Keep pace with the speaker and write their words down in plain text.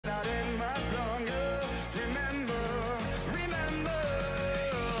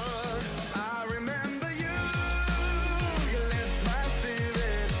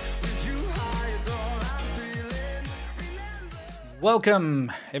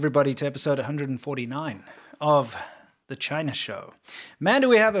Welcome, everybody, to episode 149 of The China Show. Man, do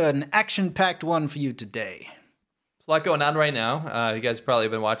we have an action-packed one for you today. There's a lot going on right now. You guys probably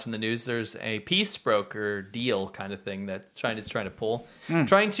have been watching the news. There's a peace broker deal kind of thing that China's trying to pull.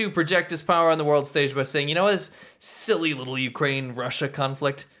 Trying to project its power on the world stage by saying, you know, this silly little Ukraine-Russia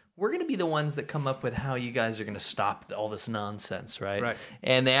conflict, we're going to be the ones that come up with how you guys are going to stop all this nonsense, right? Right.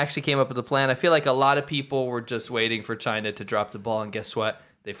 And they actually came up with a plan. I feel like a lot of people were just waiting for China to drop the ball, and guess what?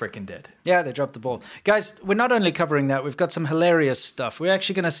 They freaking did. Yeah, they dropped the ball. Guys, we're not only covering that, we've got some hilarious stuff. We're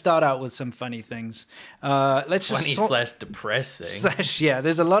actually going to start out with some funny things. Let's just Funny / depressing. Yeah,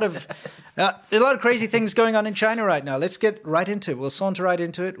 there's a lot of crazy things going on in China right now. Let's get right into it. We'll saunter right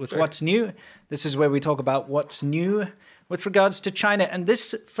into it with what's new. This is where we talk about what's new with regards to China. And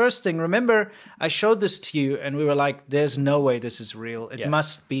this first thing, remember, I showed this to you and we were like, there's no way this is real. It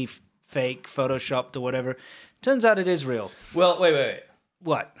must be fake, photoshopped or whatever. Turns out it is real. Well, wait.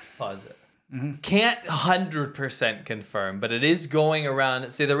 What? Pause it. Can't 100% confirm, but it is going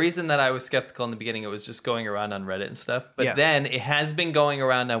around. See, the reason that I was skeptical in the beginning, it was just going around on Reddit and stuff. But then it has been going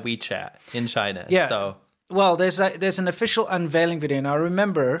around on WeChat in China. Yeah. So. Well, there's an official unveiling video. Now,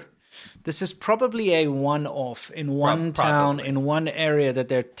 remember, this is probably a one-off in one town, in one area that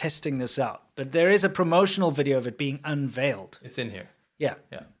they're testing this out. But there is a promotional video of it being unveiled. It's in here. Yeah.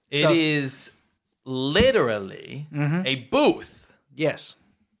 It is literally a booth. Yes.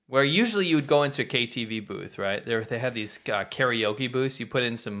 Where usually you would go into a KTV booth, right? They have these karaoke booths. You put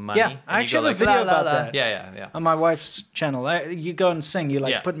in some money. Yeah, I actually have a video about that. Yeah. On my wife's channel. You go and sing. You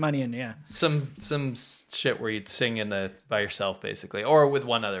put money in, Some shit where you'd sing by yourself, basically. Or with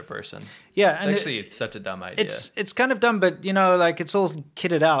one other person. Yeah. And it's such a dumb idea. It's kind of dumb, but, it's all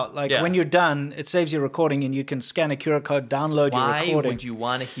kitted out. When you're done, it saves your recording and you can scan a QR code, download your recording. Why would you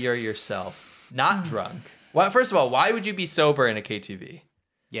want to hear yourself not drunk? Well, first of all, why would you be sober in a KTV?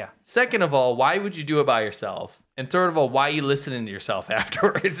 Yeah. Second of all, why would you do it by yourself? And third of all, why are you listening to yourself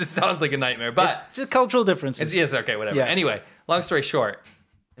afterwards? It sounds like a nightmare, but... It's cultural differences. Yes, okay, whatever. Yeah. Anyway, long story short,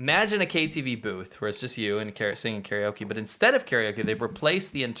 imagine a KTV booth where it's just you and singing karaoke, but instead of karaoke, they've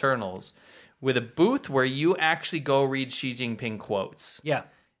replaced the internals with a booth where you actually go read Xi Jinping quotes. Yeah.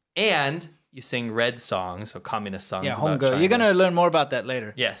 And you sing red songs, so communist songs about Hongo. China. You're going to learn more about that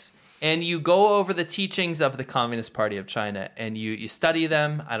later. Yes. And you go over the teachings of the Communist Party of China and you study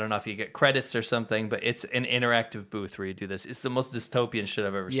them. I don't know if you get credits or something, but it's an interactive booth where you do this. It's the most dystopian shit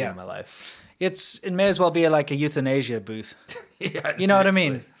I've ever seen in my life. It may as well be like a euthanasia booth. Yeah, you know what I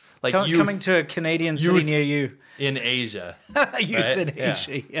mean? Like coming to a Canadian city near you. In Asia.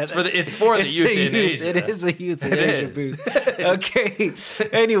 Euthanasia. Yeah, it's for the youth in Asia. It is a euthanasia booth. Okay.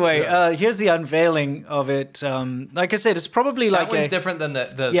 Anyway, here's the unveiling of it. Like I said, it's probably that one's different than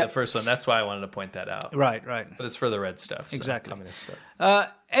the first one. That's why I wanted to point that out. Right. But it's for the red stuff. So exactly. Communist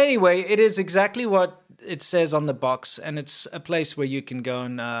stuff. Anyway, it is exactly what it says on the box, and it's a place where you can go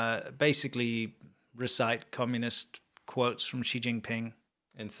and basically recite communist quotes from Xi Jinping.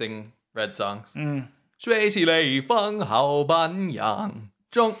 And sing red songs. 学习雷锋好榜样.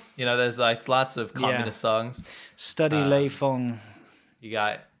 There's like lots of communist songs. Study Lei Feng. You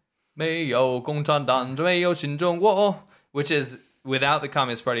got 没有共产党就没有新中国, which is without the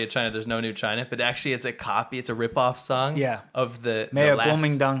Communist Party of China, there's no new China, but actually it's a copy, it's a rip-off song of the last... 国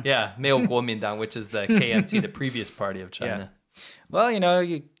民党. Yeah, 没有国民党, which is the KMT, the previous party of China. Yeah. Well,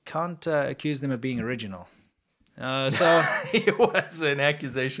 you can't accuse them of being original. So it was an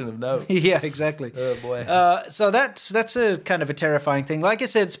accusation of no. Yeah, exactly. Oh boy. So that's a kind of a terrifying thing. Like I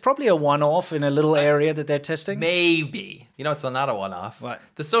said, it's probably a one-off in a little area that they're testing. Maybe. It's not a one-off. What?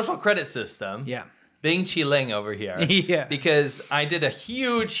 The social credit system. Yeah. Bing Qiling over here. Yeah. Because I did a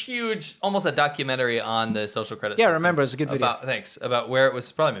huge, almost a documentary on the social credit system. Yeah, I remember. It's a good video. About where it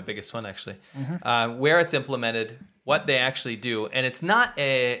was, probably my biggest one, actually. Where it's implemented, what they actually do. And it's not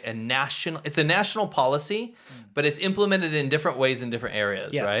a national, it's a national policy, but it's implemented in different ways in different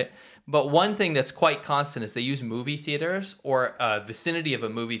areas, right? But one thing that's quite constant is they use movie theaters or vicinity of a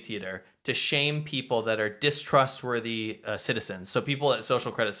movie theater to shame people that are distrustworthy citizens. So people that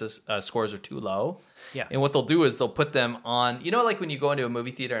social credit scores are too low. Yeah. And what they'll do is they'll put them on, like when you go into a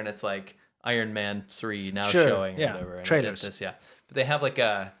movie theater and it's like Iron Man 3 now showing or whatever. And trailers. But they have like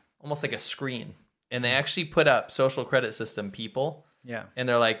almost like a screen. And they actually put up social credit system people. Yeah. And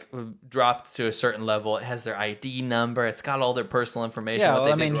they're like dropped to a certain level. It has their ID number. It's got all their personal information. Yeah,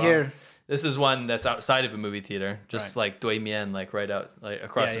 what they did wrong. here... This is one that's outside of a movie theater, just like Dui Mian, like right out, like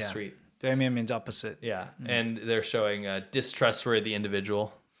across the street. Dui Mian means opposite. Yeah, and they're showing a distrustworthy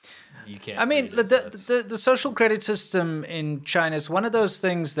individual. You can't. I mean, the social credit system in China is one of those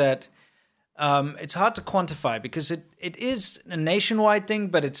things that It's hard to quantify because it is a nationwide thing,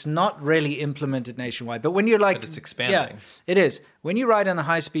 but it's not really implemented nationwide. But when you're like, But it's expanding. Yeah, it is. When you ride in the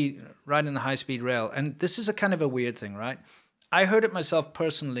high speed rail, and this is a kind of a weird thing, right? I heard it myself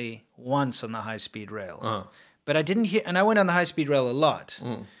personally once on the high speed rail, but I didn't hear. And I went on the high speed rail a lot,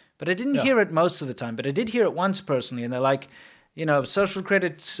 but I didn't hear it most of the time. But I did hear it once personally, and they're like, social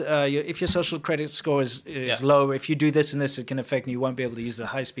credits. If your social credit score is low, if you do this and this, it can affect, and you won't be able to use the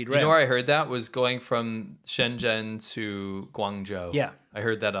high speed rail. You know where I heard that was going from Shenzhen to Guangzhou. Yeah, I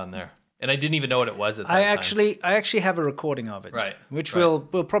heard that on there, and I didn't even know what it was at that time. I actually have a recording of it, right? Which we'll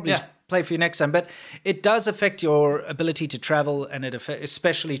probably play for you next time. But it does affect your do travel, and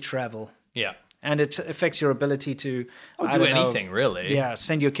especially travel. Yeah. And it affects your ability to do anything, really. Yeah,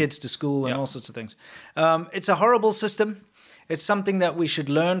 send your kids to school and all sorts of things. It's a horrible system. It's something that we should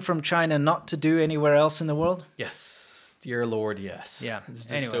learn from China not to do anywhere else in the world. Yes, dear Lord, yes. Yeah, it's a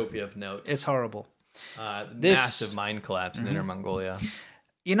dystopia of note. It's horrible. Massive mine collapse in Inner Mongolia.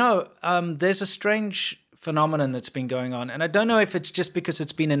 There's a strange phenomenon that's been going on, and I don't know if it's just because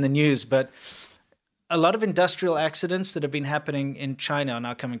it's been in the news, but a lot of industrial accidents that have been happening in China are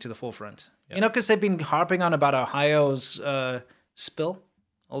now coming to the forefront. Yep. Because they've been harping on about Ohio's spill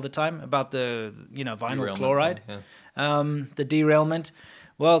all the time, about the vinyl chloride, the derailment.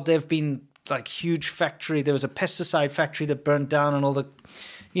 Well, there've been like huge factory. There was a pesticide factory that burned down, and all the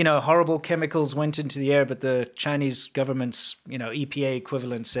horrible chemicals went into the air. But the Chinese government's EPA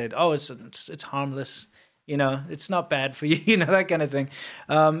equivalent said, "Oh, it's harmless. It's not bad for you, that kind of thing."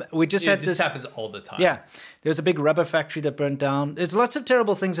 We just had this happens all the time. Yeah. There was a big rubber factory that burned down. There's lots of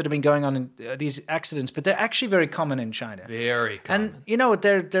terrible things that have been going on in these accidents, but they're actually very common in China. Very common. And,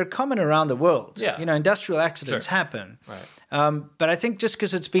 they're common around the world. Yeah. Industrial accidents happen. Right. But I think just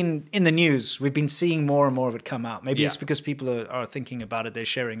because it's been in the news, we've been seeing more and more of it come out. Maybe it's because people are thinking about it. They're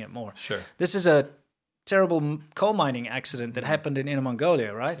sharing it more. Sure. This is a terrible coal mining accident that happened in Inner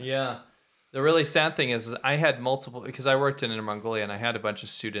Mongolia, right? Yeah. The really sad thing is I had multiple, because I worked in Inner Mongolia, and I had a bunch of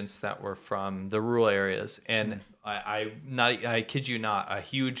students that were from the rural areas, and I kid you not, a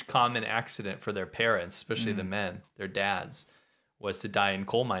huge common accident for their parents, especially the men, their dads, was to die in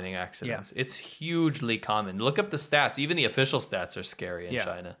coal mining accidents. Yeah. It's hugely common. Look up the stats. Even the official stats are scary in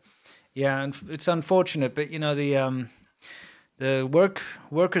China. Yeah, and it's unfortunate, but the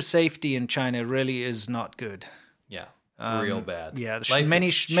worker safety in China really is not good. Yeah. Real bad. Yeah,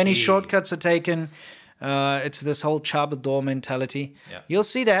 many shortcuts are taken. It's this whole Chabador mentality. Yeah. You'll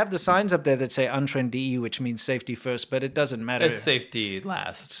see they have the signs up there that say Untrend DE, which means safety first, but it doesn't matter. It's safety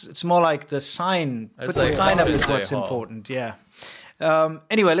last. It's more like the sign. Put the sign up is what's important. Yeah.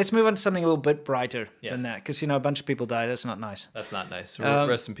 Anyway, let's move on to something a little bit brighter than that, because a bunch of people die. That's not nice. That's not nice.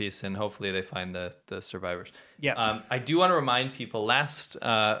 Rest in peace, and hopefully they find the survivors. Yeah. I do want to remind people.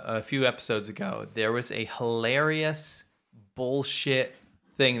 A few episodes ago, there was a hilarious bullshit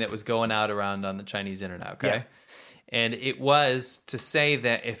thing that was going out around on the Chinese internet. Okay, and it was to say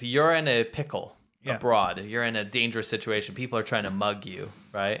that if you're in a pickle abroad, if you're in a dangerous situation, people are trying to mug you,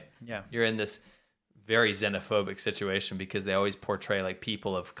 right? Yeah, you're in this very xenophobic situation because they always portray like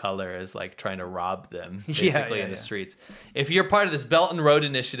people of color as like trying to rob them basically in the streets. If you're part of this Belt and Road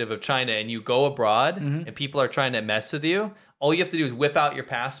Initiative of China and you go abroad and people are trying to mess with you, all you have to do is whip out your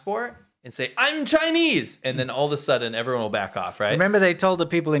passport and say, "I'm Chinese," and then all of a sudden everyone will back off, right? Remember they told the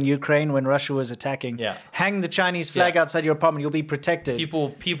people in Ukraine when Russia was attacking, hang the Chinese flag outside your apartment, you'll be protected.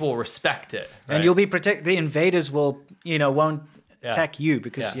 People respect it. Right? And you'll be protected. The invaders won't attack you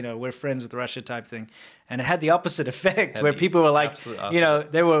because, we're friends with Russia type thing. And it had the opposite effect where people were like,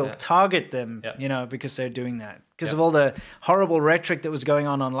 they will target them, because they're doing that. Because of all the horrible rhetoric that was going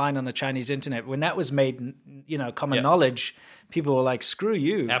on online on the Chinese internet. When that was made, common knowledge, people were like, screw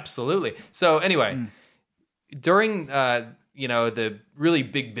you. Absolutely. So anyway, during, the really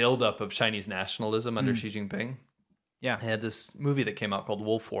big buildup of Chinese nationalism under Xi Jinping, they had this movie that came out called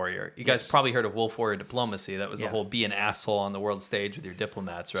Wolf Warrior. You guys probably heard of Wolf Warrior Diplomacy. That was the whole be an asshole on the world stage with your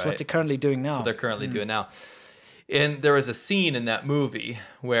diplomats, right? That's what they're currently doing now. That's what they're currently doing now. And there was a scene in that movie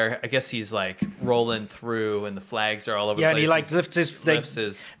where I guess he's like rolling through and the flags are all over the place. Yeah, and he like lifts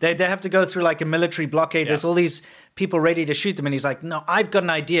his... They have to go through like a military blockade. There's all these people ready to shoot them, and he's like, "No, I've got an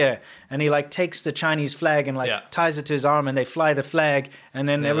idea." And he like takes the Chinese flag and like ties it to his arm, and they fly the flag, and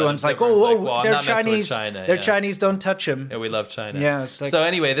then everyone's like, "Oh, they're Chinese. They're Chinese. Don't touch them." Yeah, we love China. Yeah, it's like so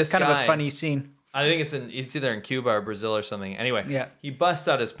anyway, this kind guy, of a funny scene. I think it's either in Cuba or Brazil or something. Anyway, Yeah. he busts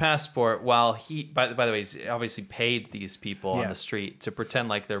out his passport while he, by the way, he's obviously paid these people on Yeah. the street to pretend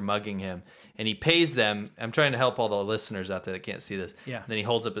like they're mugging him. And he pays them. I'm trying to help all the listeners out there that can't see this. Yeah. And then he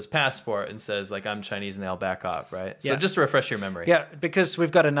holds up his passport and says, like, I'm Chinese, and they all back off, right? Yeah. So just to refresh your memory. Yeah, because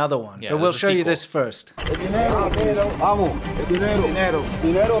we've got another one. Yeah, but we'll there's a show you sequel. this first. Dinero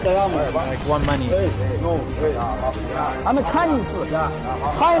te damos. Like one money. I'm a Chinese.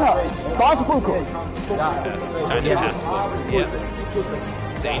 China passport. China passport. Yeah.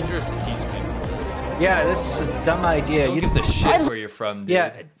 It's dangerous to teach people. Yeah, this is a dumb idea. Who You gives a shit where you're from, dude?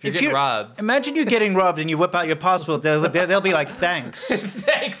 Yeah, If you're getting robbed. Imagine you getting robbed and you whip out your passport. They'll be like, thanks.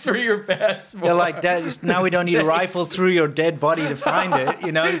 Thanks for your passport. They're like, now we don't need a rifle through your dead body to find it.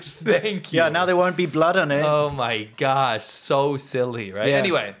 You know, it's, Thank you. yeah. Now there won't be blood on it. Oh my gosh, so silly, right? Yeah.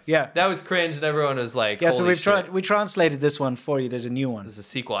 Anyway, Yeah. that was cringe, and everyone was like, Yeah, so "Holy we've shit." we translated this one for you. There's a new one. This is a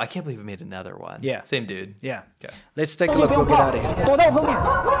sequel. I can't believe we made another one. Yeah. Same dude. Yeah. Okay. Let's take a look. We'll get out of here. 躲到后面，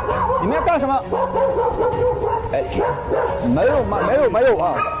你们要干什么？哎，没有嘛，没有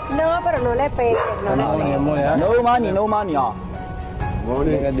啊 No, pero no le pegues, no le pegues. ，no money no money 啊。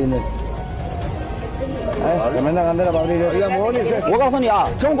我告诉你啊，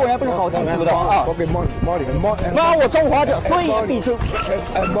中国人不是好欺负的啊！杀我中华者，虽远必诛。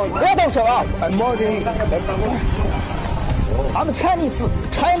不要动手啊！I'm Chinese,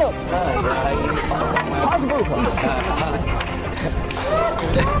 China. Passport.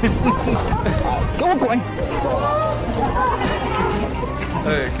 给我滚！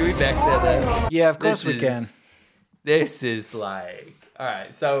 Can we back that up? Yeah, of course This we can. This is like, all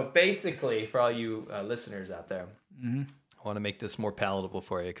right. So basically, for all you listeners out there, Mm-hmm. I want to make this more palatable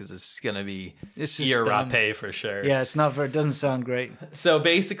for you because it's gonna be This is ear dumb. rape for sure. Yeah, it's not very. It doesn't sound great. So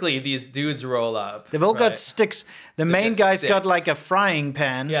basically, these dudes roll up. They've all got right? sticks. The main got guy's got sticks. like a frying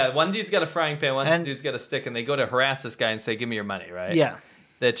pan. Yeah, one dude's got a frying pan, one And- dude's got a stick, and they go to harass this guy and say, "Give me your money," right? Yeah.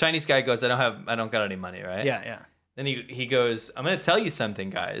 The Chinese guy goes, I don't got any money," right? Yeah. Yeah. Then he goes, "I'm gonna tell you something,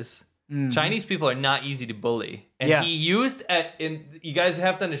 guys. Chinese people are not easy to bully." And Mm-hmm. Yeah. he used you guys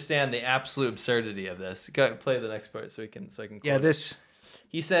have to understand the absolute absurdity of this. Go play the next part so I can quote Yeah. it. This.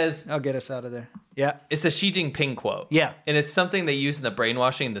 He says I'll get us out of there. Yeah. it's a Xi Jinping quote. Yeah. And it's something they use in the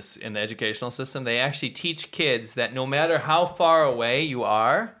brainwashing in the educational system. They actually teach kids that no matter how far away you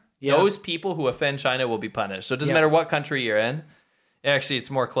are, Yeah. those people who offend China will be punished. So it doesn't Yeah. matter what country you're in. Actually, it's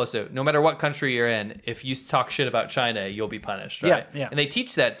more close to no matter what country you're in, if you talk shit about China, you'll be punished, right? Yeah, yeah. And they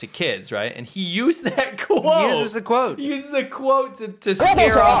teach that to kids, right? And he used that quote. He uses the quote. He used the quote to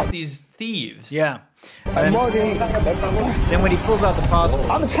scare off these thieves. Yeah. Then when he pulls out the passport,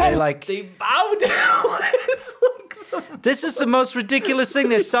 I'm they Chinese. like. They bow down. It's like This is the most ridiculous thing.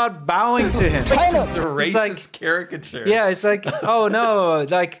 They start bowing to him. China. this racist It's like- caricature. Yeah, it's like, oh no,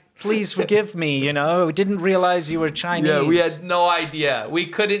 like, please forgive me. You know, we didn't realize you were Chinese. Yeah, we had no idea. We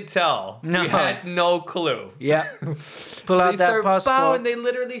couldn't tell. No. We had no clue. Yeah. Pull out They that start passport. bowing. They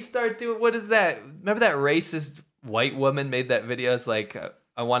literally start doing. What is that? Remember that racist white woman made that video? It's like,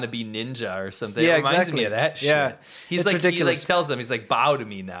 I want to be ninja or something. Yeah, it reminds exactly. me of that shit. Yeah. He's It's like, ridiculous. he like tells them, he's like, bow to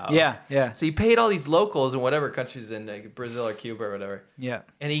me now. Yeah, yeah, So he paid all these locals in whatever countries in like Brazil or Cuba or whatever. yeah.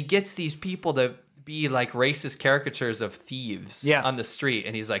 And he gets these people to be like racist caricatures of thieves Yeah. on the street.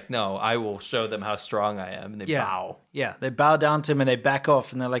 And he's like, no, I will show them how strong I am. And they Yeah. bow. Yeah, they bow down to him and they back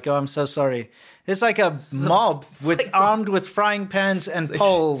off and they're like, "Oh, I'm so sorry." It's like a mob it's with like the- armed with frying pans and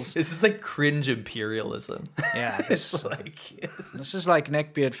poles. It's just like cringe imperialism. Yeah, it's this, like this is like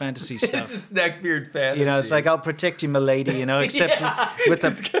neckbeard fantasy stuff. this is neckbeard fantasy. You know, it's like, I'll protect you, milady, you know, except Yeah, with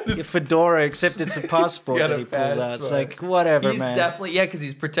he's got a his- fedora, except it's a passport got that a he pulls out. It's passport. like, whatever, he's man. definitely because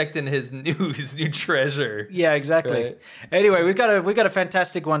he's protecting his new treasure. Yeah, exactly. Right. Anyway, we got a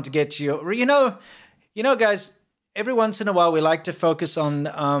fantastic one to get you. You know, guys. Every once in a while, we like to focus on.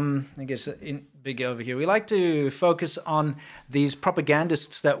 I guess in big over here, we like to focus on these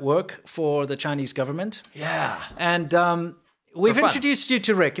propagandists that work for the Chinese government. Yeah. And we've fun. introduced you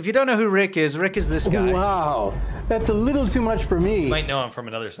to Rick. If you don't know who Rick is this guy. Wow, that's a little too much for me. You might know him from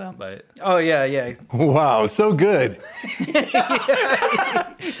another soundbite. Oh yeah, yeah. Wow, so good.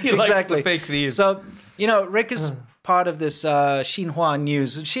 He likes the fake thieves. So, you know, Rick is part of this Xinhua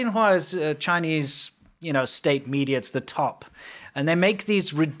News. Xinhua is Chinese, state media. It's the top. And they make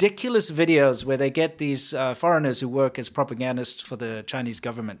these ridiculous videos where they get these foreigners who work as propagandists for the Chinese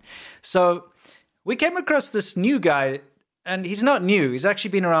government. So we came across this new guy, and he's not new. He's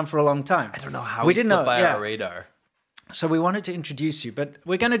actually been around for a long time. I don't know how we he didn't slipped know. by Yeah. our radar. So we wanted to introduce you, but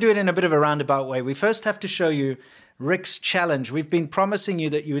we're going to do it in a bit of a roundabout way. We first have to show you Rick's challenge. We've been promising you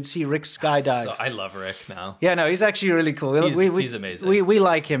that you would see Rick skydive. So I love Rick now. Yeah, no, he's actually really cool. He's amazing. We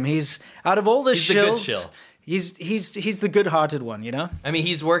like him. He's out of all the He's the good shills, shill. He's the good-hearted one, you know? I mean,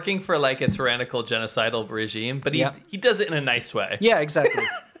 he's working for like a tyrannical genocidal regime, but he does it in a nice way. Yeah, exactly.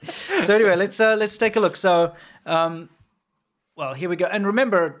 So anyway, let's take a look. So, well, here we go. And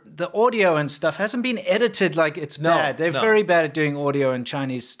remember, the audio and stuff hasn't been edited like it's bad. They're very bad at doing audio in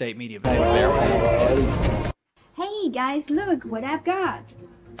Chinese state media. Hey guys, look what I've got.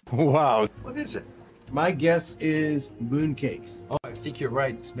 Wow. What is it? My guess is mooncakes. Oh, I think you're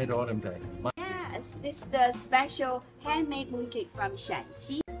right. It's mid-autumn day. Yes, this is the special handmade mooncake from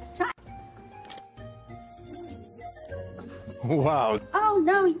Shanxi. Let's try. Wow. Oh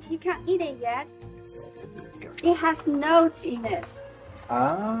no, you can't eat it yet. It has notes in it.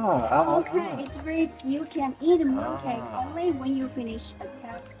 Okay, it reads you can eat a mooncake only when you finish a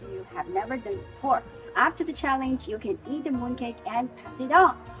task you have never done before. After the challenge, you can eat the mooncake and pass it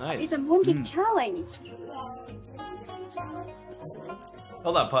on. Nice. It's a mooncake challenge.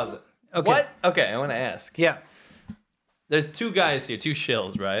 Hold on, pause it. Okay. What? Okay, I want to ask. Yeah. There's two guys here, two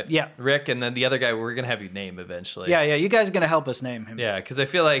shills, right? Yeah. Rick and then the other guy we're going to have you name eventually. Yeah, you guys are going to help us name him. Yeah, because I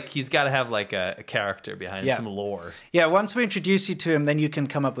feel like he's got to have like a character behind Yeah. some lore. Yeah, once we introduce you to him, then you can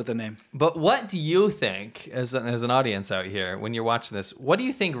come up with a name. But what do you think, as an audience out here, when you're watching this, what do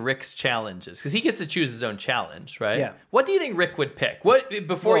you think Rick's challenge is? Because he gets to choose his own challenge, right? Yeah. What do you think Rick would pick?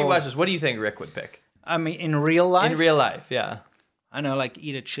 Before you watch this, what do you think Rick would pick? I mean, in real life? In real life, yeah. I know, like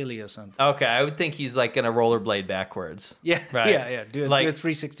eat a chili or something. Okay, I would think he's like gonna rollerblade backwards. Yeah, Right. yeah. Do a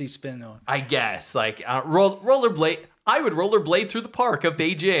 360 spin. Or... I guess, like rollerblade. I would rollerblade through the park of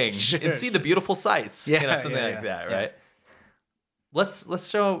Beijing and see the beautiful sights. Yeah, something like that, yeah. right? Let's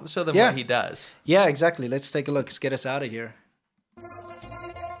show them Yeah. what he does. Yeah, exactly. Let's take a look. Let's get us out of here.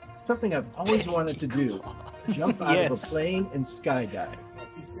 Something I've always wanted to do. Jump out of a Yes. plane and skydive.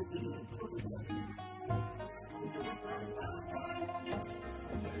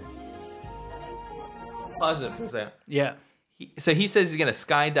 Pause it for a second. Yeah. So he says he's gonna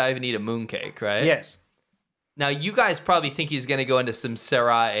skydive and eat a mooncake, right? Yes. Now you guys probably think he's gonna go into some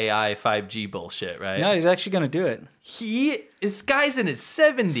Sarah AI 5G bullshit, right? No, he's actually going to do it. This guy's in his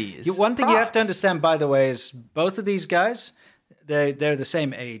 70s. One thing you have to Props. understand, by the way, is both of these guys, they're the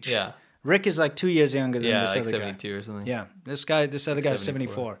same age. Yeah. Rick is like 2 years younger than Yeah, this like other 72 guy. or something. Yeah, this other guy's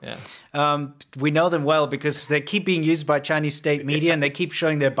 74. Yeah. We know them well because they keep being used by Chinese state media and they keep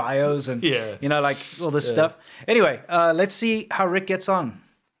showing their bios and like all this stuff. Anyway, let's see how Rick gets on.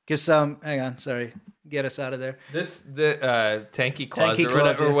 Because hang on, sorry, get us out of there. The Tanky Claus Tanky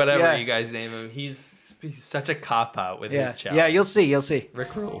Claus, or whatever yeah. you guys name him, he's such a cop out with Yeah, his challenge. yeah, you'll see.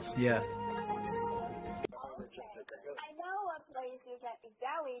 Rick rules. Yeah. I know a place you can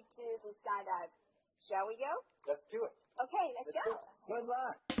exactly do the skydive. Shall we go? Let's do it. Okay, let's go. Good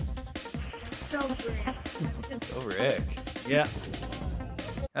luck. So great. Oh, Rick. Yeah.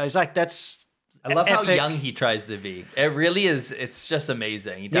 It's like that's. I love how epic. young he tries to be. It really is. It's just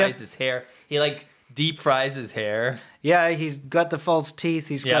amazing. He dyes his hair. He like deep fries his hair. Yeah, he's got the false teeth.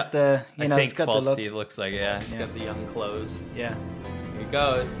 He's got the I think he's got false the look. teeth looks like He's got the young clothes. Yeah. Here he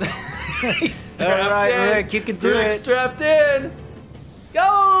goes. He's All strapped right, in. Rick, you can do Rick's it. strapped in.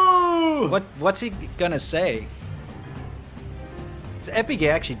 Go. What's he gonna say? It's epic. He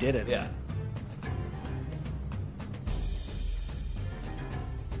actually did it. Yeah.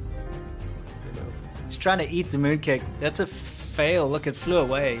 He's trying to eat the mooncake. That's a fail. Look, it flew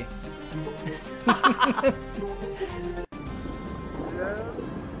away.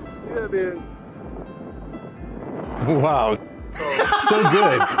 Wow. So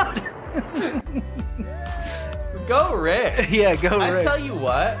good. Go, Rick. Yeah, go I Rick. tell you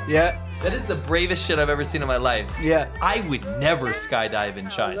what. Yeah, That is the bravest shit I've ever seen in my life. yeah. I would never skydive in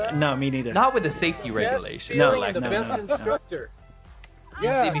China. No, me neither. Not with the safety regulations. No, like the no, best no, no. instructor.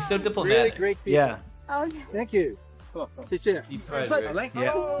 Yeah. He'd be so diplomatic. Really great people. Yeah, Okay. Thank you. 谢谢. Deep fried It's like- Rick. like-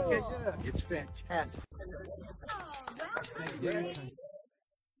 Yeah. oh, okay, yeah. It's fantastic.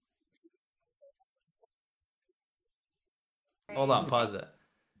 Hold on, pause it.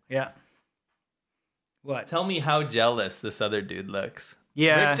 yeah. What? Tell me how jealous this other dude looks.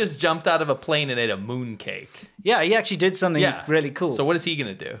 Yeah, Rick just jumped out of a plane and ate a mooncake. yeah. He actually did something Yeah. really cool. So what is he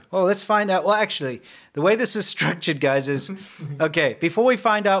gonna do? Well, let's find out. Well, actually, the way this is structured, guys, is okay. Before we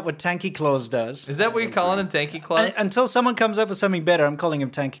find out what Tanky Claus does, Is that what you're calling him, Tanky Claus? until someone comes up with something better, I'm calling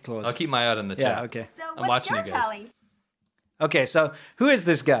him Tanky Claus. I'll keep my eye out on the chat. Yeah. Okay. So I'm what's watching your you guys. challenge? Okay. So who is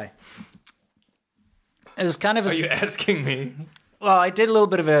this guy? It's kind of a. Are you asking me? Well, I did a little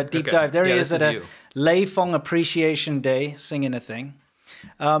bit of a deep Okay. dive. There Yeah, he is this at is a you. Lei Feng Appreciation Day singing a thing.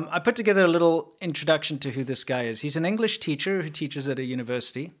 I put together a little introduction to who this guy is. He's an English teacher who teaches at a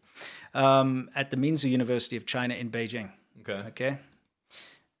university, at the Minzu University of China in Beijing. Okay.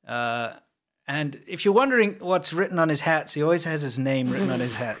 And if you're wondering what's written on his hats, he always has his name written on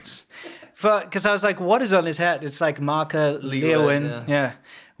his hats. Because I was like, what is on his hat? It's like Marka Liwen, yeah,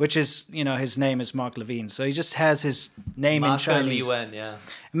 which is, his name is Mark Levine. So he just has his name in Chinese. Liwen, yeah.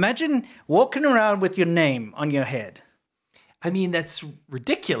 Imagine walking around with your name on your head. I mean, that's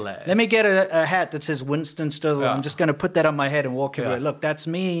ridiculous. Let me get a hat that says Winston Stuzzle. I'm just going to put that on my head and walk everywhere. Look, that's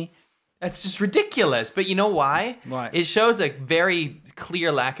me. That's just ridiculous. But you know why? Why? It shows a very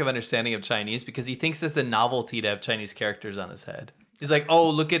clear lack of understanding of Chinese because he thinks it's a novelty to have Chinese characters on his head. He's like, oh,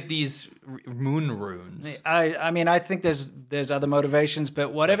 look at these moon runes. I mean, I think there's other motivations,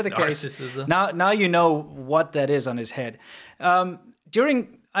 but whatever the case, narcissism. now you know what that is on his head. I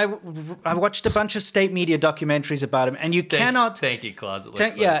watched a bunch of state media documentaries about him, and you cannot. Thank you, Closet.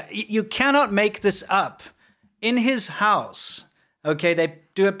 You cannot make this up. In his house, okay, they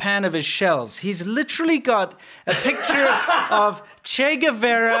do a pan of his shelves. He's literally got a picture of Che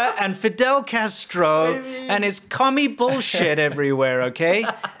Guevara and Fidel Castro and his commie bullshit everywhere, okay?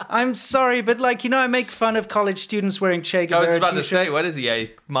 I'm sorry, but I make fun of college students wearing Che Guevara I was about t-shirts. to say, what is he,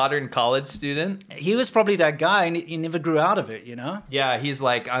 a modern college student? He was probably that guy, and he never grew out of it, Yeah, he's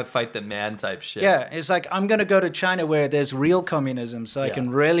like, I fight the man type shit. Yeah, it's like, I'm going to go to China where there's real communism so I can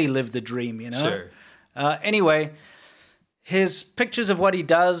really live the dream, Sure. Anyway, his pictures of what he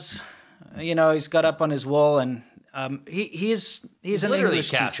does, he's got up on his wall, and he's an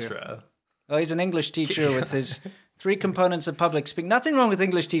English Castro. teacher. Well, he's an English teacher with his 3 components of public speaking. Nothing wrong with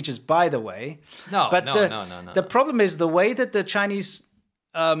English teachers, by the way. No. The problem is the way that the Chinese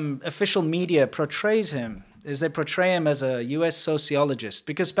official media portrays him is they portray him as a U.S. sociologist,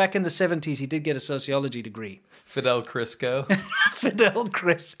 because back in the 70s he did get a sociology degree. Fidel Crisco. Fidel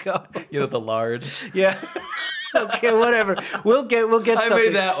Crisco. The lard. Yeah. Okay, whatever. We'll get I something.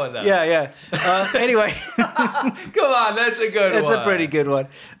 made that one, though. Yeah. Anyway. Come on, that's a good one. It's a pretty good one.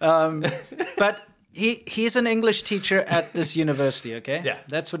 But he's an English teacher at this university, okay? Yeah.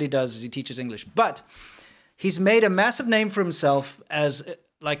 That's what he does, is he teaches English. But he's made a massive name for himself as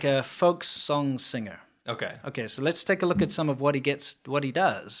like a folk song singer. Okay. Okay, so let's take a look at some of what he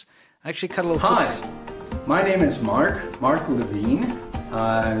does. I actually cut a little Hi, my name is Mark Levine.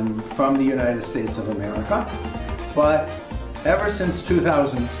 I'm from the United States of America, but ever since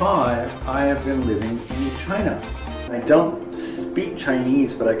 2005, I have been living in China. I don't speak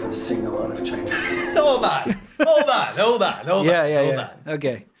Chinese, but I can sing a lot of Chinese. Hold on. Yeah.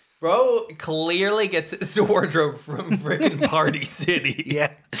 Okay. Bro clearly gets his wardrobe from freaking Party City.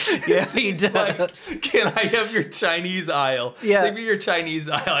 Yeah, he does. Like, can I have your Chinese aisle? Yeah. Take me your Chinese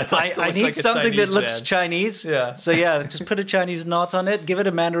aisle. I need something that looks man. Chinese. Yeah. So just put a Chinese knot on it, give it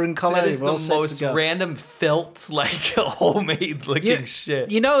a Mandarin color. That is we're all the set to most go. random felt, homemade looking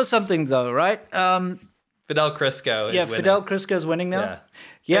shit. You know something though, right? Fidel Crisco is winning. Fidel Crisco's winning now.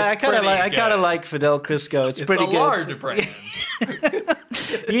 Yeah, I It's kind of pretty like. I kind of good. like Fidel Crisco. It's pretty a good. lard brand.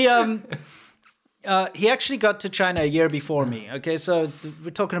 He actually got to China a year before me. Okay, so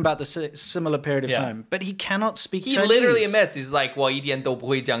we're talking about the similar period of time. But he cannot speak He Chinese. literally admits, he's like, 我一点都不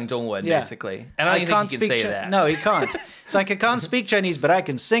会讲中文, basically. And I don't even think he can say that. No, he can't. It's like, I can't speak Chinese, but I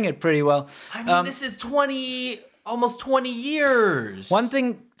can sing it pretty well. I mean, this is almost 20 years. One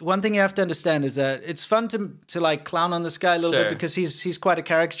thing you have to understand is that it's fun to like clown on this guy a little bit Sure. because he's quite a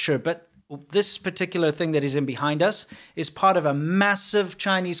caricature, but this particular thing that he's in behind us is part of a massive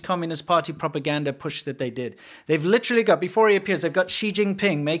Chinese Communist Party propaganda push that they did. They've literally got, before he appears, they've got Xi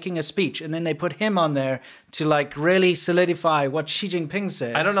Jinping making a speech, and then they put him on there to like really solidify what Xi Jinping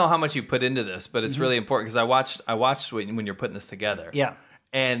says. I don't know how much you put into this, but it's really important because I watched when you're putting this together. Yeah.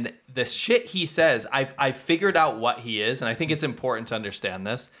 And the shit he says, I figured out what he is, and I think it's important to understand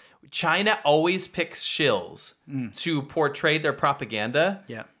this. China always picks shills to portray their propaganda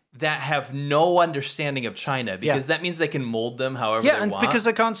that have no understanding of China, because that means they can mold them however they want. Because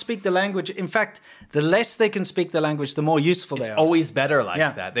they can't speak the language. In fact, the less they can speak the language, the more useful they are. It's always better like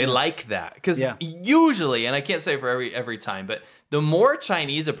that. They like that. Because usually, and I can't say for every time, but the more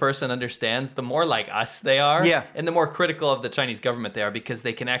Chinese a person understands, the more like us they are. Yeah. And the more critical of the Chinese government they are, because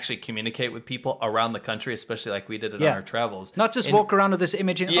they can actually communicate with people around the country, especially like we did it on our travels. Not just walk around with this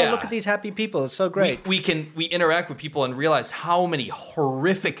image and, oh, look at these happy people. It's so great. We interact with people and realize how many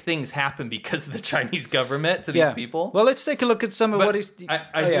horrific things happen because of the Chinese government to these people. Well, let's take a look at some of what he's...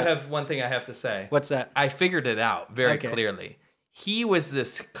 I do have one thing I have to say. What's that? I figured it out very clearly. he was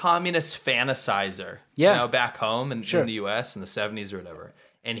this communist fantasizer, Yeah. you know, back home in the US in the 70s or whatever.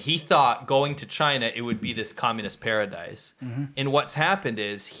 And he thought going to China, it would be this communist paradise. And what's happened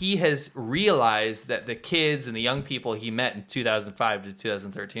is he has realized that the kids and the young people he met in 2005 to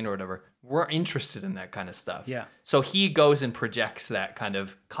 2013 or whatever weren't interested in that kind of stuff. Yeah. So he goes and projects that kind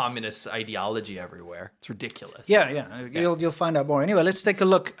of communist ideology everywhere. It's ridiculous. Yeah. You'll find out more. Anyway, let's take a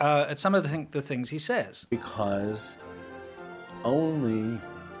look at some of the things he says. Because only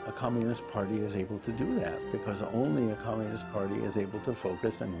a communist party is able to do that, because only a communist party is able to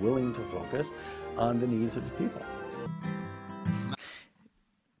focus and willing to focus on the needs of the people.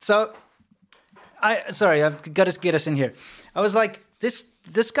 So, I've got to get us in here. I was like, this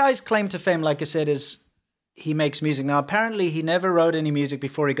guy's claim to fame, like I said, is he makes music. Now, apparently he never wrote any music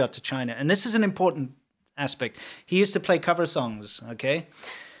before he got to China. And this is an important aspect. He used to play cover songs, okay?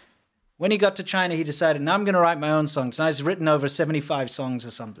 When he got to China, he decided, now I'm going to write my own songs. Now he's written over 75 songs or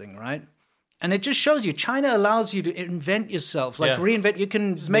something, right? And it just shows you, China allows you to invent yourself, like reinvent. You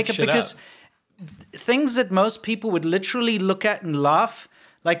can make it because things that most people would literally look at and laugh.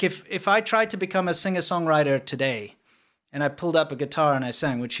 Like if I tried to become a singer-songwriter today, and I pulled up a guitar and I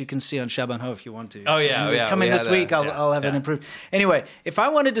sang, which you can see on Shaban Ho if you want to. Oh, yeah. Come in this week, I'll have an improved. Anyway, if I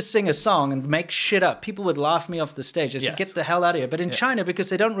wanted to sing a song and make shit up, people would laugh me off the stage. They said, get the hell out of here. But in China, because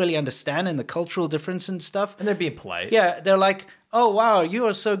they don't really understand in the cultural difference and stuff. And they're being polite. Yeah, they're like, oh, wow, you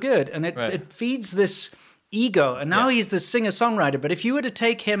are so good. And it feeds this ego. And now he's the singer-songwriter. But if you were to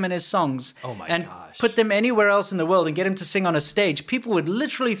take him and his songs and put them anywhere else in the world and get him to sing on a stage, people would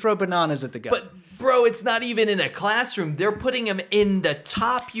literally throw bananas at the guy. But bro, it's not even in a classroom. They're putting him in the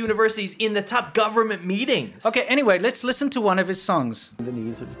top universities, in the top government meetings. Okay, anyway, let's listen to one of his songs. The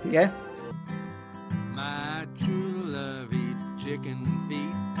needs of the people. Yeah? My true love eats chicken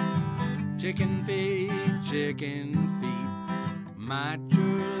feet, chicken feet, chicken feet. My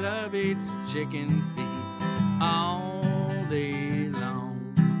true love eats chicken feet all day long.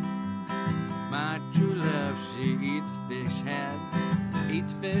 My true love, she eats fish heads,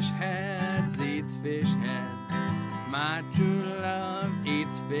 eats fish heads, eats fish heads. My true love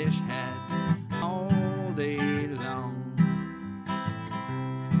eats fish heads all day long.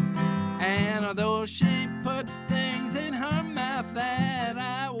 And although she puts things in her mouth that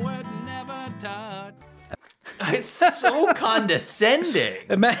I would never touch. It's so condescending.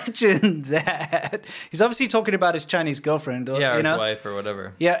 Imagine that. He's obviously talking about his Chinese girlfriend. Or, or his wife or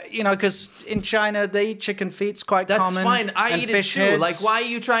whatever. Yeah, because in China, they eat chicken feet. It's quite common. That's fine. I eat it too. Heads. Like, why are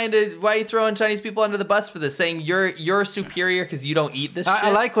you throwing Chinese people under the bus for this, saying you're superior because you don't eat this shit? I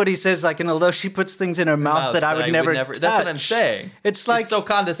like what he says, like, and although she puts things in her mouth that I would never touch. That's what I'm saying. It's like, it's so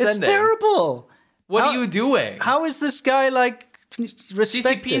condescending. It's terrible. What are you doing? How is this guy, like,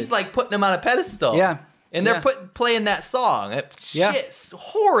 respected? CCP's, like, putting him on a pedestal. Yeah. And they're playing that song. Shit,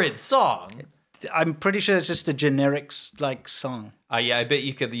 horrid song. I'm pretty sure it's just a generic like song. Yeah, I bet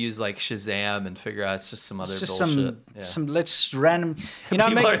you could use like Shazam and figure out it's just some other bullshit. Some let's random. You know,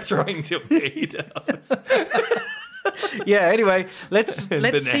 people are throwing tomatoes. Yeah. Anyway, let's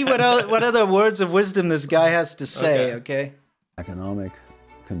see what other words of wisdom this guy has to say. Okay. Economic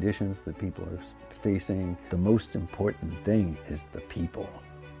conditions that people are facing. The most important thing is the people.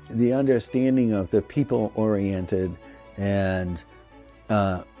 The understanding of the people-oriented and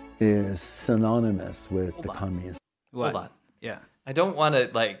is synonymous with the communist. Hold on. Yeah. I don't want to,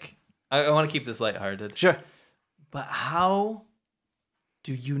 like, I want to keep this lighthearted. Sure. But how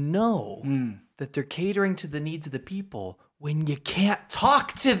do you know that they're catering to the needs of the people when you can't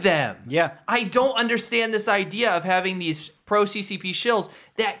talk to them? Yeah. I don't understand this idea of having these pro-CCP shills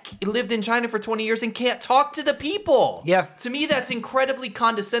that lived in China for 20 years and can't talk to the people. Yeah. To me, that's incredibly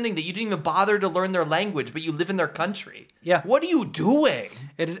condescending that you didn't even bother to learn their language, but you live in their country. Yeah. What are you doing?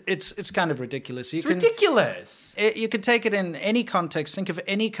 It's kind of ridiculous. Ridiculous. You could take it in any context. Think of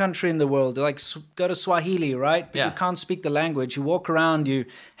any country in the world. Like, go to Swahili, right? But you can't speak the language. You walk around, you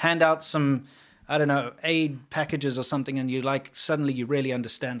hand out some, I don't know, aid packages or something, and suddenly you really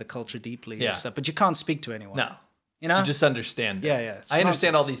understand the culture deeply and stuff. But you can't speak to anyone. No. You know? You just understand it. Yeah. I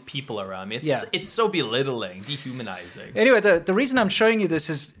understand all these people around me. It's so belittling, dehumanizing. Anyway, the reason I'm showing you this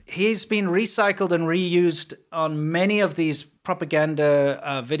is he's been recycled and reused on many of these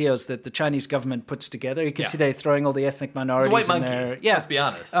propaganda videos that the Chinese government puts together. You can see they're throwing all the ethnic minorities it's a white in monkey. there. Yeah. Let's be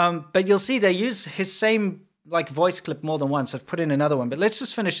honest. But you'll see they use his same like voice clip more than once. I've put in another one, but let's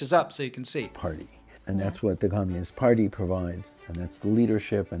just finish this up so you can see. Party. And that's what the Communist Party provides. And that's the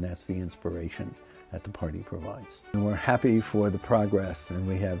leadership and that's the inspiration that the party provides. And we're happy for the progress, and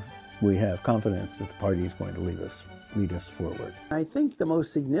we have confidence that the party is going to lead us forward. I think the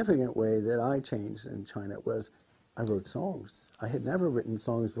most significant way that I changed in China was I wrote songs. I had never written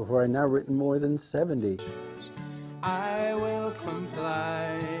songs before. I'd now written more than 70. I will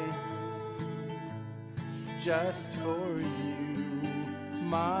comply just for you,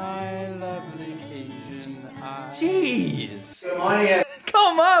 my lovely Asian eye. Jeez.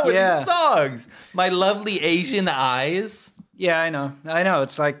 Come on with these songs. My lovely Asian eyes. Yeah, I know.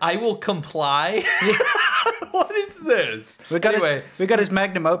 It's like I will comply. What is this? we got his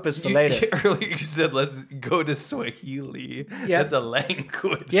magnum opus for later. Earlier you said let's go to Swahili. Yeah. That's a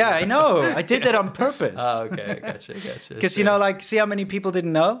language. Yeah, I know. I did that on purpose. Oh, okay, gotcha. Because you know, like, see how many people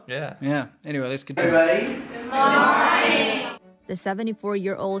didn't know? Yeah. Yeah. Anyway, let's continue. The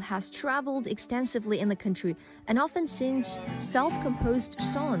 74-year-old has traveled extensively in the country and often sings self-composed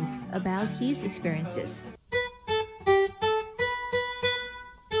songs about his experiences.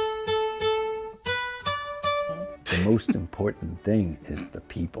 The most important thing is the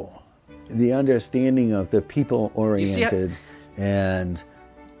people. The understanding of the people-oriented and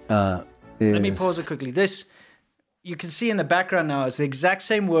Let me pause it quickly. This, you can see in the background now, is the exact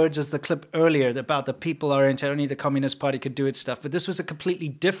same words as the clip earlier about the people-oriented, only the Communist Party could do its stuff. But this was a completely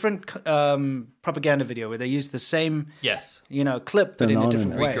different propaganda video where they used the same, clip, but in a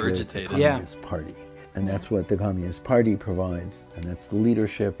different way. Regurgitated. The Communist Party. And that's what the Communist Party provides, and that's the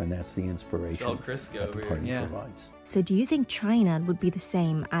leadership, and that's the inspiration Fidel Crisco that the party provides. So do you think China would be the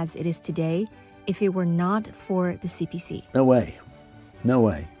same as it is today if it were not for the CPC? No way. No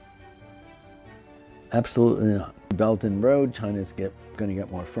way. Absolutely not. Belt and Road, China's going to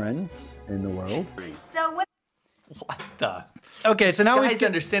get more friends in the world. So What the? Okay, so now his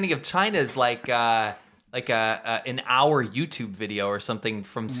understanding of China is like an hour YouTube video or something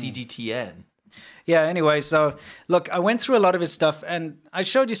from CGTN. Yeah, anyway, so look, I went through a lot of his stuff and I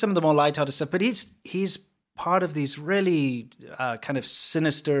showed you some of the more lighthearted stuff, but he's part of these really kind of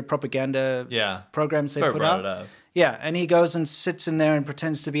sinister propaganda programs they put out. Yeah, and he goes and sits in there and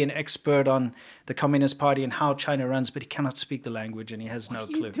pretends to be an expert on the Communist Party and how China runs, but he cannot speak the language and he has no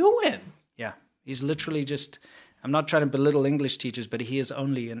clue. What are you doing? Yeah, he's literally just, I'm not trying to belittle English teachers, but he is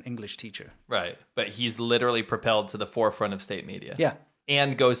only an English teacher. Right, but he's literally propelled to the forefront of state media. Yeah.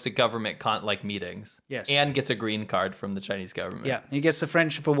 And goes to government meetings. Yes. And gets a green card from the Chinese government. Yeah, he gets the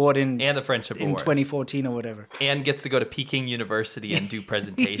Friendship Award in 2014 or whatever. And gets to go to Peking University and do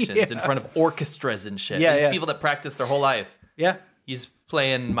presentations in front of orchestras and shit. These people that practice their whole life. Yeah. He's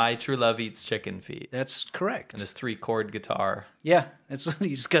playing My True Love Eats Chicken Feet. That's correct. And his 3-chord guitar. Yeah,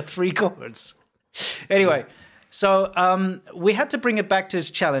 he's got 3 chords. Anyway, so we had to bring it back to his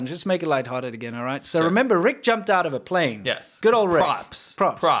challenge. Let's make it lighthearted again, all right? So remember, Rick jumped out of a plane. Yes. Good old Rick. Props.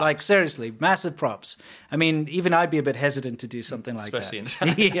 Like, seriously, massive props. I mean, even I'd be a bit hesitant to do something like Especially that.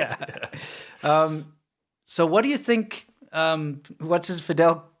 Especially in China. Yeah. So what do you think, what's his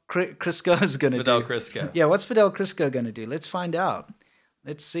Fidel Crisco is going to do? Fidel Crisco. Yeah, what's Fidel Crisco going to do? Let's find out.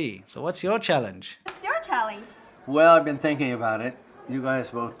 Let's see. So what's your challenge? what's your challenge? Well, I've been thinking about it. You guys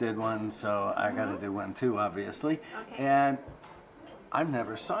both did one, so I got to do one too, obviously. Okay. And I've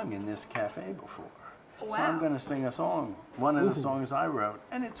never sung in this cafe before. Wow. So I'm going to sing a song, one of the songs I wrote,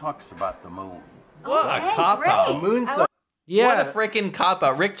 and it talks about the moon. What a cop-out. The moon song. Yeah. What a freaking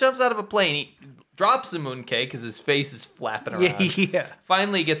cop-out. Rick jumps out of a plane. He drops the mooncake because his face is flapping around. Yeah.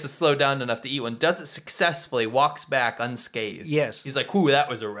 Finally gets to slow down enough to eat one. Does it successfully. Walks back unscathed. Yes. He's like, ooh, that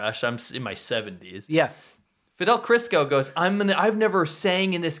was a rush. I'm in my 70s. Yeah. Fidel Crisco goes, I've never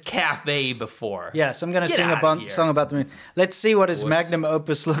sang in this cafe before. Yes, I'm going to sing a song about the moon. Let's see what his magnum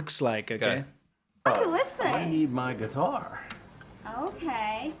opus looks like, okay? To listen. I need my guitar.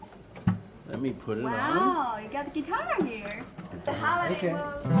 Okay. Let me put it on. Wow, you got the guitar here. The holiday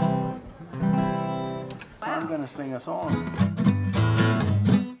mood. So I'm going to sing a song.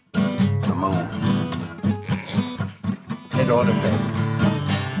 The moon. Head on a bed.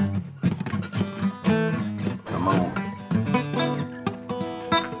 The moon. The moon.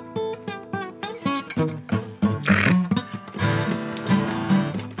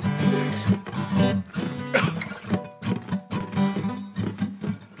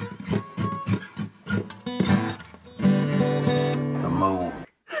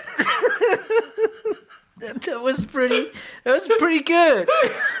 That was pretty good.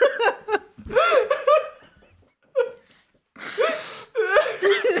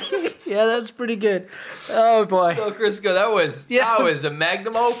 Yeah, that's pretty good. Oh boy. Fidel Crisco, that was a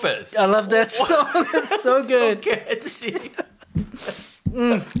magnum opus. I love that song. It's so good. So catchy.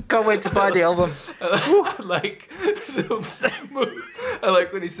 Can't wait to buy the album. I like the moon. I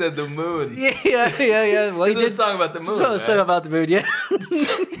like when he said the moon. Yeah. Well, he did a song about the moon. So, song about the moon, yeah.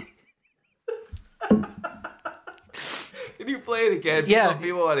 Can you play play it again. Yeah.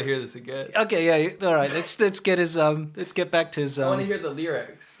 People want to hear this again. Okay, yeah, all right. Let's get his let's get back to his. I want to hear the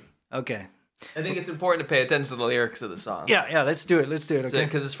lyrics. Okay. I think it's important to pay attention to the lyrics of the song. Yeah, let's do it. Okay.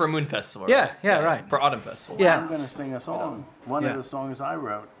 Because it's for Moon Festival. Yeah, right. For Autumn Festival. Yeah. I'm going to sing a song. One of the songs I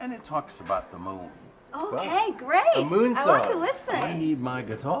wrote, and it talks about the moon. Okay, great. A moon song. I want to listen. I need my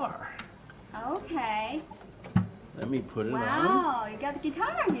guitar. Okay. Let me put it on. Wow, you got the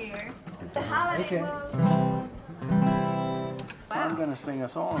guitar here. The holiday Okay. mode. I'm going to sing a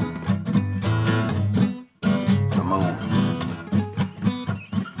song. The moon.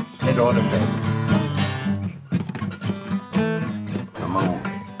 It ought to be. The moon.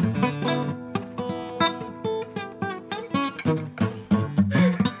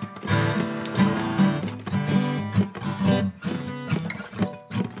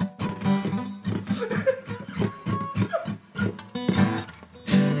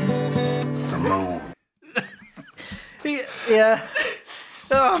 The moon. Yeah.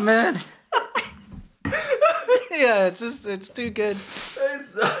 Oh man. Yeah, it's too good. I'm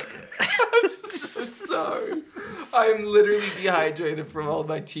so sorry. I'm literally dehydrated from all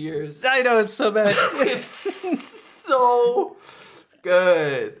my tears. I know it's so bad. It's so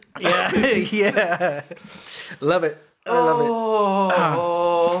good. Yeah, yeah. Love it. I love it.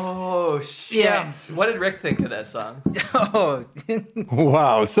 Oh, shit. Yeah. What did Rick think of that song? Oh,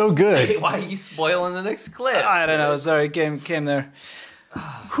 Wow, so good. Why are you spoiling the next clip? I don't know. Sorry, came there.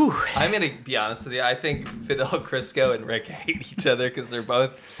 Whew. I'm going to be honest with you. I think Fidel Crisco and Rick hate each other because they're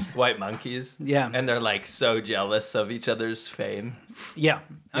both white monkeys. Yeah. And they're like so jealous of each other's fame. Yeah,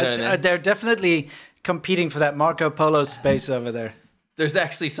 You know what I mean? they're definitely competing for that Marco Polo space over there. There's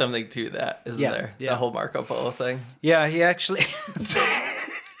actually something to that, isn't there? Yeah. The whole Marco Polo thing. Yeah, he actually.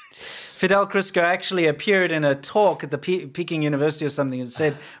 Fidel Crisco actually appeared in a talk at the Peking University or something and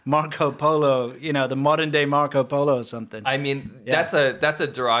said Marco Polo, the modern day Marco Polo or something. I mean, that's a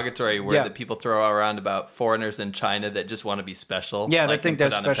derogatory word that people throw around about foreigners in China that just want to be special. Yeah, they like, think put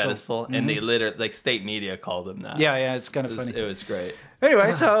they're on special. A pedestal, and they literally, like, state media called them that. Yeah, it's kind of funny. It was great.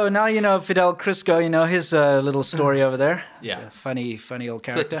 Anyway, so now you know Fidel Crisco, his little story over there. Yeah. Funny old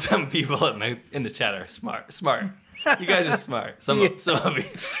So, character. some people in the chat are smart. You guys are smart. Some of you.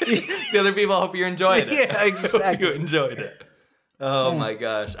 The other people, I hope you're enjoying it. Yeah, exactly. I hope you enjoyed it. Oh my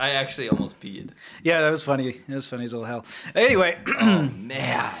gosh. I actually almost peed. Yeah, that was funny. It was funny as all hell. Anyway, Oh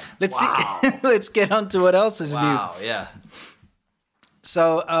man. let's Wow. see. Let's get on to what else is new. Wow, yeah.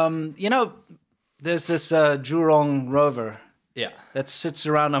 So, there's this Zhurong rover Yeah. that sits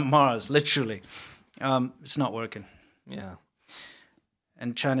around on Mars, literally. It's not working. Yeah.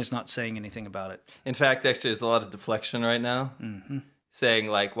 And China's not saying anything about it. In fact, actually, there's a lot of deflection right now, saying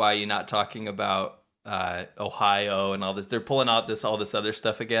like, "Why are you not talking about Ohio and all this?" They're pulling out all this other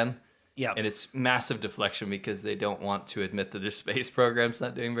stuff again, Yeah. and it's massive deflection because they don't want to admit that their space program's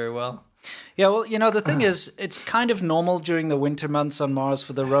not doing very well. Yeah, well, the thing is, it's kind of normal during the winter months on Mars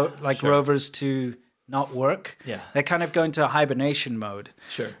for the rovers to not work. Yeah. They kind of go into a hibernation mode.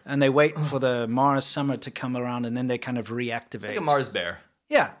 Sure. And they wait for the Mars summer to come around, and then they kind of reactivate. Like a Mars bear.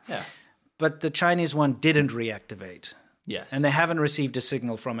 Yeah. Yeah. But the Chinese one didn't reactivate. Yes. And they haven't received a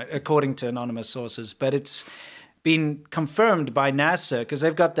signal from it, according to anonymous sources. But it's been confirmed by NASA, because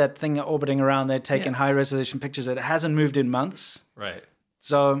they've got that thing orbiting around there, taking high-resolution pictures, that it hasn't moved in months. Right.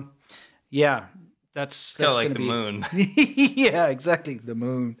 So, yeah, that's Kind of like going to the be... moon. Yeah, exactly, the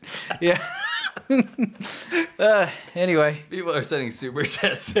moon. Yeah. Anyway, People are sending super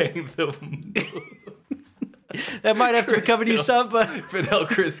chats saying the moon. that might have to become a new sub, but... Fidel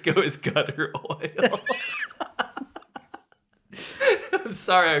Crisco is gutter oil. I'm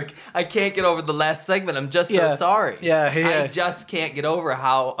sorry. I can't get over the last segment. I'm just so sorry. Yeah. I just can't get over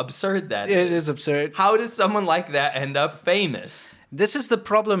how absurd that is. It is absurd. How does someone like that end up famous? This is the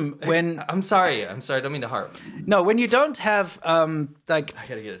problem when... I'm sorry. I don't mean to harp. No, when you don't have, I gotta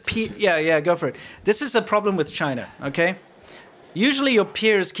get it. Yeah, go for it. This is a problem with China, okay? Usually your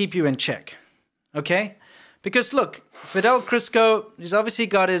peers keep you in check, okay? Because look, Fidel Crisco, he's obviously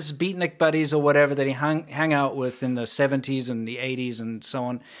got his beatnik buddies or whatever that he hang out with in the 70s and the 80s and so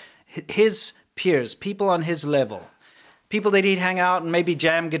on. His peers, people on his level, people that he'd hang out and maybe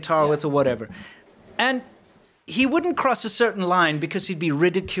jam guitar with or whatever. And he wouldn't cross a certain line because he'd be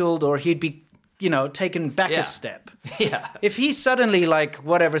ridiculed or he'd be, taken back a step. Yeah. If he's suddenly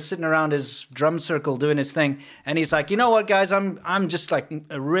sitting around his drum circle doing his thing, and he's like, you know what, guys, I'm just like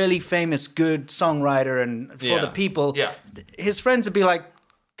a really famous, good songwriter and for the people. Yeah. His friends would be like,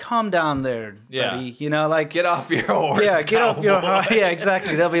 calm down there, buddy. Get off your horse. Yeah, get off your horse. cowboy. Yeah,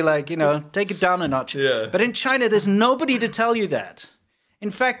 exactly. They'll be like, take it down a notch. Yeah. But in China, there's nobody to tell you that.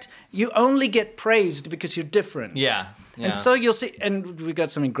 In fact, you only get praised because you're different. Yeah. And so you'll see, and we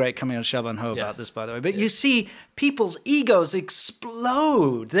got something great coming on Shaban Ho about this, by the way. But you see people's egos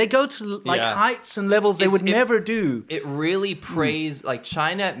explode. They go to heights and levels they would never do. It really prays, like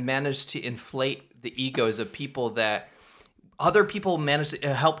China managed to inflate the egos of people that other people manage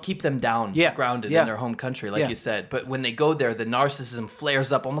to help keep them down, grounded in their home country, like you said. But when they go there, the narcissism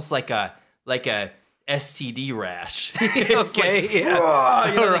flares up almost like a STD rash. It's they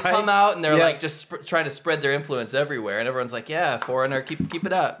come out and they're like just trying to spread their influence everywhere, and everyone's like, "Yeah, foreigner, keep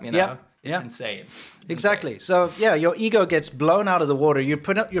it up." It's insane. Exactly. So your ego gets blown out of the water. You're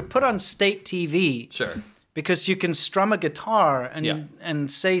put on state TV, because you can strum a guitar and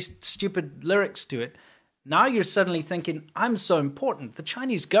say stupid lyrics to it. Now you're suddenly thinking, I'm so important. The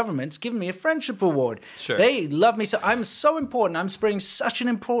Chinese government's given me a friendship award. They love me so. I'm so important. I'm spreading such an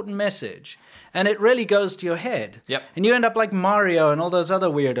important message. And it really goes to your head. And you end up like Mario and all those other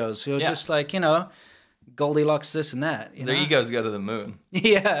weirdos who are just like, Goldilocks this and that. Their egos go to the moon.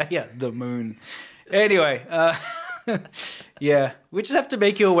 The moon. Anyway, we just have to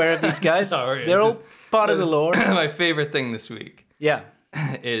make you aware of these guys. They're all part of the lore. My favorite thing this week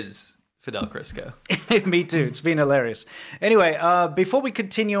is Fidel Crisco. Me too. It's been hilarious. Anyway, before we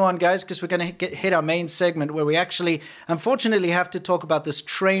continue on, guys, because we're going to hit our main segment where we actually, unfortunately, have to talk about this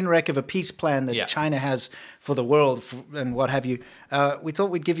train wreck of a peace plan that China has for the world and what have you. We thought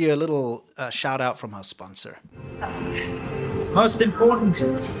we'd give you a little shout out from our sponsor. Most important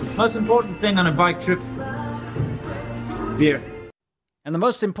thing on a bike trip, beer. And the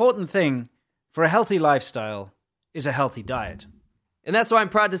most important thing for a healthy lifestyle is a healthy diet. And that's why I'm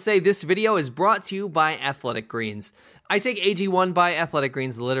proud to say this video is brought to you by Athletic Greens. I take AG1 by Athletic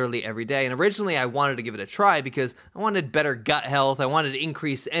Greens literally every day, and originally I wanted to give it a try because I wanted better gut health, I wanted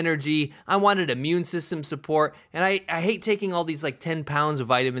increased energy, I wanted immune system support, and I hate taking all these like 10 pounds of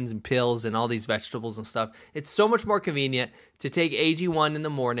vitamins and pills and all these vegetables and stuff. It's so much more convenient to take AG1 in the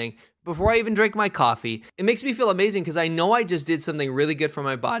morning before I even drink my coffee. It makes me feel amazing because I know I just did something really good for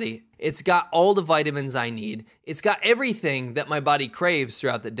my body. It's got all the vitamins I need. It's got everything that my body craves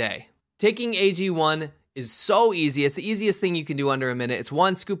throughout the day. Taking AG1 is so easy. It's the easiest thing you can do under a minute. It's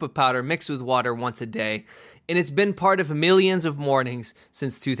 1 scoop of powder mixed with water once a day, and it's been part of millions of mornings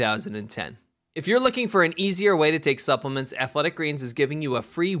since 2010. If you're looking for an easier way to take supplements, Athletic Greens is giving you a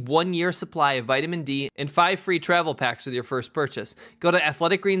free 1-year supply of vitamin D and 5 free travel packs with your first purchase. Go to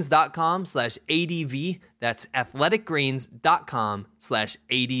athleticgreens.com/ADV. That's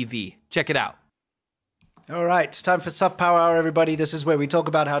athleticgreens.com/ADV. Check it out. All right, it's time for Soft Power Hour, everybody. This is where we talk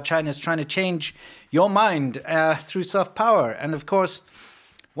about how China is trying to change your mind through soft power. And of course,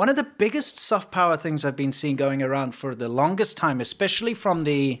 one of the biggest soft power things I've been seeing going around for the longest time, especially from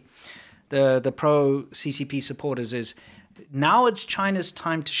the pro-CCP supporters, is now it's China's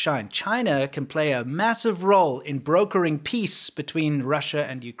time to shine. China can play a massive role in brokering peace between Russia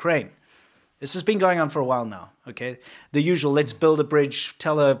and Ukraine. This has been going on for a while now, okay? The usual, let's build a bridge,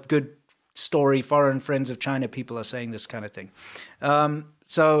 tell a good story, foreign friends of China people are saying this kind of thing.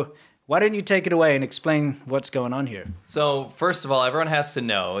 So why don't you take it away and explain what's going on here? So first of all, everyone has to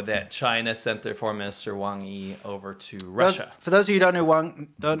know that China sent their foreign minister Wang Yi over to Russia. For those of you who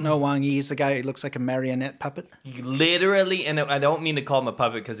don't know Wang Yi, he's the guy who looks like a marionette puppet. He literally, and I don't mean to call him a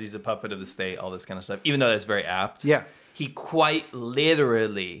puppet because he's a puppet of the state, all this kind of stuff, even though that's very apt. Yeah. He quite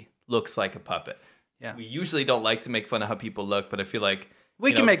literally looks like a puppet. Yeah. We usually don't like to make fun of how people look, but I feel like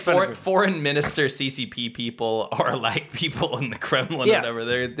we can make fun of foreign minister CCP people or like people in the Kremlin or whatever.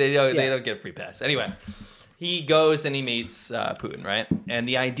 They don't get a free pass. Anyway, he goes and he meets Putin, right? And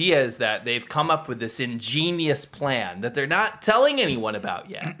the idea is that they've come up with this ingenious plan that they're not telling anyone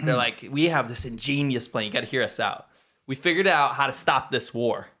about yet. They're like, we have this ingenious plan. You got to hear us out. We figured out how to stop this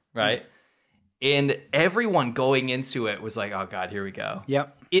war, right? And everyone going into it was like, oh God, here we go.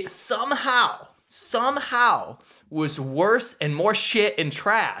 Yep. It somehow was worse and more shit and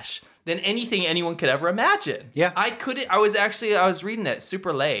trash than anything anyone could ever imagine. Yeah. I was reading it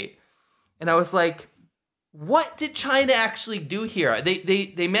super late and I was like, what did China actually do here?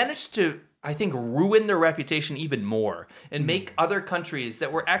 They managed to, I think, ruin their reputation even more and make other countries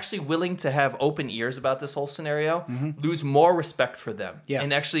that were actually willing to have open ears about this whole scenario lose more respect for them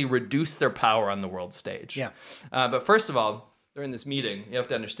and actually reduce their power on the world stage. Yeah. But first of all, during this meeting, you have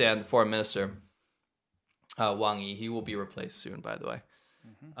to understand the foreign minister, Wang Yi, he will be replaced soon, by the way.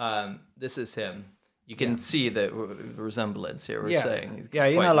 This is him. You can see the resemblance here. We're saying,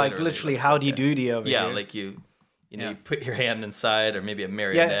 like literally howdy doody over here. Yeah, like you put your hand inside, or maybe a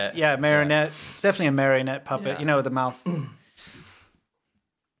marionette. Yeah, marionette. It's definitely a marionette puppet. Yeah. With the mouth.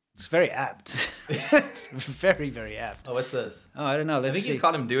 It's very apt. It's very, very apt. Oh, what's this? Oh, I don't know. Let's see. I think you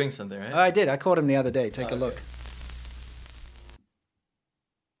caught him doing something, right? Oh, I did. I caught him the other day. Take a look.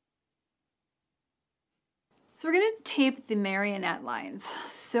 tape the marionette lines.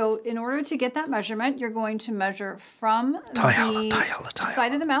 So in order to get that measurement, you're going to measure from the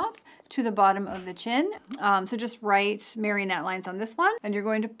side of the mouth to the bottom of the chin. So just write marionette lines on this one, and you're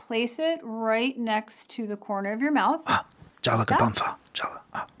going to place it right next to the corner of your mouth.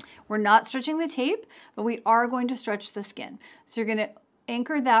 We're not stretching the tape, but we are going to stretch the skin. So you're going to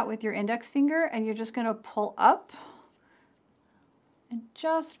anchor that with your index finger, and you're just going to pull up and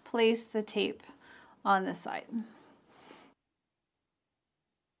just place the tape on this side.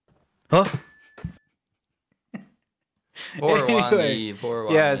 Oh. Poor Wang, poor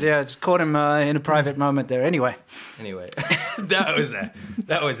Wang. Yes, caught him in a private moment there. Anyway,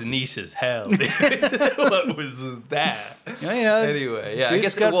 that was niche as hell. Dude. What was that? Anyway, I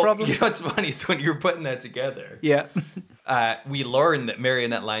guess you know what's funny is when you're putting that together. Yeah. We learned that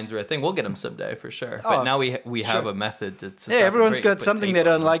marionette lines were a thing. We'll get them someday for sure. But now we have a method to everyone's got something they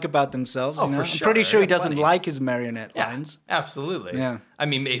don't like about themselves. Oh, you know? for sure. I'm pretty sure he doesn't like his marionette lines. Absolutely. Yeah. I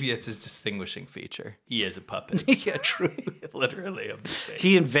mean, maybe it's his distinguishing feature. He is a puppet. Yeah, true. Literally of the stage.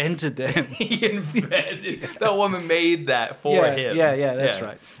 He invented them. That woman made that for him. Yeah, that's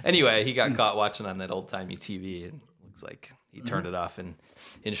right. Anyway, he got caught watching on that old-timey TV, and looks like he turned it off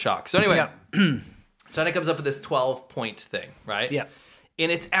in shock. So anyway, China comes up with this 12-point thing, right? Yeah.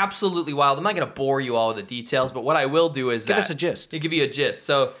 And it's absolutely wild. I'm not going to bore you all with the details, but what I will do is give us a gist. To give you a gist.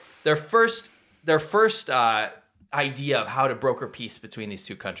 So their first idea of how to broker peace between these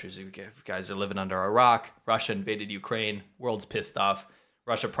two countries. You guys are living under Iraq. Russia invaded Ukraine. World's pissed off.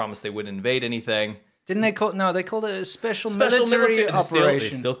 Russia promised they wouldn't invade anything. Didn't they call? No, they called it a special military operation.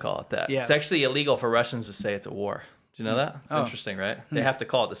 They still call it that. Yeah. It's actually illegal for Russians to say it's a war. Do you know that? It's interesting, right? They have to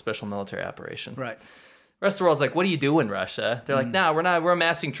call it the special military operation. Right. The rest of the world's like, what are you doing, Russia? They're like, nah, we're not. We're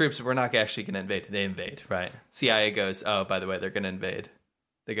amassing troops, but we're not actually going to invade. They invade, right? CIA goes, oh, by the way, they're going to invade.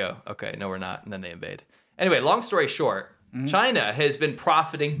 They go, okay, no, we're not. And then they invade. Anyway, long story short, China has been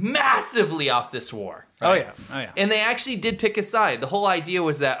profiting massively off this war. Right? Oh, yeah. And they actually did pick a side. The whole idea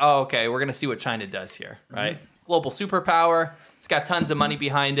was that, oh, okay, we're going to see what China does here, right? Global superpower. It's got tons of money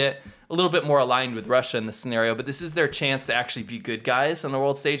behind it. A little bit more aligned with Russia in this scenario, but this is their chance to actually be good guys on the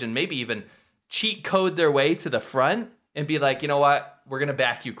world stage and maybe even cheat code their way to the front and be like, you know what? We're going to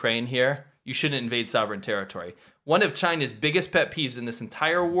back Ukraine here. You shouldn't invade sovereign territory. One of China's biggest pet peeves in this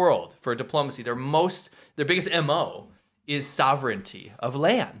entire world for diplomacy, their biggest MO is sovereignty of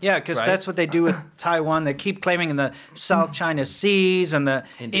land. Yeah, because that's what they do with Taiwan. They keep claiming in the South China Seas and the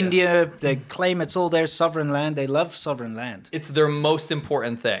India. They claim it's all their sovereign land. They love sovereign land. It's their most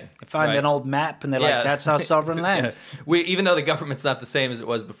important thing. They find an old map and they're like, that's our sovereign land. Even though the government's not the same as it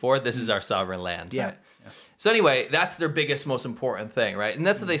was before, this is our sovereign land. Yeah. Right? So anyway, that's their biggest, most important thing, right? And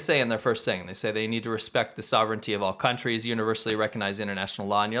that's what they say in their first thing. They say they need to respect the sovereignty of all countries, universally recognize international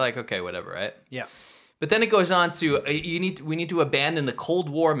law. And you're like, okay, whatever, right? Yeah. But then it goes on to we need to abandon the Cold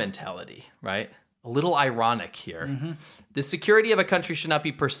War mentality, right? A little ironic here. The security of a country should not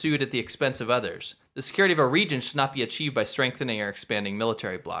be pursued at the expense of others. The security of a region should not be achieved by strengthening or expanding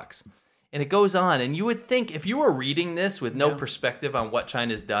military blocs. And it goes on, and you would think if you were reading this with no perspective on what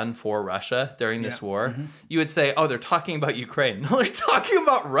China's done for Russia during this war, you would say, oh, they're talking about Ukraine. No, they're talking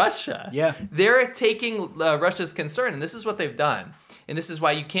about Russia. Yeah. They're taking Russia's concern, and this is what they've done. And this is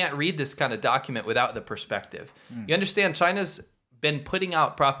why you can't read this kind of document without the perspective. You understand, China's been putting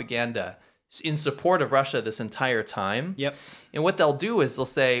out propaganda in support of Russia this entire time. Yep. And what they'll do is they'll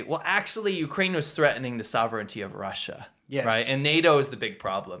say, well, actually, Ukraine was threatening the sovereignty of Russia. Yes. Right? And NATO is the big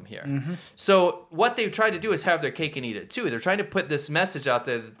problem here. So what they've tried to do is have their cake and eat it too. They're trying to put this message out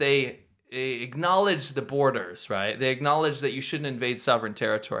there that they acknowledge the borders, right? They acknowledge that you shouldn't invade sovereign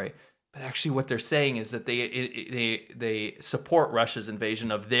territory. But actually what they're saying is that they support Russia's invasion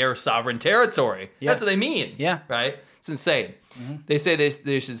of their sovereign territory. Yeah. That's what they mean. Yeah. Right? It's insane. They say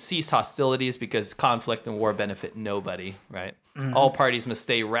they should cease hostilities because conflict and war benefit nobody, right? All parties must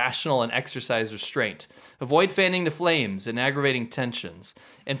stay rational and exercise restraint. Avoid fanning the flames and aggravating tensions,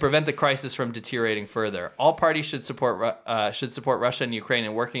 and prevent the crisis from deteriorating further. All parties should support Russia and Ukraine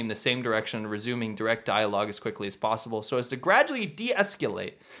in working in the same direction and resuming direct dialogue as quickly as possible so as to gradually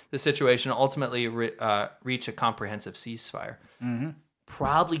de-escalate the situation and ultimately reach a comprehensive ceasefire.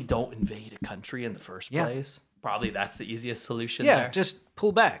 Probably don't invade a country in the first place. Probably that's the easiest solution there. Yeah, just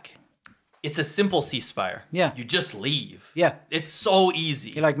pull back. It's a simple ceasefire. Yeah. You just leave. Yeah. It's so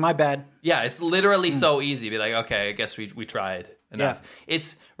easy. You're like, my bad. Yeah, it's literally so easy. Be like, okay, I guess we tried enough.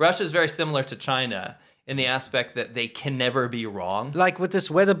 Russia's very similar to China in the aspect that they can never be wrong. Like with this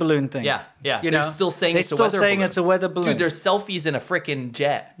weather balloon thing. Yeah. They're still saying it's a weather balloon. Dude, there's selfies in a freaking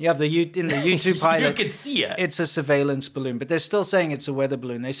jet. You have in the YouTube pilot. You can see it. It's a surveillance balloon, but they're still saying it's a weather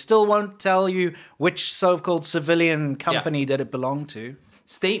balloon. They still won't tell you which so-called civilian company that it belonged to.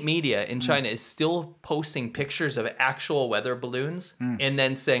 State media in China is still posting pictures of actual weather balloons and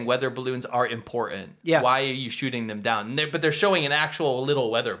then saying weather balloons are important. Yeah. Why are you shooting them down? But they're showing an actual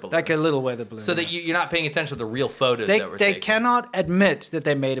little weather balloon. Like a little weather balloon. So that you're not paying attention to the real photos that were taken. They cannot admit that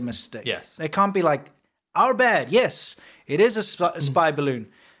they made a mistake. Yes. They can't be like, our bad. Yes, it is a spy balloon.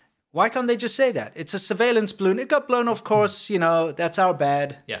 Why can't they just say that? It's a surveillance balloon. It got blown off course. That's our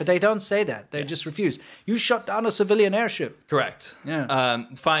bad. Yes. But they don't say that. They just refuse. You shot down a civilian airship. Correct. Yeah.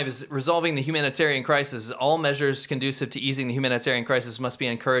 5 is resolving the humanitarian crisis. All measures conducive to easing the humanitarian crisis must be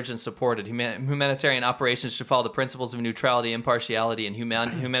encouraged and supported. Humanitarian operations should follow the principles of neutrality, impartiality, and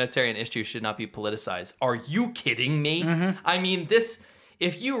humanitarian issues should not be politicized. Are you kidding me? I mean, this...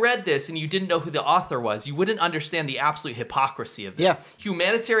 If you read this and you didn't know who the author was, you wouldn't understand the absolute hypocrisy of this. Yeah.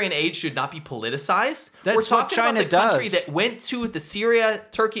 Humanitarian aid should not be politicized. That's We're talking what China about the country does. that went to the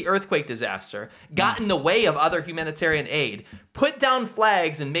Syria-Turkey earthquake disaster, got in the way of other humanitarian aid, put down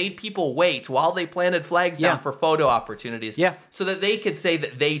flags and made people wait while they planted flags down for photo opportunities so that they could say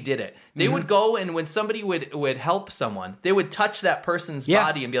that they did it. They would go and when somebody would help someone, they would touch that person's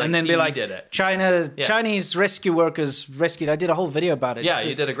body and be like, and then see, be like, we did it. Chinese rescue workers rescued. I did a whole video about it. Yeah,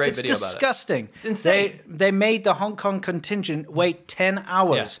 you did a great video about it. It's disgusting. It's insane. They made the Hong Kong contingent wait 10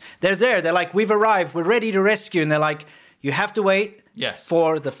 hours. They're there. They're like, we've arrived. We're ready to rescue. And they're like, you have to wait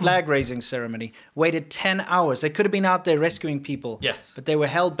for the flag raising ceremony. Waited 10 hours. They could have been out there rescuing people. Yes. But they were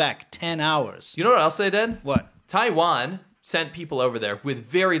held back 10 hours. You know what else they did? What? Taiwan sent people over there with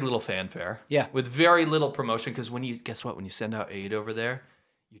very little fanfare. Yeah. With very little promotion. Because when you send out aid over there,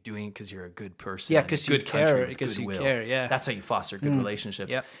 you're doing it because you're a good person. Yeah, because you care. Because you care, yeah. That's how you foster good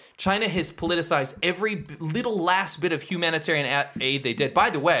relationships. Yep. China has politicized every little last bit of humanitarian aid they did. By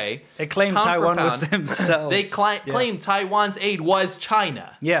the way, they claimed Taiwan was themselves. They claimed Taiwan's aid was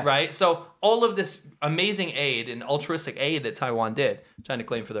China. Yeah. Right? So all of this amazing aid and altruistic aid that Taiwan did, China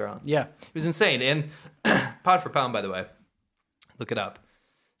claimed for their own. Yeah. It was insane. And pound for pound, by the way, look it up.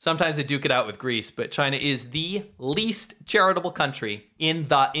 Sometimes they duke it out with Greece, but China is the least charitable country in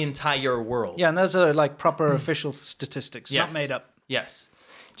the entire world. Yeah, and those are like proper official statistics, not made up. Yes.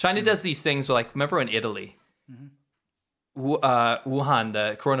 China does these things where, like, remember in Italy, Wuhan,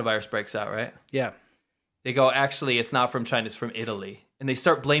 the coronavirus breaks out, right? Yeah. They go, actually, it's not from China, it's from Italy. And they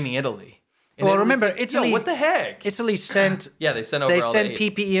start blaming Italy. And well, remember, Italy. What the heck? Italy sent. They sent over. They sent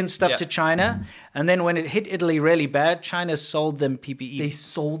PPE and stuff to China, and then when it hit Italy really bad, China sold them PPE. They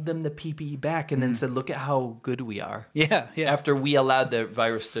sold them the PPE back, and then said, "Look at how good we are." Yeah. After we allowed the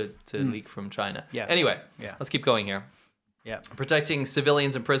virus to leak from China. Yeah. Anyway, let's keep going here. Yeah. Protecting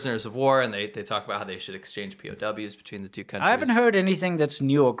civilians and prisoners of war, and they talk about how they should exchange POWs between the two countries. I haven't heard anything that's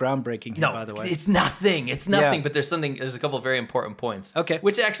new or groundbreaking here, by the way. It's nothing. It's nothing, but there's a couple of very important points. Okay.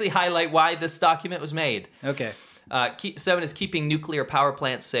 Which actually highlight why this document was made. Okay. 7 is keeping nuclear power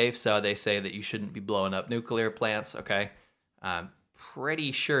plants safe, so they say that you shouldn't be blowing up nuclear plants, okay?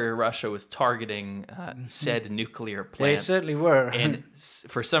 Pretty sure Russia was targeting said nuclear plants. They certainly were. And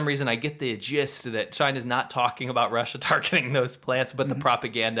for some reason, I get the gist that China's not talking about Russia targeting those plants, but the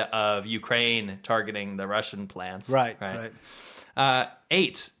propaganda of Ukraine targeting the Russian plants. Right.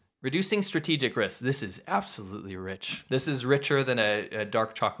 8, reducing strategic risk. This is absolutely rich. This is richer than a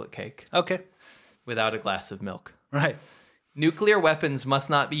dark chocolate cake. Okay. Without a glass of milk. Right. Nuclear weapons must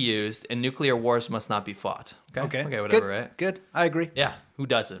not be used, and nuclear wars must not be fought. Okay, whatever, good. right? Good, I agree. Yeah, who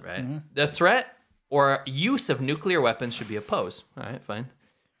doesn't, right? The threat or use of nuclear weapons should be opposed. All right, fine.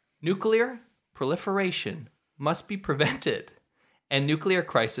 Nuclear proliferation must be prevented, and nuclear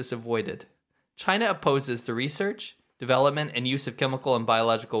crisis avoided. China opposes the research, development, and use of chemical and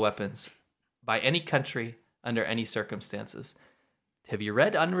biological weapons by any country under any circumstances. Have you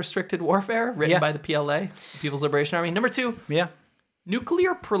read Unrestricted Warfare, written by the PLA, People's Liberation Army? Number 2. Yeah.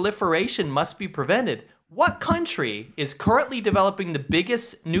 Nuclear proliferation must be prevented. What country is currently developing the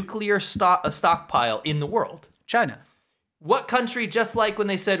biggest nuclear stockpile in the world? China. What country, just like when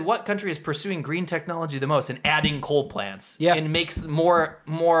they said, what country is pursuing green technology the most and adding coal plants and makes more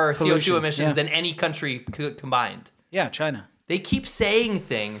CO2 emissions than any country combined? Yeah, China. They keep saying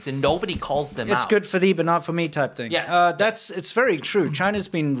things and nobody calls them out. It's good for thee, but not for me type thing. Yes. It's very true. China's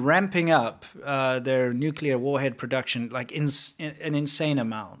been ramping up their nuclear warhead production like an insane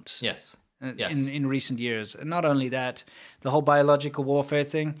amount. Yes. In recent years. And not only that, the whole biological warfare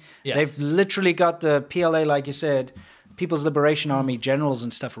thing. Yes. They've literally got the PLA, like you said, People's Liberation Army generals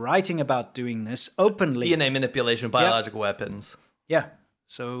and stuff writing about doing this openly. DNA manipulation, biological weapons. Yeah.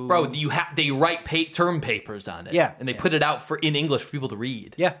 So, bro, they write term papers on it. Yeah. And they put it out in English for people to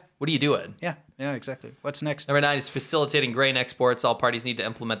read. Yeah. What are you doing? Yeah, exactly. What's next? Number 9 is facilitating grain exports. All parties need to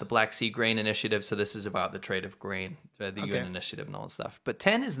implement the Black Sea Grain Initiative. So this is about the trade of grain, the UN initiative and all that stuff. But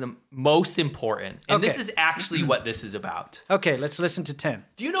 10 is the most important. And this is actually what this is about. Okay, let's listen to 10.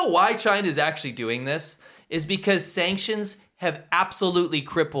 Do you know why China is actually doing this? Is because sanctions have absolutely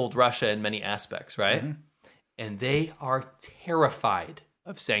crippled Russia in many aspects, right? And they are terrified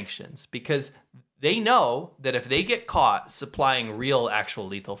of sanctions because they know that if they get caught supplying real, actual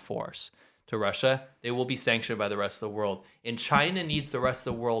lethal force to Russia, they will be sanctioned by the rest of the world. And China needs the rest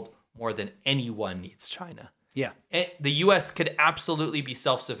of the world more than anyone needs China. Yeah. And the U.S. could absolutely be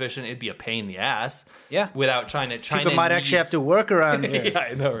self-sufficient. It'd be a pain in the ass. Yeah. Without China. People might actually have to work around here. Yeah,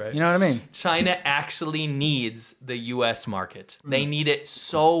 I know, right? You know what I mean? China actually needs the U.S. market. They need it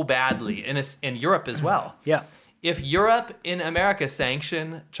so badly. And it's in Europe as well. Yeah. If Europe and America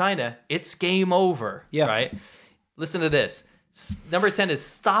sanction China, it's game over, right? Listen to this. Number 10 is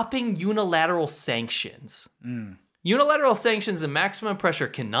stopping unilateral sanctions. Unilateral sanctions and maximum pressure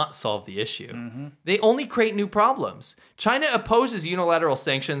cannot solve the issue. They only create new problems. China opposes unilateral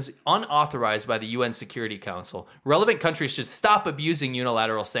sanctions unauthorized by the UN Security Council. Relevant countries should stop abusing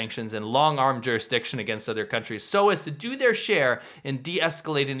unilateral sanctions and long-arm jurisdiction against other countries so as to do their share in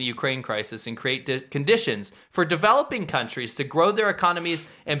de-escalating the Ukraine crisis and create conditions for developing countries to grow their economies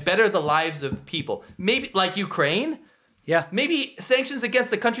and better the lives of people. Maybe like Ukraine? Yeah. Maybe sanctions against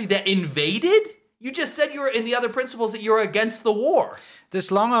the country that invaded? You just said you were in the other principles that you're against the war. This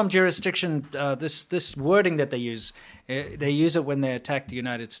long-arm jurisdiction, this wording that they use it when they attack the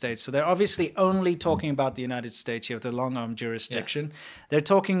United States. So they're obviously only talking about the United States. You have the long-arm jurisdiction. Yes. They're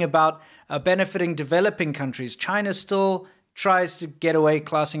talking about benefiting developing countries. China still tries to get away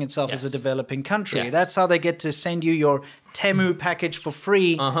classing itself as a developing country. Yes. That's how they get to send you your Temu package for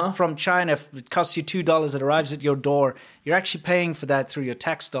free from China. It costs you $2. It arrives at your door. You're actually paying for that through your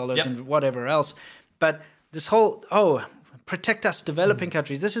tax dollars and whatever else. But this whole, protect us developing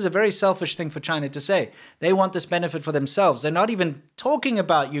countries. This is a very selfish thing for China to say. They want this benefit for themselves. They're not even talking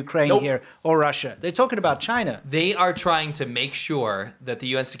about Ukraine here or Russia. They're talking about China. They are trying to make sure that the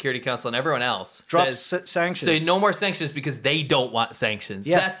UN Security Council and everyone else drops sanctions. So no more sanctions because they don't want sanctions.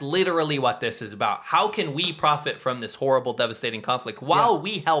 Yeah. That's literally what this is about. How can we profit from this horrible, devastating conflict while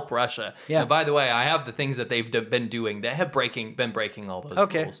we help Russia? Yeah. And by the way, I have the things that they've been doing that have been breaking all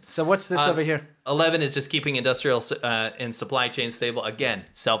those rules. So what's this over here? 11 is just keeping industrial and supply chain stable. Again,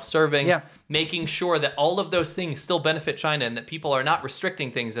 self-serving, making sure that all of those things still benefit China and that people are not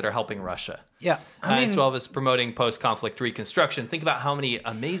restricting things that are helping Russia. Yeah. And 12 is promoting post-conflict reconstruction. Think about how many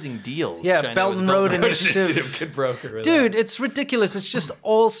amazing deals China Belt and Road Initiative could broker. Dude, it's ridiculous. It's just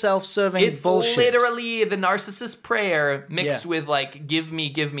all self-serving bullshit. It's literally the narcissist prayer mixed with like, give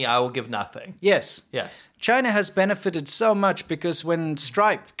me, I will give nothing. Yes. Yes. China has benefited so much because when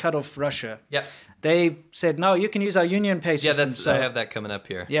Stripe cut off Russia, they said, no, you can use our UnionPay system. I have that coming up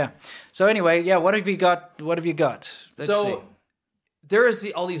here. Yeah. So anyway, what have you got? Let's see. There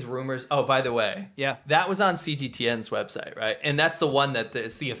is all these rumors. Oh, by the way, yeah, that was on CGTN's website, right? And that's the one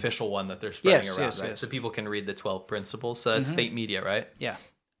it's the official one that they're spreading around, right? Yes. So people can read the 12 principles. So that's state media, right? Yeah.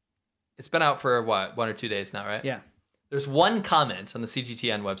 It's been out for what, 1 or 2 days now, right? Yeah. There's one comment on the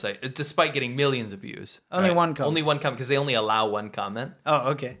CGTN website, despite getting millions of views. Only one comment. Only one comment because they only allow one comment.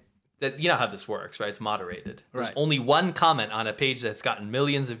 Oh, okay. That you know how this works, right? It's moderated. There's only one comment on a page that's gotten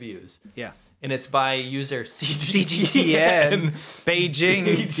millions of views. Yeah. And it's by user CGTN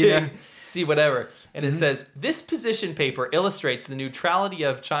Beijing. See whatever. And it says, this position paper illustrates the neutrality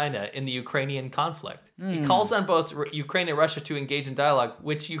of China in the Ukrainian conflict. It calls on both Ukraine and Russia to engage in dialogue,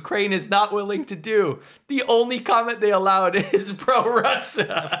 which Ukraine is not willing to do. The only comment they allowed is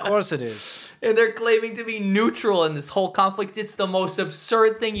pro-Russia. Of course it is. And they're claiming to be neutral in this whole conflict. It's the most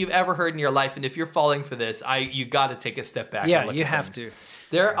absurd thing you've ever heard in your life. And if you're falling for this, you got to take a step back. Yeah, you have to.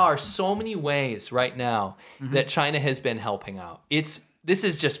 There are so many ways right now that China has been helping out. This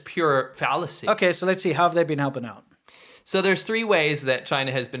is just pure fallacy. Okay, so let's see. How have they been helping out? So there's 3 ways that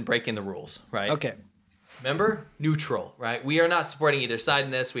China has been breaking the rules, right? Okay. Remember? Neutral, right? We are not supporting either side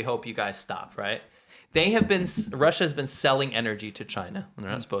in this. We hope you guys stop, right? Russia has been selling energy to China when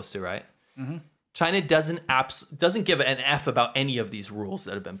they're not supposed to, right? China doesn't give an F about any of these rules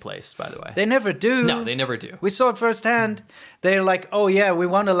that have been placed, by the way. They never do. No, they never do. We saw it firsthand. They're like, oh yeah, we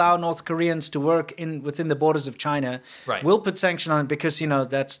won't allow North Koreans to work within the borders of China. Right. We'll put sanction on it because,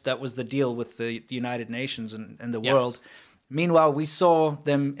 that was the deal with the United Nations and the world. Meanwhile, we saw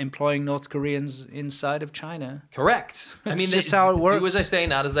them employing North Koreans inside of China. Correct. I mean, just how it works. Do as I say,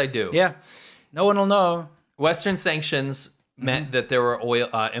 not as I do. Yeah. No one will know. Western sanctions meant that there were oil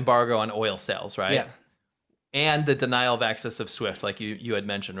embargo on oil sales, right? Yeah. And the denial of access of SWIFT, like you had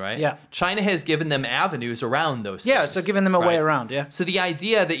mentioned, right? Yeah. China has given them avenues around those Yeah, things, so giving them a way right? around, yeah. So the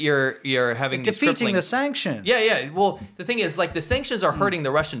idea that you're having these defeating crippling- the sanctions. Yeah. Well, the thing is, like, the sanctions are hurting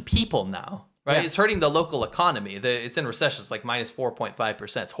the Russian people now, right? Yeah. It's hurting the local economy. It's in recession. It's like minus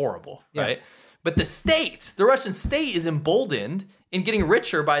 4.5%. It's horrible, Yeah. right? But the Russian state is emboldened in getting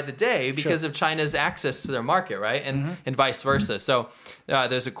richer by the day because of China's access to their market, right? And vice versa. So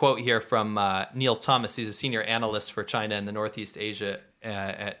there's a quote here from Neil Thomas. He's a senior analyst for China and the Northeast Asia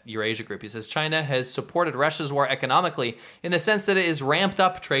at Eurasia Group. He says, China has supported Russia's war economically in the sense that it has ramped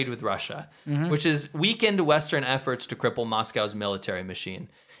up trade with Russia, which has weakened Western efforts to cripple Moscow's military machine.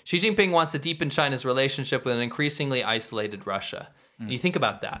 Xi Jinping wants to deepen China's relationship with an increasingly isolated Russia. And you think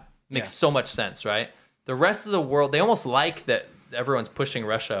about that. Makes so much sense, right? The rest of the world, they almost like that everyone's pushing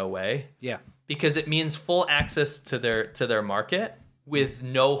Russia away. Yeah. Because it means full access to their market with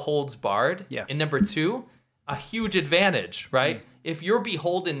no holds barred. Yeah. And number two, a huge advantage, right? If you're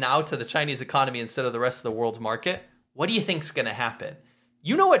beholden now to the Chinese economy instead of the rest of the world's market, what do you think's going to happen?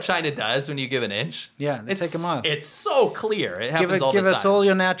 You know what China does when you give an inch? Yeah, they take them off. It's so clear. It happens all the time. Give us all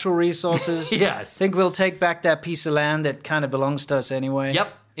your natural resources. Yes. Think we'll take back that piece of land that kind of belongs to us anyway.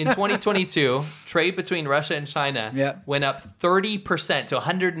 Yep. In 2022, trade between Russia and China went up 30% to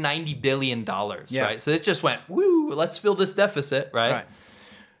 $190 billion, right? So this just went, woo, let's fill this deficit, right?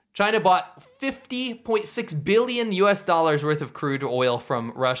 China bought $50.6 billion worth of crude oil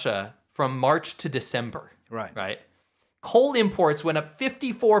from Russia from March to December, right? Coal imports went up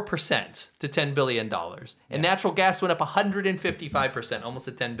 54% to $10 billion. And natural gas went up 155%, almost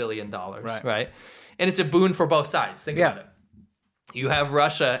to $10 billion, right? And it's a boon for both sides. Think about it. You have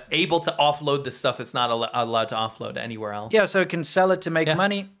Russia able to offload the stuff it's not allowed to offload anywhere else. Yeah, so it can sell it to make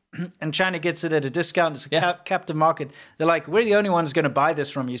money, and China gets it at a discount. It's a captive market. They're like, we're the only ones going to buy this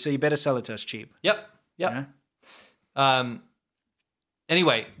from you, so you better sell it to us cheap. Yep.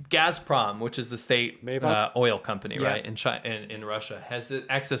 Anyway, Gazprom, which is the state oil company, right, in Russia, has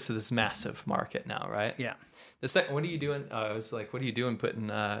access to this massive market now, right? Yeah. The second, what are you doing? I was like, what are you doing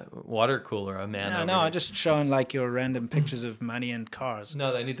putting water cooler, a man? No, I'm just showing like your random pictures of money and cars.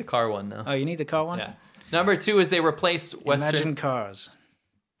 No, I need the car one now. Oh, you need the car one? Yeah. Number two is they replaced Western... Imagine cars.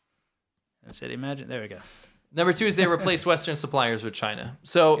 I said imagine. There we go. Number two is they replaced Western suppliers with China.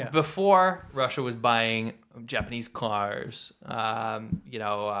 So before, Russia was buying Japanese cars,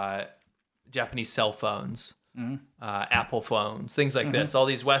 Japanese cell phones, Apple phones, things like this, all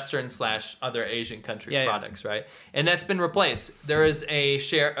these Western / other Asian country products, right? And that's been replaced. There is a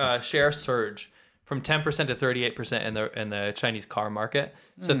share surge from 10% to 38% in the Chinese car market.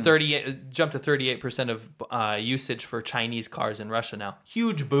 So 38 jumped to 38% of usage for Chinese cars in Russia now.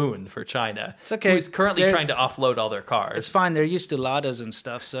 Huge boon for China. It's okay. Who's currently trying to offload all their cars. It's fine. They're used to Ladas and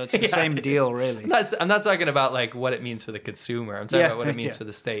stuff, so it's the same deal, really. I'm not talking about like what it means for the consumer. I'm talking about what it means for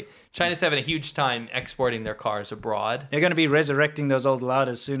the state. China's having a huge time exporting their cars abroad. They're going to be resurrecting those old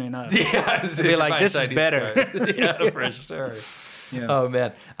Ladas soon enough. Yeah, they'll be like, this is better. Yeah, for sure. Yeah. Oh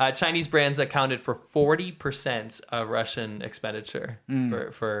man, Chinese brands accounted for 40% of Russian expenditure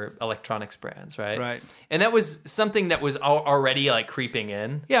for electronics brands, right? Right. And that was something that was already like creeping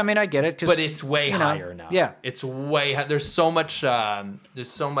in. Yeah, I mean, I get it, but it's way higher now. Yeah, it's way. There's so much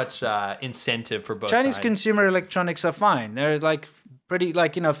incentive for both Chinese sides. consumer electronics are fine. They're like pretty,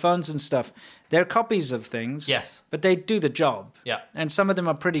 like phones and stuff. They're copies of things. Yes. But they do the job. Yeah. And some of them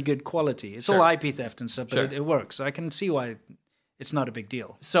are pretty good quality. It's all IP theft and stuff, but it works. So I can see why. It's not a big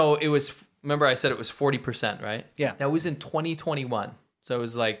deal. So it was, remember I said it was 40%, right? Yeah. That was in 2021. So it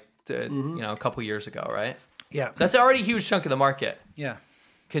was like, a couple years ago, right? Yeah. So that's already a huge chunk of the market. Yeah.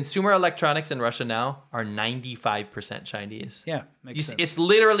 Consumer electronics in Russia now are 95% Chinese. Yeah, makes sense. It's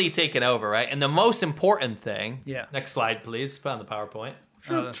literally taken over, right? And the most important thing, Yeah. Next slide, please. Put on the PowerPoint.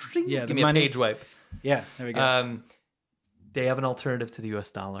 Yeah, Give me a page wipe. Yeah, there we go. They have an alternative to the US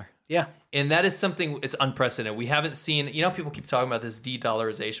dollar. Yeah. And that is something, it's unprecedented. We haven't seen, people keep talking about this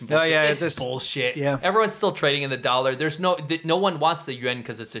de-dollarization bullshit. Oh, yeah, it's bullshit. Yeah. Everyone's still trading in the dollar. There's no one wants the yuan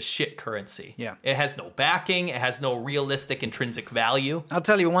because it's a shit currency. Yeah. It has no backing. It has no realistic intrinsic value. I'll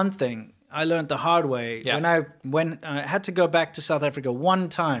tell you one thing. I learned the hard way when I had to go back to South Africa one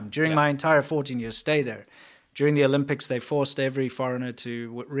time during my entire 14-year stay there. During the Olympics, they forced every foreigner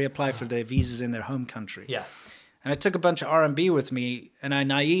to reapply for their visas in their home country. Yeah. And I took a bunch of RMB with me, and I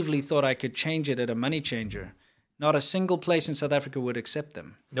naively thought I could change it at a money changer. Not a single place in South Africa would accept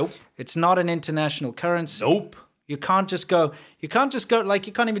them. Nope. It's not an international currency. Nope. You can't just go, like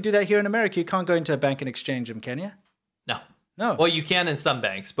you can't even do that here in America. You can't go into a bank and exchange them, can you? No. Well, you can in some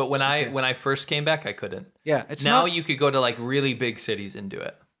banks, but when I first came back, I couldn't. Yeah, you could go to like really big cities and do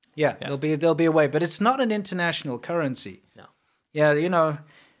it. Yeah, there'll be a way, but it's not an international currency. No. Yeah, you know,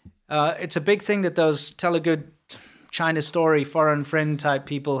 it's a big thing that those Telegood China story foreign friend type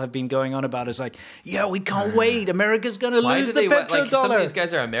people have been going on about. Is like, yeah, we can't wait. America's going to lose the petrodollar. Some of these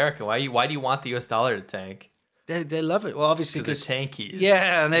guys are American. Why do you want the US dollar to tank? They love it. Well, obviously because they're tankies.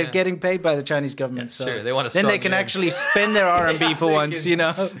 Yeah, and they're getting paid by the Chinese government. So sure. They want to. Then they can actually spend their RMB for once. You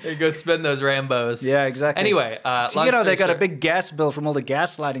know, they go spend those Rambos. Yeah, exactly. Anyway, so, you know, they got a big gas bill from all the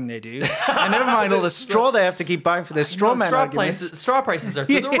gaslighting they do, and never mind all the straw they have to keep buying for their straw man arguments. Straw prices are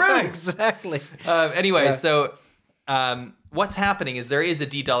through the roof. Exactly. Anyway, so. What's happening is there is a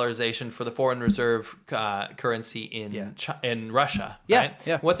de-dollarization for the foreign reserve currency in Russia. Right?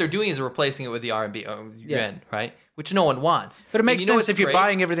 Yeah. What they're doing is replacing it with the RMB yuan, right? Which no one wants. But it makes sense if you're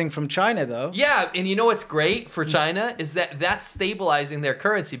buying everything from China, though. Yeah, and you know what's great for China is that that's stabilizing their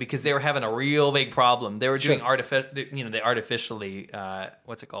currency because they were having a real big problem. They were doing they artificially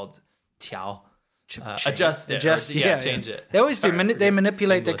what's it called? Adjust it. Change it. They always do. They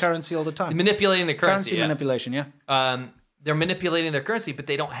manipulate their currency all the time. Manipulating the currency. Manipulation, yeah. They're manipulating their currency, but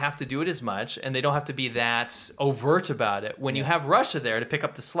they don't have to do it as much, and they don't have to be that overt about it. When you have Russia there to pick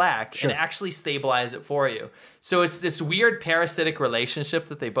up the slack and actually stabilize it for you. So it's this weird parasitic relationship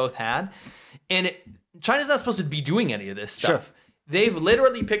that they both had. And China's not supposed to be doing any of this stuff. Sure. They've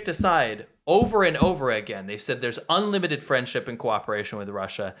literally picked a side over and over again. They've said there's unlimited friendship and cooperation with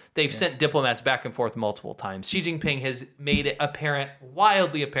Russia. They've sent diplomats back and forth multiple times. Xi Jinping has made it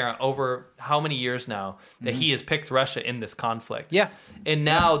wildly apparent over how many years now that he has picked Russia in this conflict. Yeah. And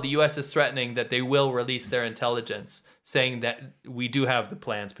now the U.S. is threatening that they will release their intelligence, saying that we do have the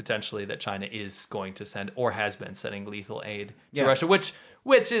plans potentially that China is going to send or has been sending lethal aid to Russia,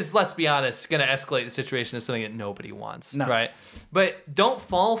 which is, let's be honest, going to escalate the situation to something that nobody wants, right? But don't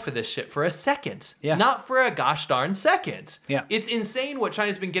fall for this shit for a second. Yeah. Not for a gosh darn second. Yeah. It's insane what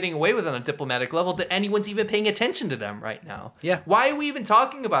China's been getting away with on a diplomatic level that anyone's even paying attention to them right now. Yeah. Why are we even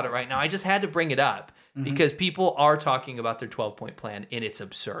talking about it right now? I just had to bring it up because people are talking about their 12-point plan and it's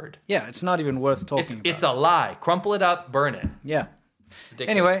absurd. Yeah, it's not even worth talking about. It's a lie. Crumple it up, burn it. Yeah. Ridiculous.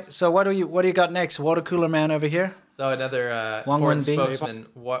 Anyway, so what do you got next? Water cooler man over here. So another Wang foreign Wenbin. spokesman,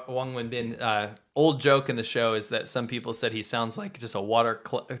 Wang Wenbin. Old joke in the show is that some people said he sounds like just a water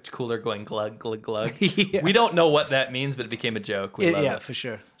cooler going glug, glug, glug. We don't know what that means, but it became a joke. We love it. For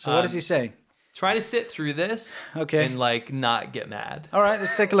sure. So what does he say? Try to sit through this and like not get mad. All right,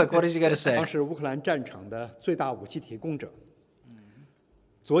 let's take a look. What does he got to say? 美方是乌克兰战场的最大武器提供者。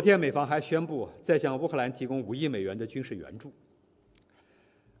昨天美方还宣布再向乌克兰提供5亿美元的军事援助。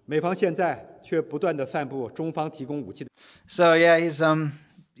美方现在却不断地散布中方提供武器的。So yeah,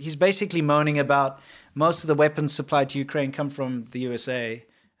 he's basically moaning about most of the weapons supplied to Ukraine come from the USA,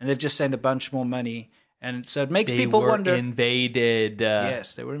 and they've just sent a bunch more money, and so it makes people wonder. They were invaded.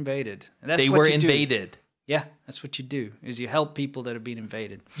 Yes, they were invaded. And that's they what were you invaded. Do. Yeah, that's what you do. Is you help people that have been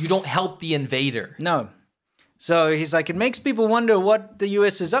invaded. You don't help the invader. No. So he's like, it makes people wonder what the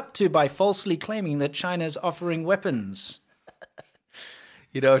US is up to by falsely claiming that China is offering weapons.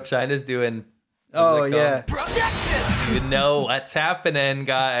 You know, China's doing. Oh, yeah. You know what's happening,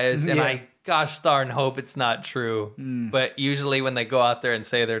 guys. And I gosh darn hope it's not true. But usually when they go out there and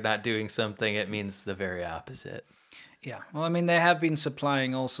say they're not doing something, it means the very opposite. Yeah. Well, I mean, they have been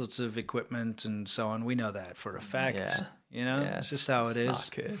supplying all sorts of equipment and so on. We know that for a fact. Yeah. You know, it's just how it is. Not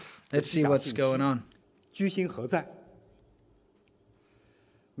good. Let's see what's going on. 居心何在？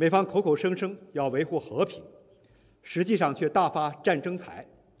美方口口声声要维护和平，实际上却大发战争财。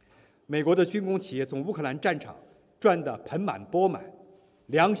美国的军工企业从乌克兰战场赚得盆满钵满，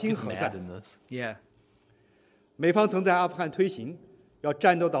良心何在？ Yeah. 美方曾在阿富汗推行要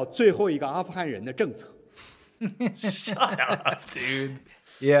战斗到最后一个阿富汗人的政策。Shut up, dude.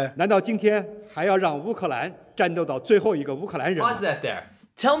 Yeah. 难道今天还要让乌克兰战斗到最后一个乌克兰人吗？ Pause that there.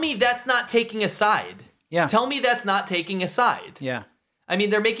 Tell me that's not taking a side. Yeah. Tell me that's not taking a side. Yeah. I mean,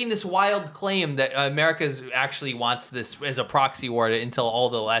 they're making this wild claim that America actually wants this as a proxy war until all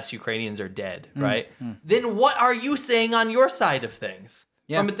the last Ukrainians are dead, right? Then what are you saying on your side of things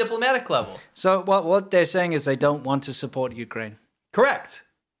from a diplomatic level? So what they're saying is they don't want to support Ukraine. Correct.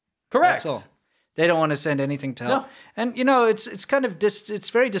 That's all. They don't want to send anything to help. No. And, you know, it's kind of, it's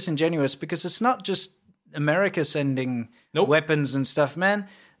very disingenuous because it's not just America sending weapons and stuff, man.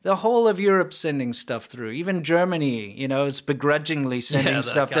 The whole of Europe sending stuff through. Even Germany, you know, it's begrudgingly sending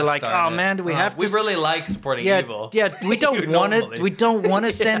stuff. They're like, oh man, we have to. We really like supporting evil. Yeah, we don't want it. We don't want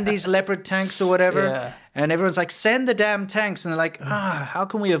to send these Leopard tanks or whatever. Yeah. And everyone's like, send the damn tanks. And they're like, how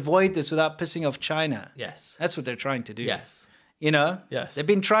can we avoid this without pissing off China? Yes. That's what they're trying to do. Yes. You know? Yes. They've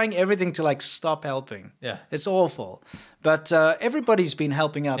been trying everything to like stop helping. Yeah. It's awful. But everybody's been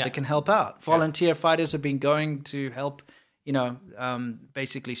helping out that can help out. Volunteer fighters have been going to help, you know,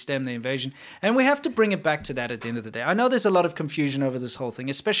 basically stem the invasion. And we have to bring it back to that at the end of the day. I know there's a lot of confusion over this whole thing,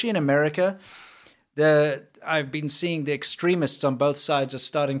 especially in America. I've been seeing the extremists on both sides are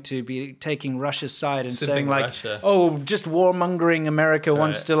starting to be taking Russia's side and saying like, Russia. oh, just warmongering America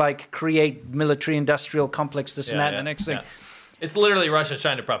wants to like create military industrial complex, this and that, and the next thing. Yeah. It's literally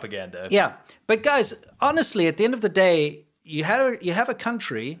Russia-China propaganda. Yeah. But guys, honestly, at the end of the day, you have a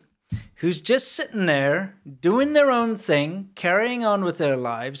country who's just sitting there doing their own thing, carrying on with their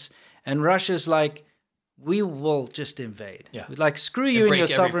lives, and Russia's like, we will just invade. Yeah. Like, screw you and your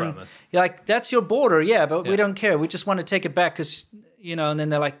sovereign. You're like, that's your border, yeah, but we don't care. We just want to take it back because, you know, and then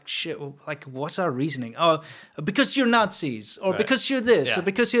they're like, shit, like, what's our reasoning? Oh, because you're Nazis, or because you're this, or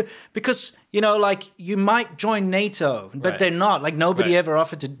because, you know, like, you might join NATO, but they're not. Like, nobody ever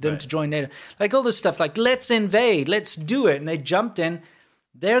offered them to join NATO. Like, all this stuff, like, let's invade, let's do it. And they jumped in.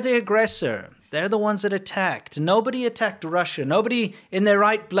 They're the aggressor. They're the ones that attacked. Nobody attacked Russia. Nobody in their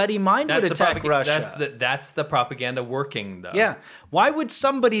right bloody mind would attack Russia. That's the propaganda working, though. Yeah. Why would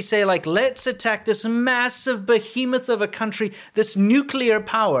somebody say, like, let's attack this massive behemoth of a country, this nuclear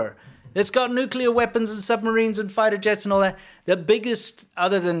power that's got nuclear weapons and submarines and fighter jets and all that, the biggest,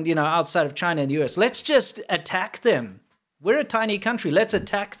 other than, you know, outside of China and the US. Let's just attack them. We're a tiny country. Let's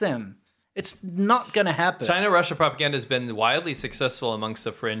attack them. It's not going to happen. China-Russia propaganda has been wildly successful amongst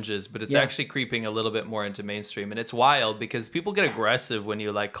the fringes, but it's actually creeping a little bit more into mainstream. And it's wild because people get aggressive when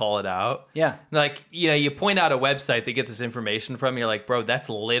you like call it out. Yeah. Like, you know, you point out a website they get this information from, you're like, bro, that's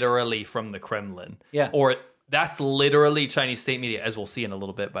literally from the Kremlin. Yeah. Or that's literally Chinese state media, as we'll see in a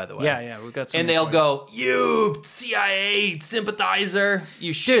little bit, by the way. Yeah, we've got some. And they'll go, you CIA sympathizer,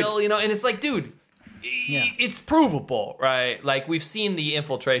 you shill, you know, and it's like, dude, it's provable, right? Like, we've seen the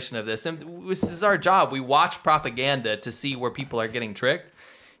infiltration of this, and this is our job. We watch propaganda to see where people are getting tricked.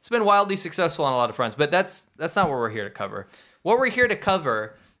 It's been wildly successful on a lot of fronts, but that's not what we're here to cover. What we're here to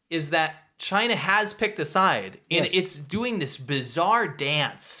cover is that China has picked a side, and it's doing this bizarre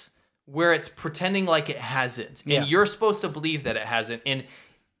dance where it's pretending like it hasn't, and you're supposed to believe that it hasn't. And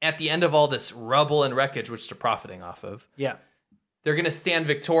at the end of all this rubble and wreckage, which they're profiting off of, they're going to stand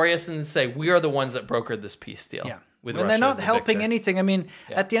victorious and say, we are the ones that brokered this peace deal. Yeah. With when Russia they're not as helping victor. anything. I mean,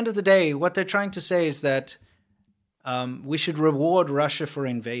 at the end of the day, what they're trying to say is that we should reward Russia for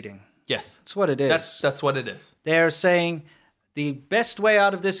invading. Yes. That's what it is. That's what it is. They're saying the best way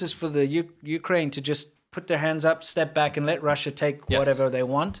out of this is for the Ukraine to just put their hands up, step back, and let Russia take whatever they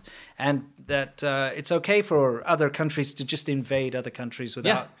want, and that it's okay for other countries to just invade other countries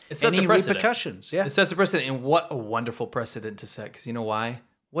without any repercussions. Yeah, it sets a precedent, and what a wonderful precedent to set, because you know why?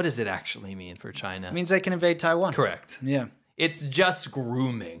 What does it actually mean for China? It means they can invade Taiwan. Correct. Yeah. It's just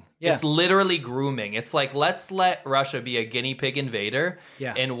grooming. Yeah. It's literally grooming. It's like, let's let Russia be a guinea pig invader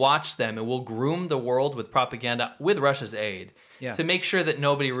and watch them, and we'll groom the world with propaganda with Russia's aid to make sure that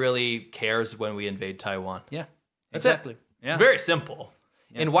nobody really cares when we invade Taiwan. Yeah, That's exactly. It. Yeah. It's very simple.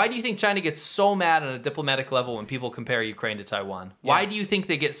 Yeah. And why do you think China gets so mad on a diplomatic level when people compare Ukraine to Taiwan? Why do you think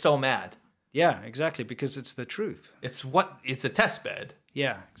they get so mad? Yeah, exactly, because it's the truth. It's a test bed.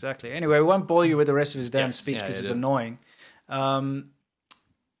 Yeah, exactly. Anyway, we won't bore you with the rest of his damn speech because it's annoying. You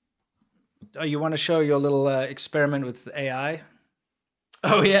want to show your little experiment with AI?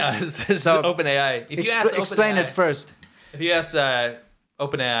 Oh yeah, this is OpenAI. If you ask explain it first. If you ask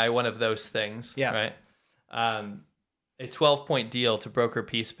OpenAI one of those things, right? A 12-point deal to broker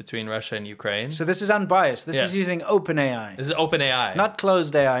peace between Russia and Ukraine. So this is unbiased. This is using OpenAI. This is OpenAI. Not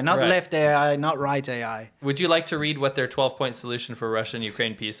closed AI, not left AI, not right AI. Would you like to read what their 12-point solution for Russia and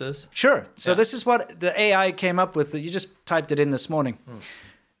Ukraine peace is? Sure. So this is what the AI came up with. You just typed it in this morning.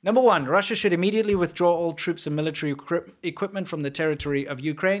 Number 1, Russia should immediately withdraw all troops and military equipment from the territory of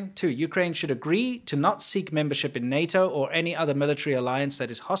Ukraine. 2, Ukraine should agree to not seek membership in NATO or any other military alliance that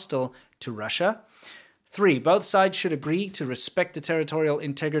is hostile to Russia. 3, both sides should agree to respect the territorial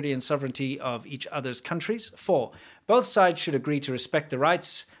integrity and sovereignty of each other's countries. 4, both sides should agree to respect the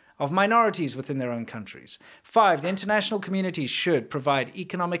rights of minorities within their own countries. 5, the international community should provide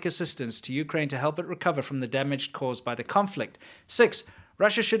economic assistance to Ukraine to help it recover from the damage caused by the conflict. 6,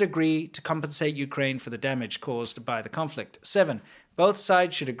 Russia should agree to compensate Ukraine for the damage caused by the conflict. 7, both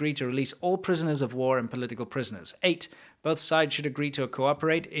sides should agree to release all prisoners of war and political prisoners. 8. Both sides should agree to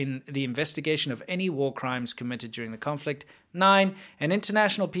cooperate in the investigation of any war crimes committed during the conflict. 9. An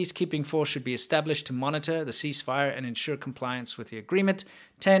international peacekeeping force should be established to monitor the ceasefire and ensure compliance with the agreement.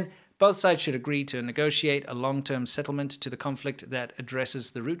 10. Both sides should agree to negotiate a long-term settlement to the conflict that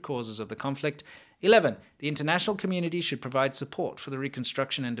addresses the root causes of the conflict. 11. The international community should provide support for the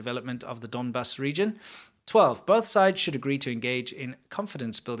reconstruction and development of the Donbas region. 12. Both sides should agree to engage in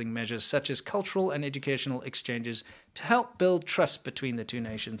confidence-building measures such as cultural and educational exchanges to help build trust between the two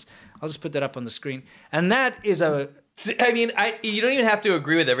nations. I'll just put that up on the screen. And that is a... I mean, you don't even have to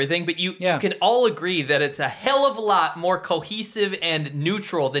agree with everything, but you can all agree that it's a hell of a lot more cohesive and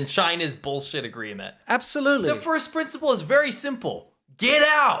neutral than China's bullshit agreement. Absolutely. The first principle is very simple. Get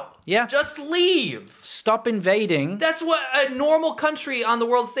out. Yeah. Just leave. Stop invading. That's what a normal country on the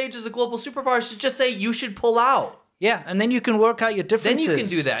world stage as a global superpower should just say, you should pull out. Yeah, and then you can work out your differences. Then you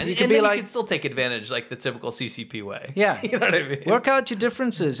can do that. You and can then be you can still take advantage like the typical CCP way. Yeah. You know what I mean? Work out your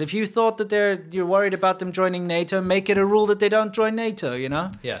differences. If you thought that you're worried about them joining NATO, make it a rule that they don't join NATO, you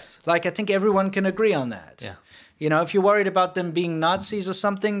know? Yes. Like, I think everyone can agree on that. Yeah. You know, if you're worried about them being Nazis or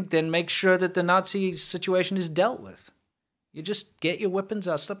something, then make sure that the Nazi situation is dealt with. You just get your weapons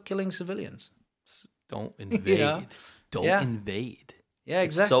out. Stop killing civilians. Don't invade. You know? Don't invade. Yeah,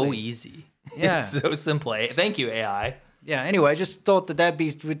 exactly. It's so easy. Yeah. It's so simple. Thank you, AI. Yeah, anyway, I just thought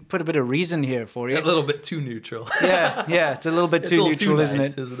would put a bit of reason here for you. A little bit too neutral. yeah, it's a little bit too neutral, nice,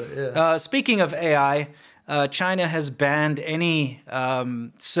 isn't it? Yeah. Speaking of AI, China has banned any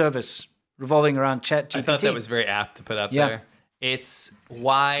service revolving around ChatGPT. I thought that was very apt to put up there. It's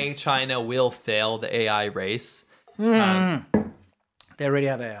why China will fail the AI race. They already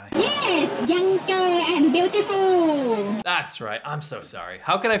have AI. Yes, younger and beautiful. That's right. I'm so sorry.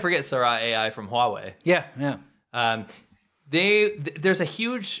 How could I forget Sora AI from Huawei? Yeah. There's a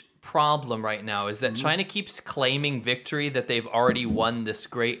huge problem right now is that China keeps claiming victory that they've already won this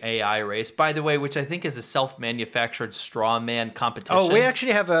great AI race, by the way, which I think is a self-manufactured straw man competition. Oh, we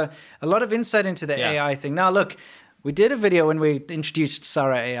actually have a lot of insight into the AI thing. Now, look, we did a video when we introduced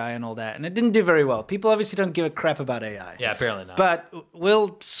Sora AI and all that, and it didn't do very well. People obviously don't give a crap about AI. Yeah, apparently not. But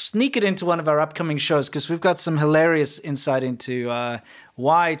we'll sneak it into one of our upcoming shows because we've got some hilarious insight into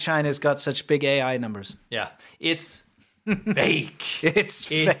why China's got such big AI numbers. Yeah, it's fake. It's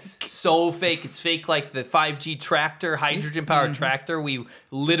fake. So fake. It's fake like the 5G tractor, hydrogen-powered tractor. We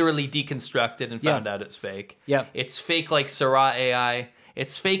literally deconstructed and found out it's fake. Yeah. It's fake like Sora AI.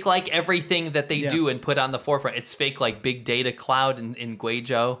 It's fake like everything that they do and put on the forefront. It's fake like Big Data Cloud in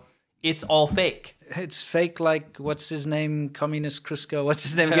Guizhou. It's all fake. It's fake like, what's his name? Communist Crisco. What's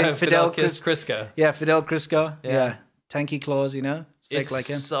his name again? Fidel Crisco. Yeah, Fidel Crisco. Yeah. Tanky claws, you know? Fake It's like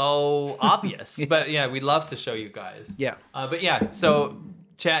him. so obvious. But yeah, we'd love to show you guys. Yeah. But yeah, so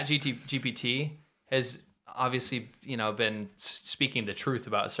ChatGPT has obviously, been speaking the truth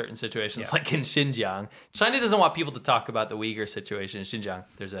about certain situations, like in Xinjiang. China doesn't want people to talk about the Uyghur situation in Xinjiang.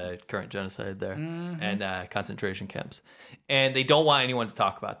 There's a current genocide there and concentration camps. And they don't want anyone to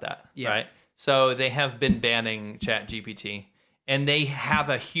talk about that, right? So they have been banning ChatGPT. And they have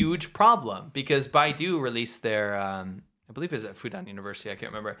a huge problem because Baidu released their... I believe it was at Fudan University. I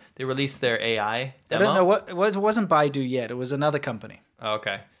can't remember. They released their AI demo. I don't know. It wasn't Baidu yet. It was another company. Oh,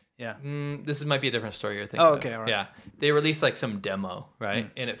 okay. Yeah. This might be a different story you're thinking of. Okay, all right. Yeah. They released like some demo, right?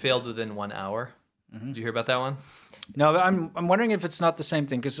 And it failed within 1 hour. Did you hear about that one? No, I'm wondering if it's not the same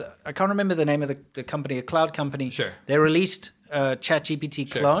thing because I can't remember the name of the company, a cloud company. Sure. They released a ChatGPT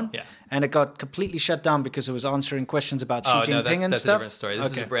clone, yeah. and it got completely shut down because it was answering questions about Xi Jinping and that's stuff. a different story.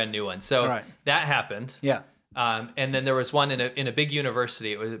 This is a brand new one. So that happened. Yeah. And then there was one in a big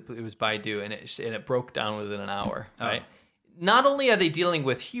university. It was Baidu, and it broke down within an hour. Right. Not only are they dealing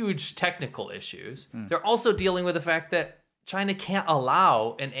with huge technical issues, they're also dealing with the fact that China can't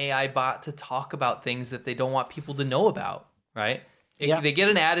allow an AI bot to talk about things that they don't want people to know about. Right. They get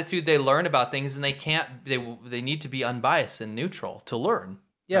an attitude. They learn about things, and they can't. They need to be unbiased and neutral to learn.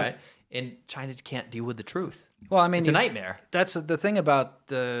 Yeah. Right. And China can't deal with the truth. Well, I mean, it's a nightmare. That's the thing about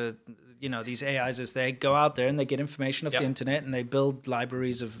these AIs is they go out there and they get information off the internet and they build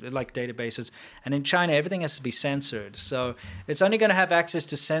libraries of like databases. And in China, everything has to be censored. So it's only going to have access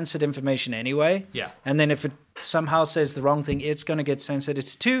to censored information anyway. Yeah. And then if it somehow says the wrong thing, it's going to get censored.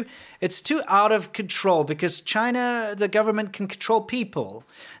 It's too out of control because China, the government can control people.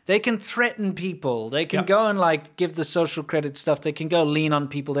 They can threaten people. They can go and like give the social credit stuff. They can go lean on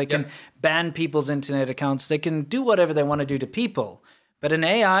people. They can ban people's internet accounts. They can do whatever they want to do to people. But an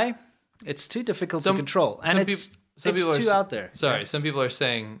AI, it's too difficult to control, and it's too out there. Sorry, some people are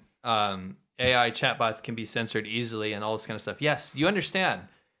saying AI chatbots can be censored easily and all this kind of stuff. Yes, you understand.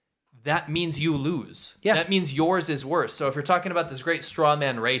 That means you lose. Yeah. That means yours is worse. So if you're talking about this great straw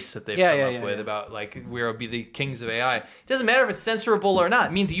man race that they've come up with about like we'll be the kings of AI, it doesn't matter if it's censorable or not.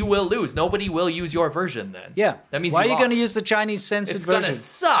 It means you will lose. Nobody will use your version then. Yeah. That means why are you you going to lost. use the Chinese censored It's version? gonna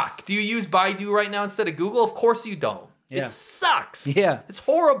suck. Do you use Baidu right now instead of Google? Of course you don't. Yeah. It sucks. Yeah. It's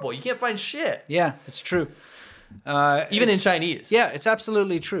horrible. You can't find shit. Yeah, it's true. Even in Chinese. Yeah, it's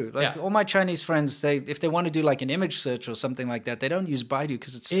absolutely true. Like Yeah. all my Chinese friends, if they want to do like an image search or something like that, they don't use Baidu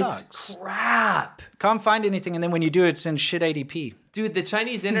because it sucks. It's crap. Can't find anything, and then when you do, it's in shit 80p. Dude, the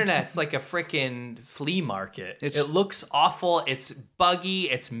Chinese internet's like a freaking flea market. It's- It looks awful. It's buggy.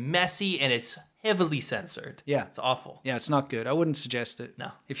 It's messy, and it's heavily censored. Yeah. It's awful. Yeah, it's not good. I wouldn't suggest it.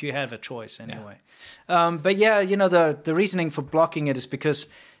 No. If you have a choice, anyway. But yeah, you know, the reasoning for blocking it is because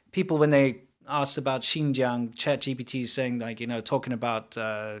people, when they asked about Xinjiang, ChatGPT is saying, like, you know, talking about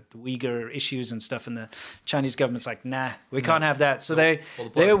the Uyghur issues and stuff, and the Chinese government's like, nah, we can't have that. So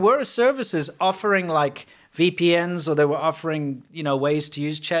there were services offering like VPNs, or they were offering, you know, ways to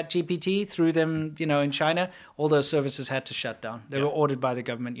use ChatGPT through them, you know, in China. All those services had to shut down. They were ordered by the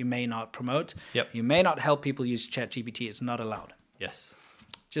government. You may not promote. Yep. You may not help people use ChatGPT. It's not allowed. Yes.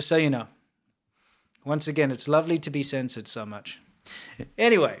 Just so you know. Once again, it's lovely to be censored so much.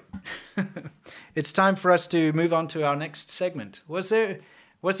 Anyway, it's time for us to move on to our next segment. Was there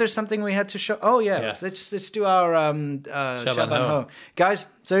something we had to show? Oh yeah, Yes. let's do our Xiaoban Ho. Guys,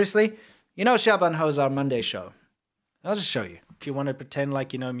 seriously, you know Xiaoban Ho is our Monday show. I'll just show you. If you want to pretend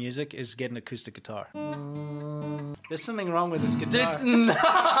like you know music, is get an acoustic guitar. There's something wrong with this guitar. It's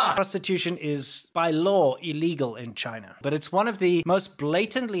not. Prostitution is by law illegal in China, but it's one of the most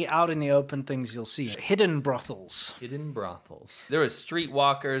blatantly out in the open things you'll see. Hidden brothels. Hidden brothels. There was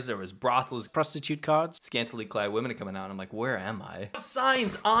streetwalkers. There was brothels. Prostitute cards. Scantily clad women coming out. And I'm like, where am I?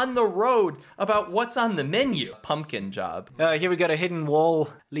 Signs on the road about what's on the menu. Pumpkin job. Here we got a hidden wall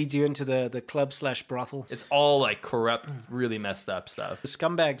leads you into the club/brothel. It's all like corrupt, really messed up stuff. The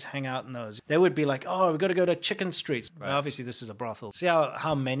scumbags hang out in those. They would be like, oh, we've got to go to Chicken Streets. Well, obviously, this is a brothel. See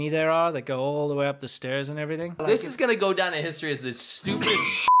how many there are that go all the way up the stairs and everything? This is going to go down in history as the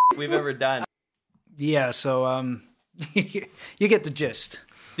stupidest we've ever done. Yeah, so you get the gist.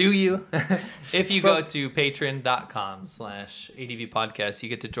 Do you? If you go to patreon.com/ADV podcast, you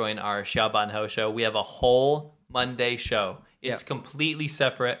get to join our Xiaoban Ho show. We have a whole Monday show. It's completely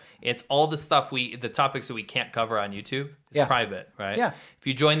separate. It's all the stuff the topics that we can't cover on YouTube. It's private, right? Yeah. If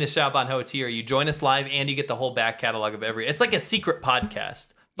you join the Xiaoban Ho tier, you join us live and you get the whole back catalog of it's like a secret podcast,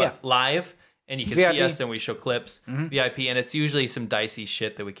 but live. And you can VIP. see us and we show clips, VIP, and it's usually some dicey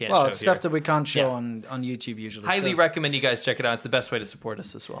shit that we can't show Well, here. it's stuff that we can't show on YouTube usually. Highly so. recommend you guys check it out. It's the best way to support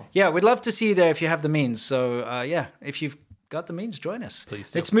us as well. Yeah, we'd love to see you there if you have the means. So, if you've got the means, join us.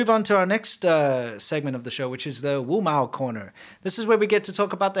 Please do. Let's move on to our next segment of the show, which is the Wu Mao Corner. This is where we get to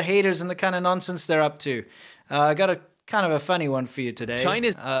talk about the haters and the kind of nonsense they're up to. I got a kind of a funny one for you today.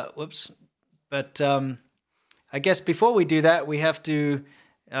 China's... whoops. But I guess before we do that, we have to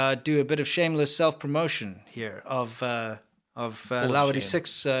do a bit of shameless self-promotion here of Laowaty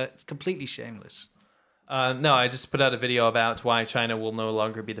 6, completely shameless. No, I just put out a video about why China will no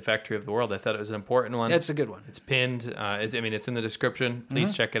longer be the factory of the world. I thought it was an important one. It's a good one. It's pinned. It's in the description.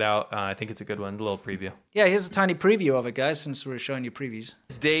 Please check it out. I think it's a good one. A little preview. Yeah, here's a tiny preview of it, guys, since we're showing you previews.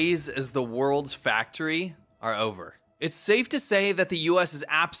 These days as the world's factory are over. It's safe to say that the US is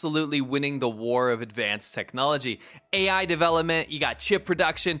absolutely winning the war of advanced technology. AI development, you got chip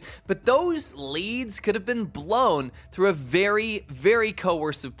production, but those leads could have been blown through a very, very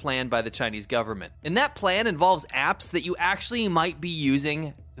coercive plan by the Chinese government. And that plan involves apps that you actually might be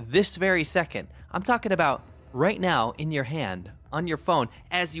using this very second. I'm talking about right now in your hand, on your phone,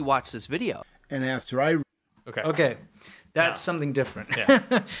 as you watch this video. And after I... Okay. That's something different.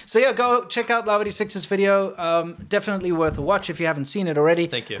 Yeah. So yeah, go check out Laowaty 6's video. Definitely worth a watch if you haven't seen it already.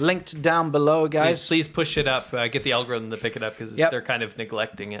 Thank you. Linked down below, guys. Please push it up. Get the algorithm to pick it up because they're kind of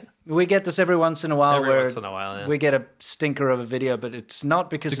neglecting it. We get this every once in a while. Yeah. We get a stinker of a video, but it's not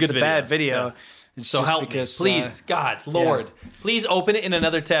because it's a bad video. Yeah. It's so just help because, me, please, God, Lord, please open it in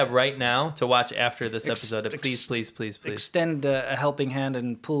another tab right now to watch after this episode. Please. Extend a helping hand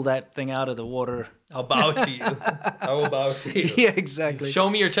and pull that thing out of the water. I'll bow to you. I will bow to you. Yeah, exactly. Show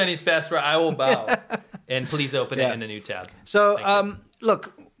me your Chinese passport. I will bow. And please open it in a new tab. So,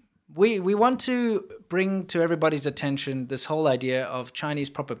 look, we want to bring to everybody's attention this whole idea of Chinese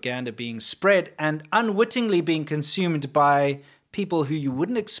propaganda being spread and unwittingly being consumed by people who you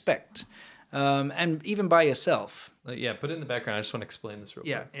wouldn't expect. And even by yourself. Yeah, put it in the background. I just want to explain this real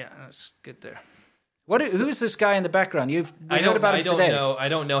quick. Yeah, let's get there. Who is this guy in the background? We heard about him today. I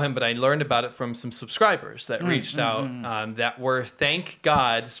don't know him, but I learned about it from some subscribers that reached out that were, thank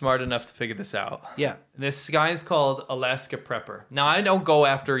God, smart enough to figure this out. Yeah. This guy is called Alaska Prepper. Now, I don't go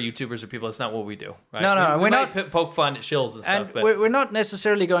after YouTubers or people. That's not what we do. Right? No, we're not poke fun at shills and stuff. But we're not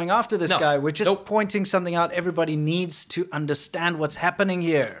necessarily going after this guy. We're just pointing something out. Everybody needs to understand what's happening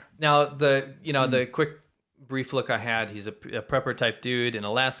here. Now, the quick brief look I had, he's a prepper type dude in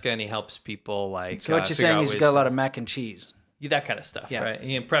Alaska, and he helps people like. So what you're saying is he's got a lot of mac and cheese. That kind of stuff, right?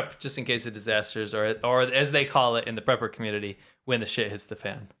 He can prep just in case of disasters, or as they call it in the prepper community, when the shit hits the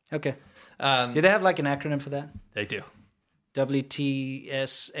fan. Okay. Do they have like an acronym for that? They do.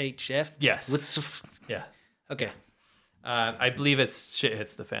 WTSHF? Yes. Yeah. Okay. I believe it's shit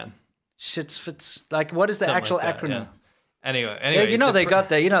hits the fan. Shit's like, what is the actual acronym? Yeah. Anyway, yeah, they got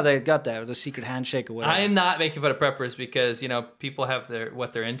that. They got that with a secret handshake or whatever. I am not making fun of preppers because people have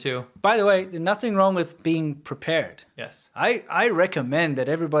what they're into. By the way, there's nothing wrong with being prepared. Yes, I recommend that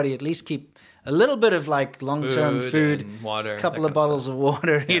everybody at least keep a little bit of like long-term food, and water, a couple of bottles of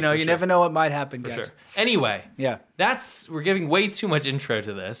water. Yeah, you never know what might happen, guys. Sure. Anyway, we're giving way too much intro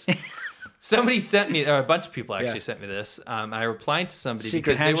to this. Somebody sent me, or a bunch of people actually sent me this. I replied to somebody secret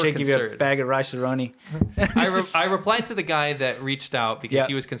because they were handshake, concerned. give you a bag of rice-a-roni. I replied to the guy that reached out because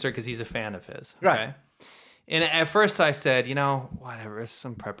he was concerned because he's a fan of his. Okay? Right. And at first I said, whatever, it's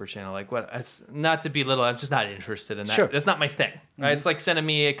some prepper channel. Like, what? It's not to belittle. I'm just not interested in that. Sure. That's not my thing. Right? It's like sending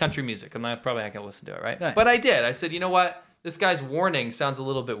me country music. I'm probably not going to listen to it, right? But I did. I said, you know what? This guy's warning sounds a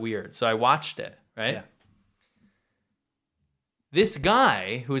little bit weird. So I watched it, right? Yeah. This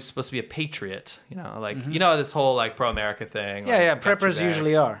guy who is supposed to be a patriot, this whole like pro-America thing. Yeah, preppers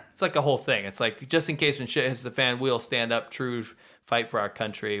usually are. It's like a whole thing. It's like just in case when shit hits the fan, we'll stand up, true, fight for our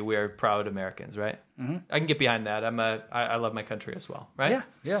country. We are proud Americans, right? Mm-hmm. I can get behind that. I love my country as well, right?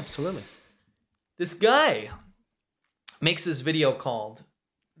 Yeah, absolutely. This guy makes this video called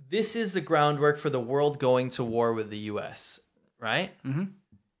 "This is the groundwork for the world going to war with the U.S." Right? Mm-hmm.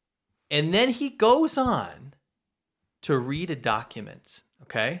 And then he goes on to read a document,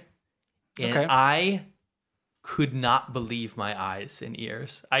 okay? And I could not believe my eyes and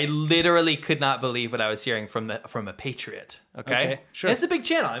ears. I literally could not believe what I was hearing from a patriot, okay? Sure. And it's a big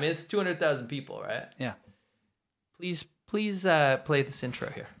channel. I mean, it's 200,000 people, right? Yeah. Please play this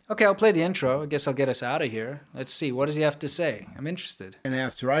intro here. Okay, I'll play the intro. I guess I'll get us out of here. Let's see. What does he have to say? I'm interested. And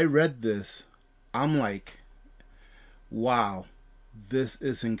after I read this, I'm like, wow, this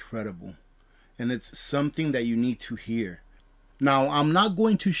is incredible. And it's something that you need to hear. Now, I'm not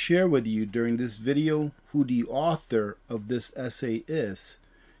going to share with you during this video who the author of this essay is.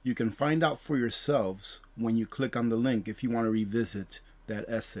 You can find out for yourselves when you click on the link if you want to revisit that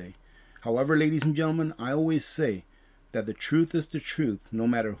essay. However, ladies and gentlemen, I always say that the truth is the truth, no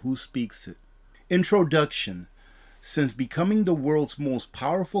matter who speaks it. Introduction. Since becoming the world's most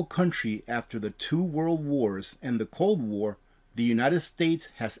powerful country after the 2 world wars and the Cold War, the United States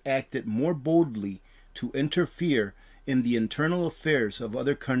has acted more boldly to interfere in the internal affairs of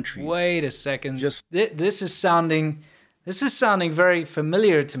other countries. Wait a second. This is sounding very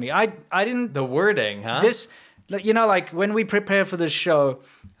familiar to me. I didn't. The wording, huh? Like when we prepare for this show,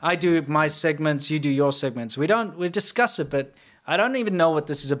 I do my segments, you do your segments. We discuss it, but I don't even know what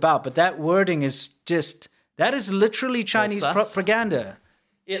this is about. But that wording is that is literally Chinese propaganda.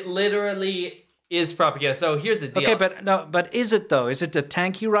 It literally is propaganda. So here's the deal. Okay, but is it though? Is it the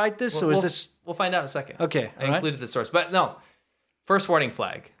tank you write this, or is this? We'll find out in a second. Okay, I included the source, but no. First warning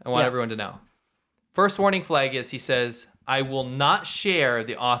flag. I want everyone to know. First warning flag is he says, "I will not share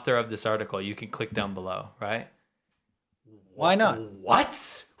the author of this article." You can click down below, right? Why not?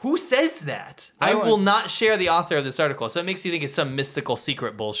 What? Who says that? I will not share the author of this article. So it makes you think it's some mystical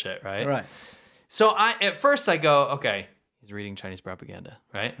secret bullshit, right? Right. So at first I go, okay, he's reading Chinese propaganda,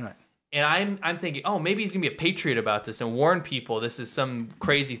 right? Right. And I'm thinking, oh, maybe he's going to be a patriot about this and warn people this is some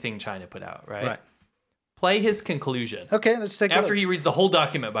crazy thing China put out, right? Right. Play his conclusion. Okay, let's take a look. After he reads the whole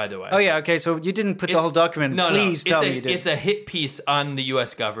document, by the way. Oh, yeah, okay, so you didn't put the whole document. Please tell me you did. It's a hit piece on the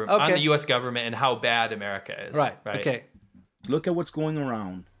U.S. government, and how bad America is. Right, okay. Look at what's going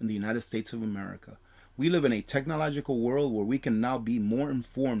around in the United States of America. We live in a technological world where we can now be more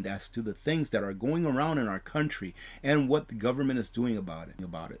informed as to the things that are going around in our country and what the government is doing about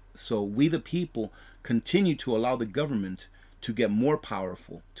it. So we the people continue to allow the government to get more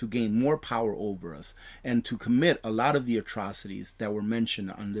powerful, to gain more power over us, and to commit a lot of the atrocities that were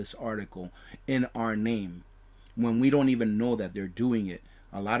mentioned on this article in our name, when we don't even know that they're doing it.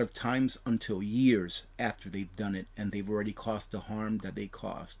 A lot of times until years after they've done it and they've already caused the harm that they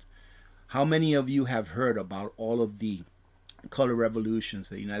caused. How many of you have heard about all of the color revolutions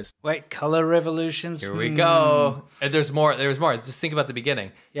the United States. Wait, color revolutions? Here we go. And there's more. Just think about the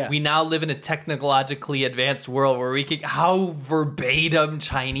beginning. Yeah. We now live in a technologically advanced world where we can. How verbatim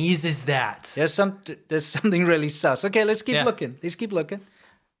Chinese is that? There's something really sus. Okay, let's keep looking. Let's keep looking.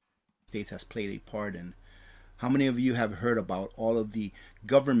 States has played a part in. How many of you have heard about all of the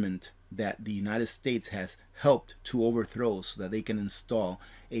government that the United States has helped to overthrow so that they can install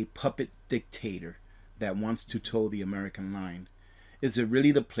a puppet dictator that wants to toe the American line? Is it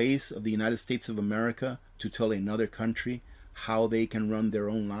really the place of the United States of America to tell another country how they can run their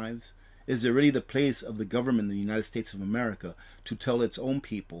own lives? Is it really the place of the government of the United States of America to tell its own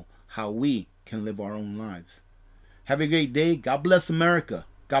people how we can live our own lives? Have a great day. God bless America.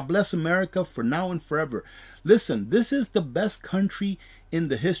 God bless America for now and forever. Listen, this is the best country in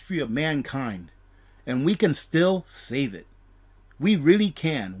the history of mankind, and we can still save it. We really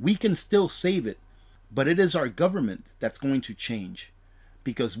can. We can still save it, but it is our government that's going to change,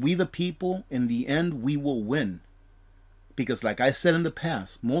 because we the people, in the end, we will win. Because like I said in the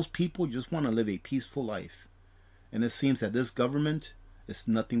past, most people just want to live a peaceful life, and it seems that this government is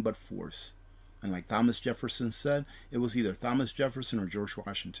nothing but force. And like Thomas Jefferson said, it was either Thomas Jefferson or George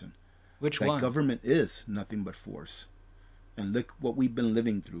Washington. Which that one? Government is nothing but force. And look what we've been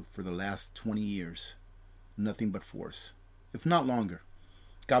living through for the last 20 years. Nothing but force, if not longer.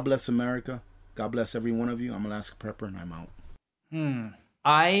 God bless America. God bless every one of you. I'm Alaska Prepper, and I'm out.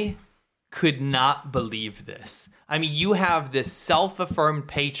 I could not believe this. I mean, you have this self-affirmed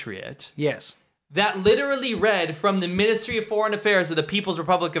patriot. Yes. That literally read from the Ministry of Foreign Affairs of the People's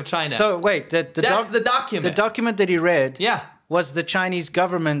Republic of China. So wait, that's the document. The document that he read Yeah. was the Chinese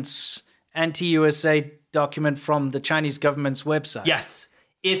government's anti-USA document from the Chinese government's website. Yes.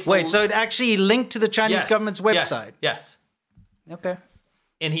 So it actually linked to the Chinese government's website. Yes. Okay.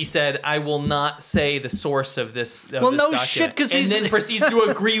 And he said, "I will not say the source of this." Well, this no document. shit, because and then proceeds to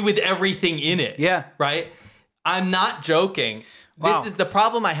agree with everything in it. Yeah. Right. I'm not joking. Wow. This is the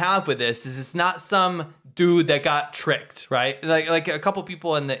problem I have with this. Is it's not some dude that got tricked, right? Like a couple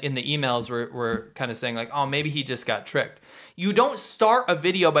people in the emails were kind of saying like, "Oh, maybe he just got tricked." You don't start a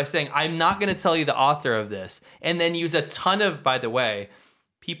video by saying, "I'm not going to tell you the author of this," and then use a ton of, by the way,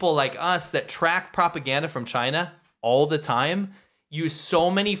 people like us that track propaganda from China all the time. Use so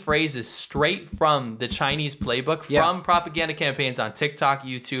many phrases straight from the Chinese playbook, from propaganda campaigns on TikTok,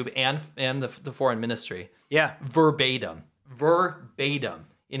 YouTube, and the foreign ministry. Yeah. Verbatim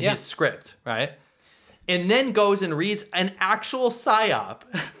in his script, right? And then goes and reads an actual psyop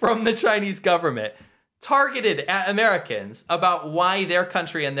from the Chinese government targeted at Americans about why their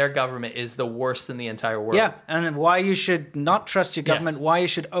country and their government is the worst in the entire world. Yeah, and why you should not trust your government, why you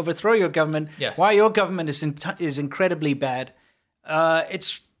should overthrow your government, Yes. why your government is incredibly bad.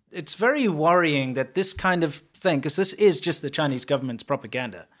 It's very worrying that this kind of thing, because this is just the Chinese government's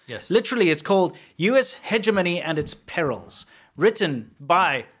propaganda. Yes. Literally, it's called U.S. Hegemony and Its Perils, written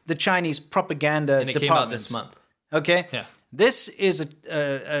by the Chinese propaganda And it department. came out this month. Okay? Yeah. This is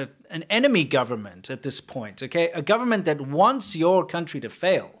an enemy government at this point, okay? A government that wants your country to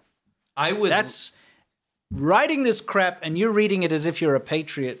fail. That's writing this crap, and you're reading it as if you're a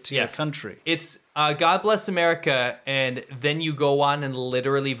patriot to your country. It's God bless America, and then you go on and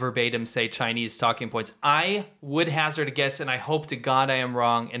literally verbatim say Chinese talking points. I would hazard a guess, and I hope to God I am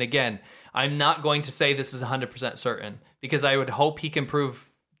wrong. And again, I'm not going to say this is 100% certain, because I would hope he can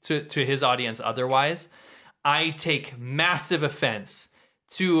prove to his audience otherwise. I take massive offense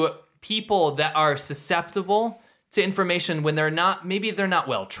to people that are susceptible to information when maybe they're not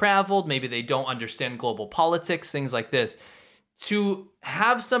well traveled, maybe they don't understand global politics, things like this. To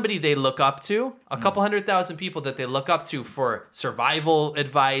have somebody they look up to, a couple 100,000 people that they look up to for survival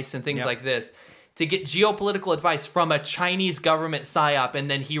advice and things like this, to get geopolitical advice from a Chinese government psyop, and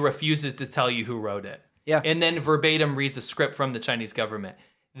then he refuses to tell you who wrote it. Yeah. And then verbatim reads a script from the Chinese government.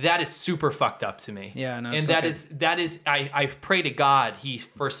 That is super fucked up to me. Yeah, no, and that is I pray to God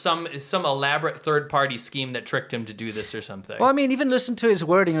for some elaborate third party scheme that tricked him to do this or something. Well, I mean, even listen to his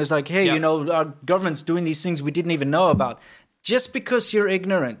wording. It was like, hey, our government's doing these things we didn't even know about. Just because you're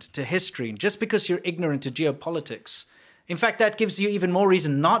ignorant to history, just because you're ignorant to geopolitics, in fact, that gives you even more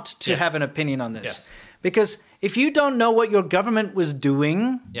reason not to have an opinion on this. Yes. Because if you don't know what your government was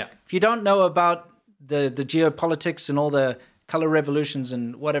doing, if you don't know about the geopolitics and all the color revolutions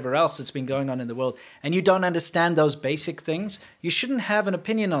and whatever else that's been going on in the world, and you don't understand those basic things, you shouldn't have an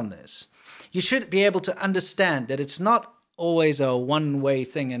opinion on this. You should be able to understand that it's not always a one-way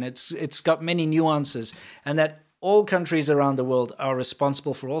thing, and it's got many nuances, and that all countries around the world are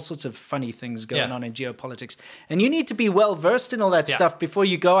responsible for all sorts of funny things going on in geopolitics. And you need to be well versed in all that stuff before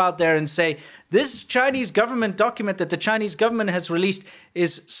you go out there and say, this Chinese government document that the Chinese government has released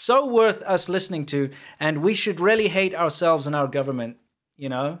is so worth us listening to, and we should really hate ourselves and our government. You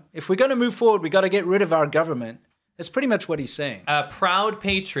know, if we're going to move forward, we got to get rid of our government. That's pretty much what he's saying. A proud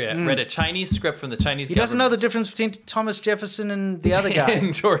patriot read a Chinese script from the Chinese government. He doesn't know the difference between Thomas Jefferson and the other guy.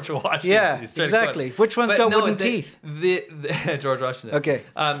 And George Washington. Yeah, exactly. Which one's got wooden teeth? George Washington. Okay.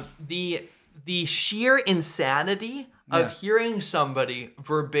 The sheer insanity of hearing somebody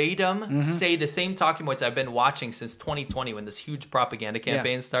verbatim say the same talking points I've been watching since 2020 when this huge propaganda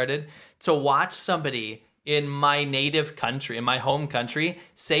campaign started, to watch somebody in my native country, in my home country,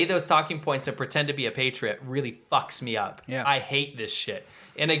 say those talking points and pretend to be a patriot really fucks me up. Yeah. I hate this shit.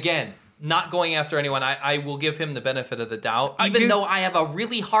 And again, not going after anyone, I will give him the benefit of the doubt, even though I have a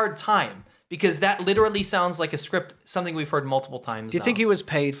really hard time, because that literally sounds like a script, something we've heard multiple times. Do you think he was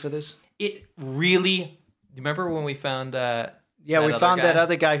paid for this? It really... Do you remember when we found... we found that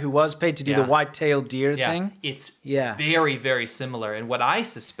other guy who was paid to do the white-tailed deer thing. It's very, very similar. And what I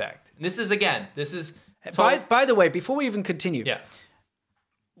suspect, and this is... By the way, before we even continue,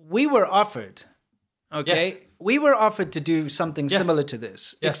 we were offered, we were offered to do something similar to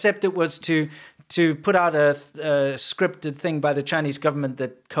this, except it was to put out a scripted thing by the Chinese government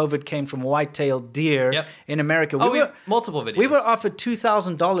that COVID came from white-tailed deer in America. Multiple videos. We were offered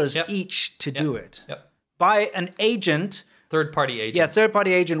 $2,000 each to do it by an agent. Third-party agent. Yeah,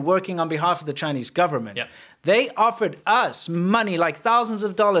 third-party agent working on behalf of the Chinese government. They offered us money, like thousands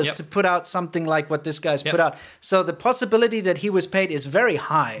of dollars, to put out something like what this guy's put out. So the possibility that he was paid is very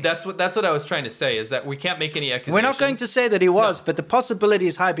high. That's what I was trying to say, is that we can't make any accusations. We're not going to say that he was, but the possibility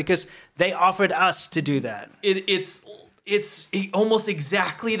is high because they offered us to do that. It's almost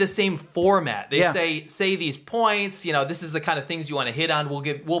exactly the same format. They say these points, this is the kind of things you want to hit on.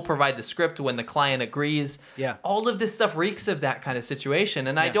 We'll provide the script when the client agrees. Yeah. All of this stuff reeks of that kind of situation.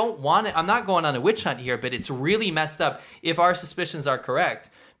 And I'm not going on a witch hunt here, but it's really messed up if our suspicions are correct,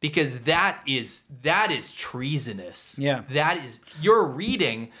 because that is treasonous. Yeah. You're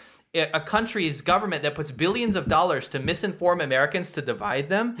reading a country's government that puts billions of dollars to misinform Americans, to divide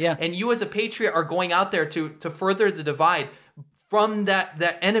them. Yeah. And you as a patriot are going out there to further the divide from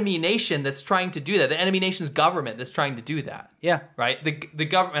that enemy nation that's trying to do that, the enemy nation's government that's trying to do that. Yeah. Right? The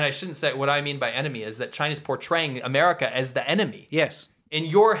government, I shouldn't say, what I mean by enemy is that China's portraying America as the enemy. Yes. And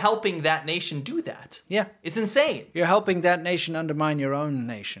you're helping that nation do that. Yeah. It's insane. You're helping that nation undermine your own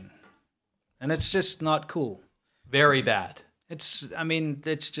nation. And it's just not cool. Very bad. It's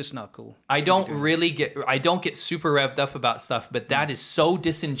just not cool. I don't get super revved up about stuff, but that is so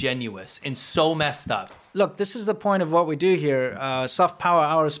disingenuous and so messed up. Look, this is the point of what we do here. Soft Power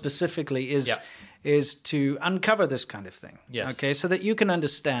Hour specifically is to uncover this kind of thing. Yes. Okay, so that you can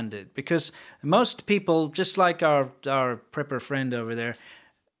understand it. Because most people, just like our prepper friend over there,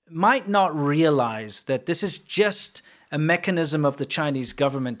 might not realize that this is just a mechanism of the Chinese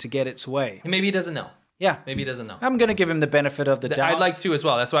government to get its way. Maybe he doesn't know. Yeah. Maybe he doesn't know. I'm going to give him the benefit of the doubt. I'd like to as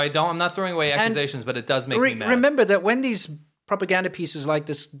well. That's why I'm not throwing away accusations, but it does make me mad. Remember that when these propaganda pieces like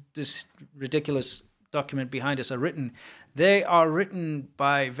this ridiculous document behind us are written, they are written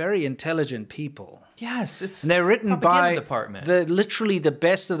by very intelligent people. Yes, and they're written by department. Literally the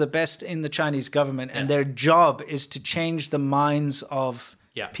best of the best in the Chinese government, and their job is to change the minds of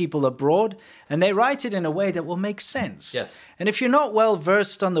people abroad, and they write it in a way that will make sense. Yes. And if you're not well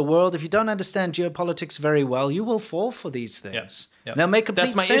versed on the world, if you don't understand geopolitics very well, you will fall for these things. Yep. They'll make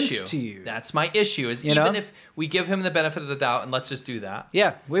complete sense issue. to you. That's my issue. If we give him the benefit of the doubt, and let's just do that.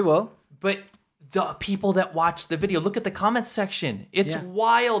 Yeah, we will. But the people that watch the video, look at the comments section. It's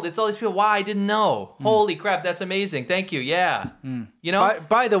wild. It's all these people. Wow, I didn't know. Holy crap, that's amazing. Thank you. Yeah.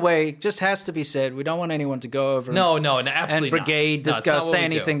 By the way, just has to be said, we don't want anyone to go over absolutely and brigade not. this guy, say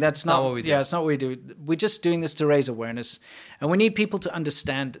anything. That's not what we do. Yeah, it's not what we do. We're just doing this to raise awareness. And we need people to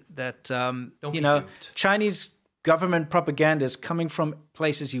understand that Chinese government propaganda is coming from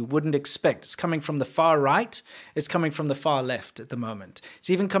places you wouldn't expect. It's coming from the far right. It's coming from the far left at the moment.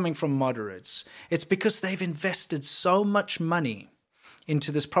 It's even coming from moderates. It's because they've invested so much money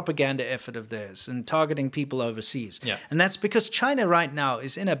into this propaganda effort of theirs and targeting people overseas. Yeah. And that's because China right now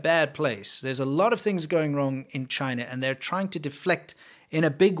is in a bad place. There's a lot of things going wrong in China, and they're trying to deflect in a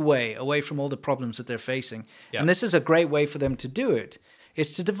big way away from all the problems that they're facing. Yeah. And this is a great way for them to do it.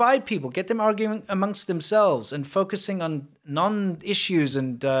 Is to divide people, get them arguing amongst themselves and focusing on non-issues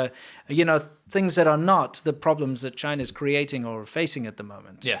and, things that are not the problems that China's creating or facing at the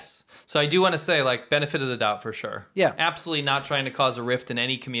moment. Yes. So I do want to say, benefit of the doubt for sure. Yeah. Absolutely not trying to cause a rift in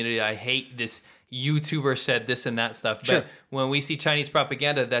any community. I hate this YouTuber said this and that stuff. Sure. But when we see Chinese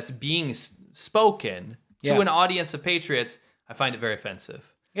propaganda that's being spoken to an audience of patriots, I find it very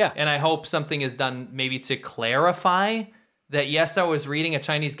offensive. Yeah. And I hope something is done maybe to clarify that, yes, I was reading a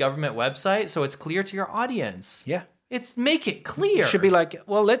Chinese government website, so it's clear to your audience. Yeah. Make it clear. It should be like,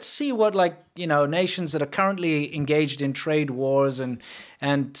 well, let's see what, like, you know, nations that are currently engaged in trade wars and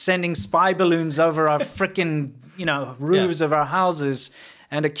sending spy balloons over our freaking, you know, roofs of our houses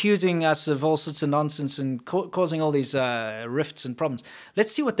and accusing us of all sorts of nonsense and causing all these rifts and problems.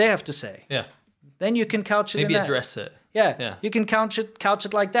 Let's see what they have to say. Yeah. Then you can couch it Maybe in that. address it. Yeah, you can couch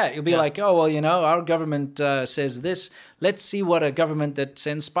it like that. You'll be like, oh, well, you know, our government says this. Let's see what a government that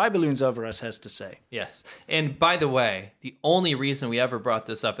sends spy balloons over us has to say. Yes. And by the way, the only reason we ever brought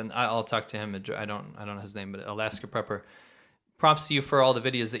this up, and I'll talk to him, I don't know his name, but Alaska Prepper, props to you for all the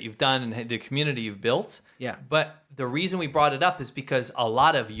videos that you've done and the community you've built. Yeah. But the reason we brought it up is because a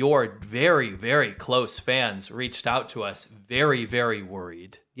lot of your very, very close fans reached out to us very, very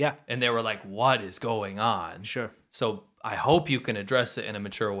worried. Yeah. And they were like, what is going on? Sure. So I hope you can address it in a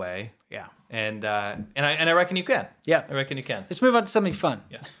mature way. Yeah. And I reckon you can. Yeah. I reckon you can. Let's move on to something fun.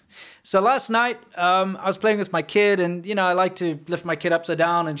 Yes. So last night, I was playing with my kid, and, you know, I like to lift my kid upside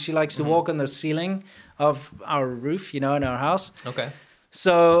down, and she likes to walk on the ceiling of our roof, you know, in our house. Okay.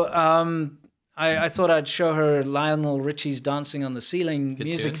 So I thought I'd show her Lionel Richie's Dancing on the Ceiling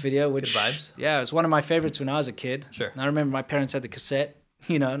music video, which, good vibes. Yeah, it was one of my favorites when I was a kid. Sure. And I remember my parents had the cassette,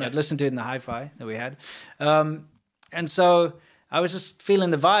 you know, and I'd listen to it in the hi-fi that we had. And so I was just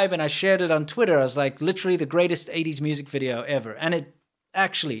feeling the vibe, and I shared it on Twitter. I was like, literally the greatest 80s music video ever. And it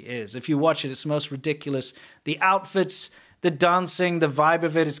actually is. If you watch it, it's the most ridiculous. The outfits, the dancing, the vibe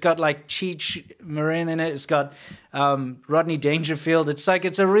of it. It's got like Cheech Marin in it. It's got Rodney Dangerfield. It's like,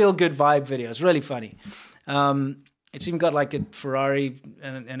 it's a real good vibe video. It's really funny. It's even got like a Ferrari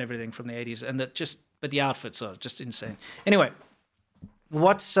and everything from the 80s. And but the outfits are just insane. Anyway,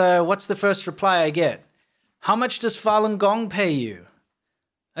 what's the first reply I get? How much does Falun Gong pay you?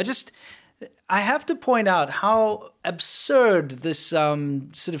 I have to point out how absurd this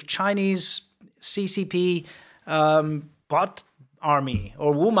sort of Chinese CCP bot army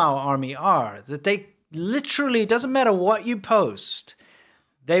or Wumao army are. That they literally, doesn't matter what you post,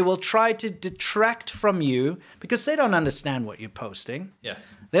 they will try to detract from you because they don't understand what you're posting.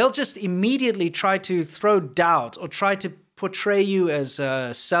 Yes. They'll just immediately try to throw doubt or try to portray you as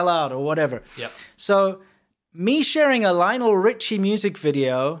a sellout or whatever. Yep. So me sharing a Lionel Richie music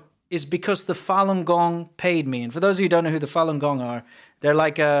video is because the Falun Gong paid me. And for those of you who don't know who the Falun Gong are, they're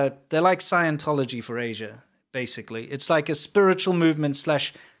like Scientology for Asia, basically. It's like a spiritual movement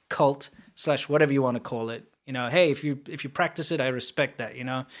 / cult / whatever you want to call it. You know, hey, if you practice it, I respect that, you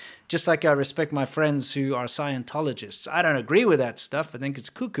know. Just like I respect my friends who are Scientologists. I don't agree with that stuff. I think it's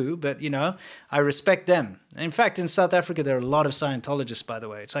cuckoo, but, you know, I respect them. In fact, in South Africa, there are a lot of Scientologists, by the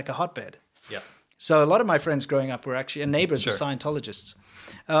way. It's like a hotbed. Yeah. So a lot of my friends growing up were actually, and neighbors were Scientologists.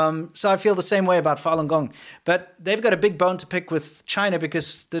 So I feel the same way about Falun Gong. But they've got a big bone to pick with China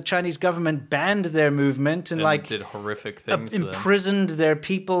because the Chinese government banned their movement and like did horrific things. Imprisoned their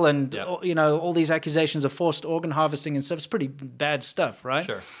people and, you know, all these accusations of forced organ harvesting and stuff. It's pretty bad stuff, right?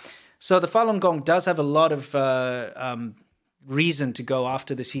 Sure. So the Falun Gong does have a lot of reason to go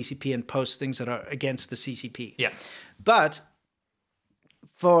after the CCP and post things that are against the CCP. Yeah. But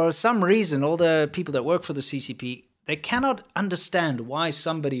for some reason, all the people that work for the CCP, they cannot understand why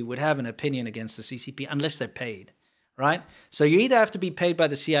somebody would have an opinion against the CCP unless they're paid, right? So you either have to be paid by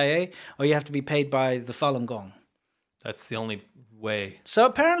the CIA or you have to be paid by the Falun Gong. That's the only way. So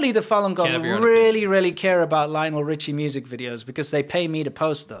apparently the Falun Gong really care about Lionel Richie music videos because they pay me to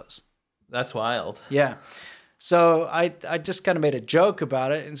post those. That's wild. Yeah. So I just kind of made a joke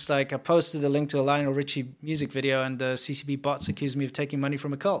about it. It's like I posted a link to a Lionel Richie music video and the CCP bots accused me of taking money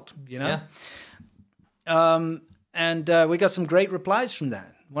from a cult, you know? Yeah. And we got some great replies from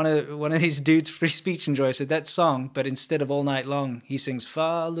that. One of these dudes, Free Speech Enjoy, said that song, but instead of All Night Long, he sings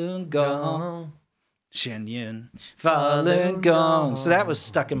Falun Gong, Shenyun, Falun Gong. So that was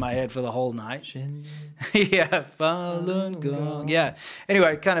stuck in my head for the whole night. Yeah, Falun Gong. Yeah.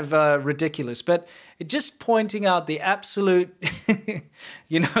 Anyway, kind of ridiculous, but just pointing out the absolute,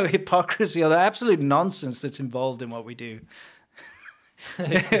 you know, hypocrisy or the absolute nonsense that's involved in what we do.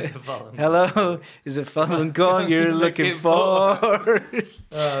 Hello, is it Falun Gong you're looking for?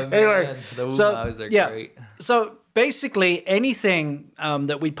 Anyway, the Wumaos are great. So basically, anything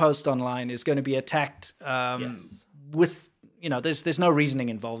that we post online is going to be attacked with, you know, there's no reasoning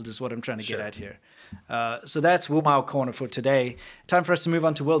involved, is what I'm trying to get at here. So that's Wumao Corner for today. Time for us to move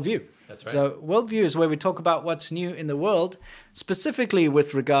on to Worldview. That's right. So Worldview is where we talk about what's new in the world, specifically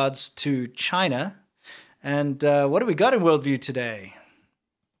with regards to China. And what do we got in Worldview today?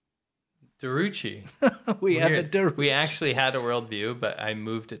 Daruchi. We have a Daruchi. We actually had a Worldview, but I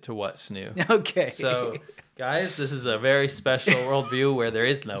moved it to What's New. Okay. So, guys, this is a very special Worldview where there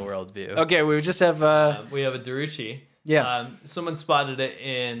is no Worldview. Okay, we just have... we have a Daruchi. Yeah. Someone spotted it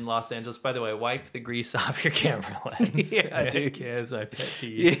in Los Angeles. By the way, wipe the grease off your camera lens. Yeah, I do. As my pet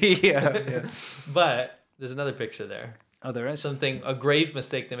peeve. Yeah. But there's another picture there. Oh, there is? A grave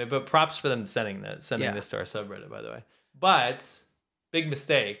mistake they made. But props for them sending this to our subreddit, by the way. But, big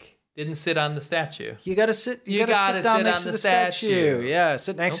mistake. Didn't sit on the statue. You gotta sit. You gotta sit down next to the statue. Yeah,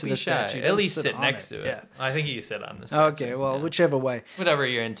 sit next to the statue. At least sit next to it. Yeah. I think you sit on the statue. Okay, well, whichever way. Whatever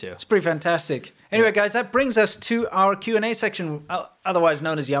you're into. It's pretty fantastic. Anyway, guys, that brings us to our Q&A section, otherwise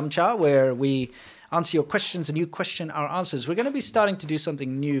known as Yamcha, where we answer your questions and you question our answers. We're going to be starting to do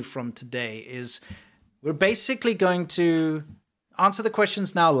something new from today. Is we're basically going to answer the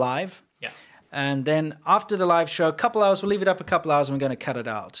questions now live. Yeah. And then after the live show, a couple hours, we'll leave it up a couple hours and we're going to cut it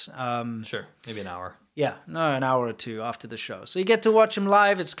out. Sure, maybe an hour. Yeah, no, an hour or two after the show. So you get to watch them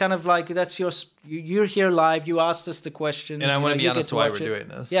live. It's kind of like that's you're here live. You asked us the questions. And I want to be honest why we're doing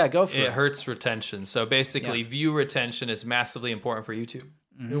this. Yeah, go for it. It hurts retention. So basically, view retention is massively important for YouTube.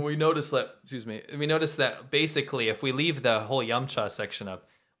 Mm-hmm. And we noticed that basically if we leave the whole Yamcha section up,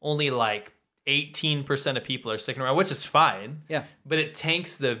 only like 18% of people are sticking around, which is fine. Yeah. But it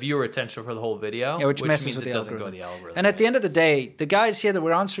tanks the viewer attention for the whole video, which messes means with it the doesn't algorithm. go the algorithm. And at the end of the day, the guys here that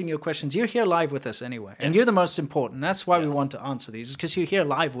we're answering your questions, you're here live with us anyway. And you're the most important. That's why we want to answer these, is because you're here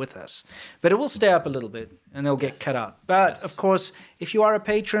live with us. But it will stay up a little bit and they'll get cut out. But of course, if you are a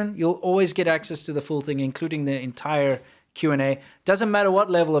patron, you'll always get access to the full thing, including the entire Q&A. Doesn't matter what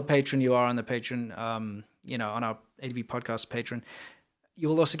level of patron you are on the patron, on our ADV podcast patron. You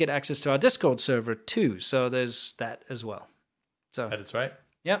will also get access to our Discord server too. So there's that as well. So that is right.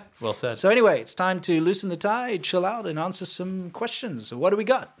 Yep. Well said. So anyway, it's time to loosen the tie, chill out, and answer some questions. So what do we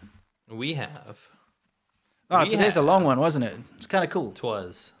got? We have. Today's a long one, wasn't it? It's kind of cool.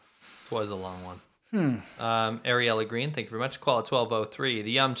 Twas a long one. Ariella Green, thank you very much. Call it 1203.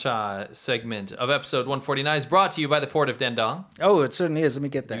 The Yamcha segment of episode 149 is brought to you by the Port of Dandong. Oh, it certainly is. Let me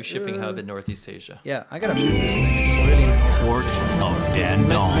get that. New shipping hub in Northeast Asia. Yeah, I gotta move this thing. It's really Port of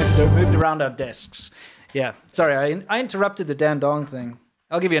Dandong. They're moved around our desks. Yeah, sorry, I interrupted the Dandong thing.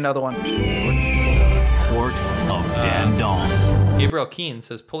 I'll give you another one. Port of Dandong. Gabriel Keane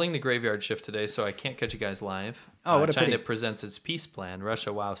says, pulling the graveyard shift today, so I can't catch you guys live. Oh, what a China pity. presents its peace plan.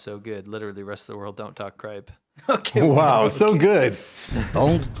 Russia, wow, so good. Literally, rest of the world don't talk tribe. Okay. Wow, so good.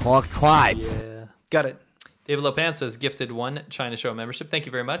 Don't talk tribe. Yeah. Got it. David Lopan says, gifted one China Show membership. Thank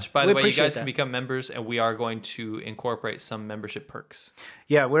you very much. By We the way, you appreciate guys that. can become members, and we are going to incorporate some membership perks.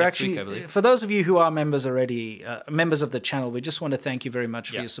 Yeah, we're Next actually, week, I believe. for those of you who are members already, members of the channel, we just want to thank you very much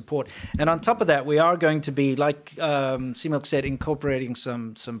for your support. And on top of that, we are going to be, like C-Milk said, incorporating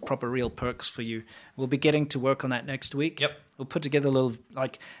some proper real perks for you. We'll be getting to work on that next week. Yep. We'll put together a little,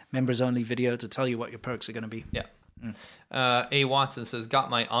 members-only video to tell you what your perks are going to be. Yeah. A. Watson says,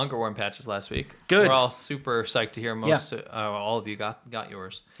 got my Ongerworm patches last week. Good. We're all super psyched to hear all of you got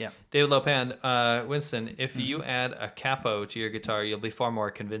yours. Yeah. David Lopan, Winston, if you add a capo to your guitar, you'll be far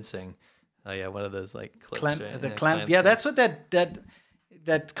more convincing. Oh yeah, one of those clips. Clamp, right? the clamp. Yeah, that's what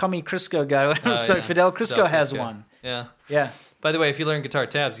that Commie Crisco guy, Fidel Crisco Fidel has Crisco. one. Yeah. Yeah. By the way, if you learn guitar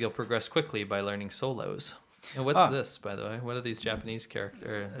tabs, you'll progress quickly by learning solos. And what's this, by the way? What are these Japanese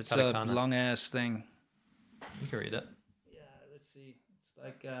characters? It's a long-ass thing. You can read it. Yeah, let's see. It's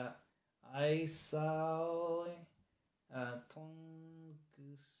like Aisao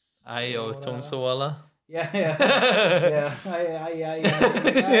Tongus. Ayo Tongsawala. Yeah.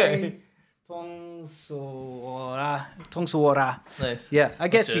 I Tongsawara. Nice. Yeah, I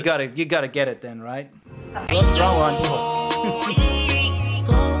guess you gotta get it then, right? Whoops, wrong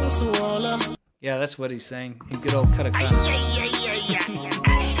one. Yeah, that's what he's saying in good old katakana.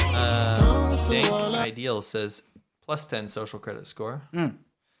 Dank Ideal says +10 social credit score.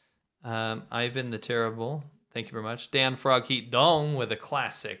 Ivan the Terrible, thank you very much. Dan Frog Heat Dong with a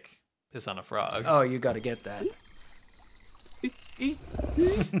classic piss on a frog. Oh, you got to get that.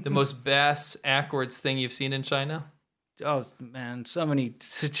 The most bass-ackwards thing you've seen in China? Oh man, so many.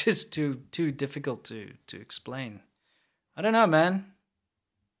 It's just too difficult to explain. I don't know, man.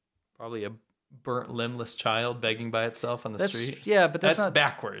 Probably a burnt limbless child begging by itself on the street. Yeah, but that's not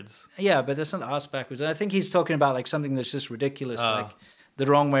backwards. Yeah, but that's not us backwards. And I think he's talking about something that's just ridiculous, like the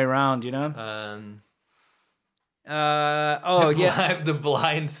wrong way around, you know? The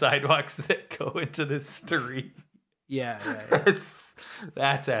blind sidewalks that go into the street. Yeah.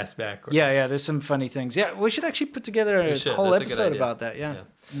 That's ass backwards. Yeah. There's some funny things. Yeah, we should actually put together a whole episode about that. Yeah.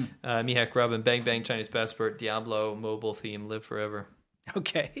 Mihak Robin, Bang Bang, Chinese Passport, Diablo, mobile theme, live forever.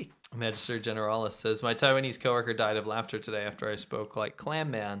 Okay. Magister Generalis says, my Taiwanese coworker died of laughter today after I spoke like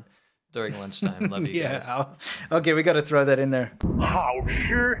Clam Man during lunchtime. Love you guys. Okay, we got to throw that in there.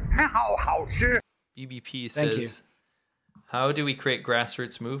 BBP says, how do we create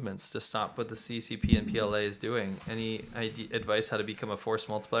grassroots movements to stop what the CCP and PLA is doing? Any advice how to become a force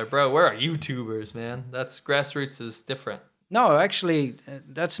multiplier? Bro, we're YouTubers, man. That's grassroots is different. No, actually,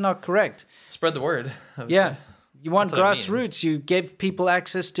 that's not correct. Spread the word. Yeah. You want grassroots, you give people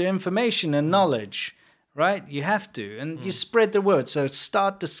access to information and knowledge, right? You have to. And you spread the word. So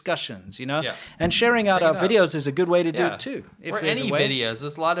start discussions, Yeah. And sharing out our videos is a good way to do it too. Or any videos.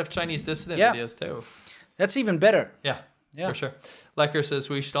 There's a lot of Chinese dissident videos too. That's even better. Yeah, for sure. Lecker says,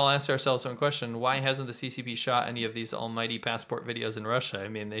 we should all ask ourselves one question. Why hasn't the CCP shot any of these almighty passport videos in Russia? I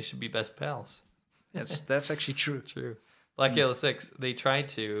mean, they should be best pals. That's actually true. True. Black Yellow 6, they tried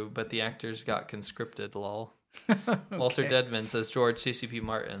to, but the actors got conscripted, lol. Walter Deadman says, George CCP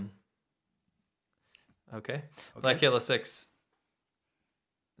Martin. Okay. Black Yellow 6.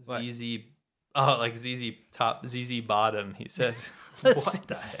 ZZ. Oh, like ZZ Top, ZZ Bottom, he said. What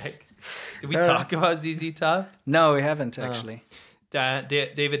the heck? Did we talk about ZZ Top? No, we haven't, actually.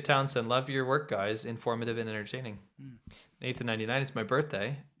 David Townsend, love your work, guys. Informative and entertaining. Nathan99, it's my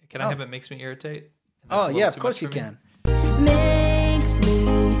birthday. Can I have It Makes Me Irritate? Of course you can. Makes me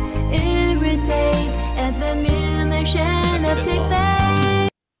irritate at the mission of Big Bang.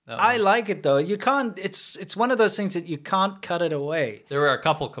 I like it though. You can't. It's one of those things that you can't cut it away. There were a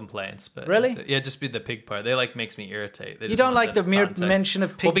couple complaints, but really, just be the pig part. They makes me irritate. You don't like the mere mention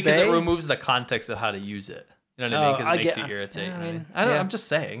of pig. Well, because it removes the context of how to use it. You know what I mean? Because it makes you irritate. I'm just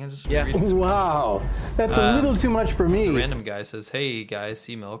saying. Wow, that's a little too much for me. A random guy says, "Hey guys,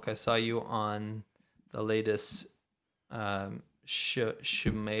 Sea Milk, I saw you on the latest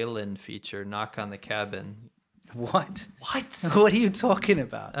Shumalin feature, Knock on the Cabin." What? What are you talking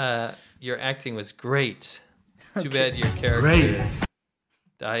about? Your acting was great. Too bad your character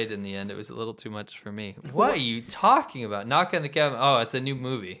died in the end. It was a little too much for me. What are you talking about? Knock on the Cabin. Oh, it's a new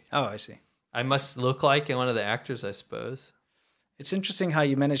movie. Oh, I see. I must look like one of the actors, I suppose. It's interesting how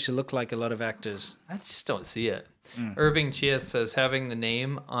you manage to look like a lot of actors. I just don't see it. Irving Chia says having the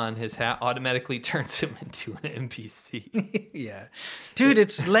name on his hat automatically turns him into an NPC. Yeah. Dude,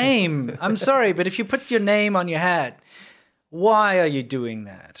 it's lame. I'm sorry, but if you put your name on your hat, why are you doing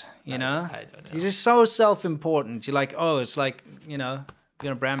that? You know? I don't know. You're just so self-important. You're like, it's like, I'm going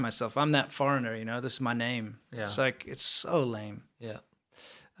to brand myself. I'm that foreigner, this is my name. Yeah. It's like, it's so lame. Yeah.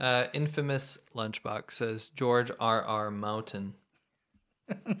 Infamous Lunchbox says George R.R. Mountain.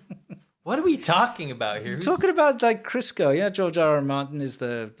 What are we talking about here? We're talking about like Crisco. Yeah, George R.R. Martin is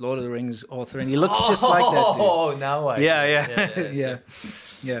the Lord of the Rings author, and he looks just like that dude. Oh, now I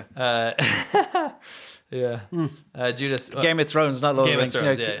Yeah. Judas Game of Thrones, not Lord of the Rings.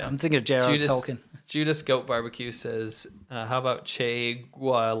 Thrones, I'm thinking of J.R.R. Tolkien. Judas Goat Barbecue says, how about Che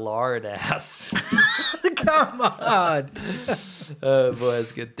Gualardass? Come on. Oh, boy,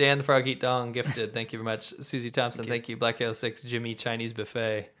 that's good. Dan the Frog Eat Dong gifted. Thank you very much. Susie Thompson, thank you. Black Halo 6, Jimmy Chinese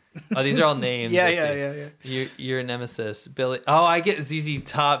Buffet. Oh, these are all names. Yeah. Your nemesis. Billy. Oh, I get ZZ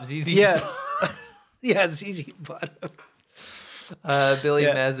Top. ZZ. Yeah. Yeah, ZZ Bottom. Billy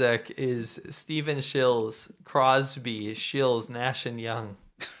Mazek is Stephen Shills, Crosby, Shills, Nash and Young.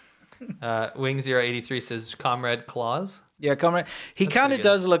 Wing083 says Comrade Claus. Yeah, Comrade. He kind of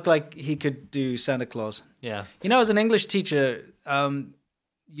does look like he could do Santa Claus. Yeah. As an English teacher,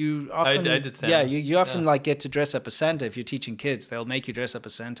 you often I did Santa. Yeah, you often like get to dress up as Santa if you're teaching kids. They'll make you dress up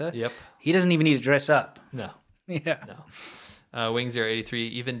as Santa. Yep. He doesn't even need to dress up. No. Yeah. No. Wing083,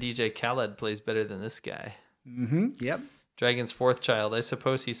 even DJ Khaled plays better than this guy. Mm-hmm. Yep. Dragon's fourth child. I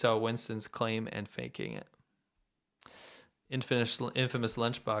suppose he saw Winston's claim and faking it. Infamous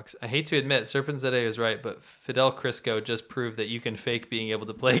Lunchbox. I hate to admit, Serpent Zede is right, but Fidel Crisco just proved that you can fake being able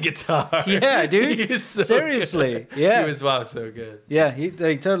to play guitar. Yeah, dude. He's so seriously. Good. Yeah. He was, so good. Yeah, he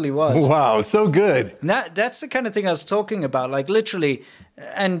totally was. Wow, so good. And that's the kind of thing I was talking about, like literally,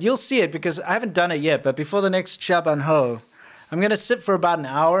 and you'll see it because I haven't done it yet, but before the next Shaban Ho, I'm going to sit for about an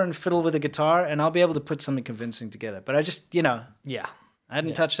hour and fiddle with the guitar, and I'll be able to put something convincing together. But I just, Yeah. I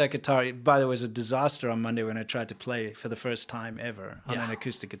hadn't touched that guitar. By the way, it was a disaster on Monday when I tried to play for the first time ever on an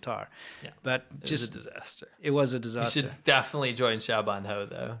acoustic guitar. Yeah. But it was a disaster. It was a disaster. You should definitely join Shaban Ho,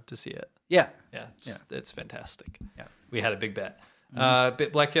 though, to see it. Yeah. Yeah. It's fantastic. Yeah. We had a big bet.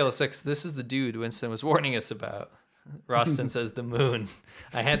 Black Halo 6, this is the dude Winston was warning us about. Roston says the moon.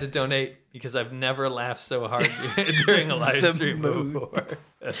 I had to donate because I've never laughed so hard during a live stream before.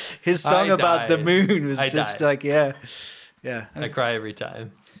 His song about the moon was I just died. like, yeah. I cry every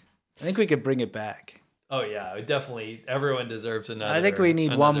time. I think we could bring it back. Oh yeah, definitely. Everyone deserves another. I think we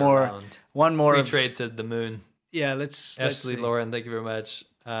need one more. Round. One more. Free of, trade said the moon. Yeah, let's Ashley see. Lauren, thank you very much.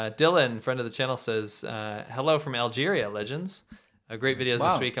 Dylan, friend of the channel, says hello from Algeria, legends. Great videos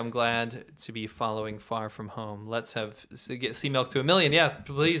Wow. this week. I'm glad to be following Far From Home. Let's get Sea Milk to 1 million. Yeah,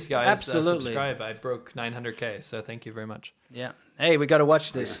 please, guys. Absolutely. Subscribe. I broke 900K, so thank you very much. Yeah. Hey, we got to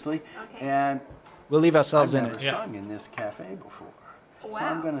watch this. And we'll leave ourselves I've in never it. sung in this cafe before. So Wow.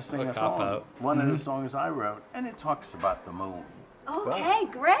 I'm going to sing a cop song. out. One of the songs I wrote, and it talks about the moon. Okay,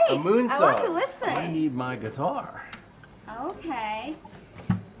 great. A moon song. I want to I listen. need my guitar. Okay.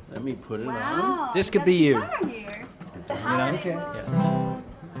 Let me put it on. Wow. This could got be you. guitar Here. The know? holiday Okay. will-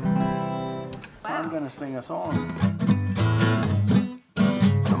 Yes. I'm going to sing a song.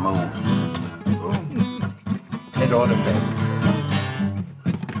 The moon. Head on a bed.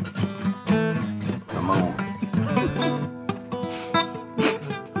 The moon.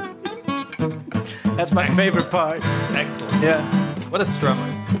 That's my favorite part. Excellent. Yeah. What a strummer.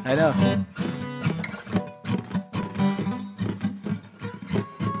 I know.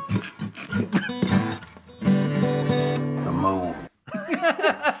 The moon.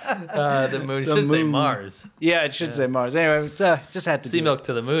 The moon should say Mars. Yeah, it should say Mars. Anyway, just had to Sea do Milk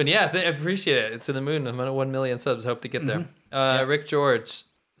to the moon. Yeah, I appreciate it. It's to the moon. I'm at 1 million subs. Hope to get there. Mm-hmm. Rick George,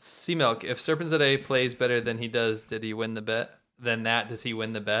 Sea Milk. If Serpenzade plays better than he does, did he win the bet? Then does he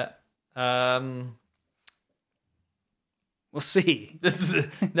win the bet? We'll see.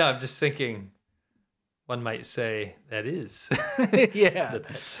 No, I'm just thinking. One might say that is Yeah. the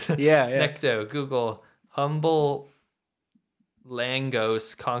bet. Yeah, yeah. Necto, Google, humble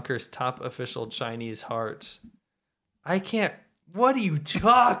Langos conquers top official Chinese heart. I can't. What are you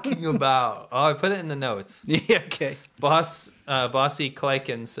talking about? Oh, I put it in the notes. Yeah, okay. Bossy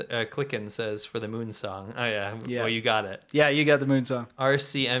Klicken says for the moon song. Oh yeah, Yeah. well you got it. Yeah, you got the moon song.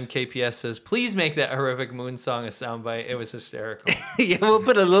 RCMKPS says please make that horrific moon song a soundbite. It was hysterical. Yeah, we'll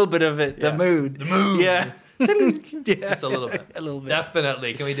put a little bit of it. The Yeah. moon. The moon. Yeah. Yeah. Just a little bit. A little bit.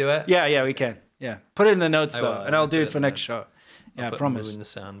 Definitely. Can we do it? Yeah, we can. Yeah. Put it in the notes, I though, will. and I'll do Put it it for in next the- show. Yeah, I Put promise. moon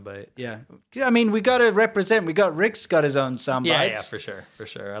soundbite. Yeah. I mean, we got to represent. Rick's got his own sound Yeah, bites. for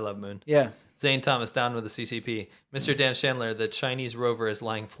sure. I love moon. Yeah. Zane Thomas down with the CCP. Mr. Dan Chandler, the Chinese rover is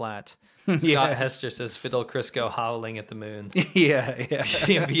lying flat. Scott Yes. Hester says Fiddle Crisco howling at the moon. Yeah.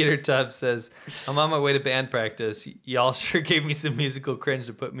 And Peter Tubbs says, I'm on my way to band practice. Y'all sure gave me some musical cringe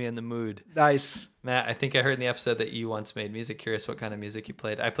to put me in the mood. Nice. Matt, I think I heard in the episode that you once made music. Curious what kind of music you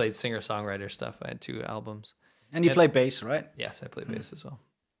played. I played singer-songwriter stuff. I had 2 albums. And you play bass, right? Yes, I play bass as well.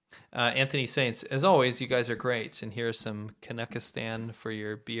 Anthony Saints, as always, you guys are great. And here's some Kanukistan for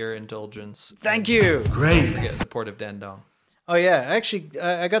your beer indulgence. Thank you. Great. Don't forget the port of Dandong. Oh, yeah. Actually,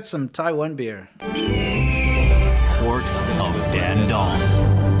 I got some Taiwan beer. Port of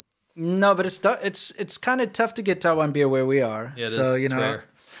Dandong. No, but it's kind of tough to get Taiwan beer where we are. Yeah, it so, is. you It's know, rare.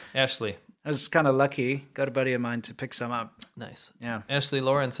 Ashley. I was kind of lucky. Got a buddy of mine to pick some up. Nice. Yeah. Ashley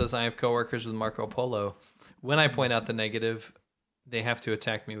Lauren says, I have coworkers with Marco Polo. When I point out the negative, they have to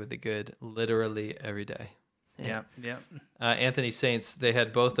attack me with the good literally every day. Yeah. Anthony Saints, they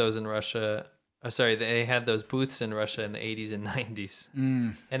had both those in Russia. They had those booths in Russia in the 80s and 90s.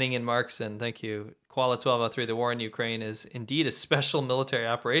 Henning and Markson, thank you. Koala 1203, the war in Ukraine is indeed a special military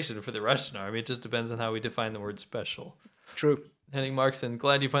operation for the Russian army. It just depends on how we define the word special. True. Henning Markson,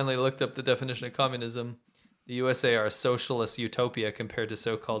 glad you finally looked up the definition of communism. The USA are a socialist utopia compared to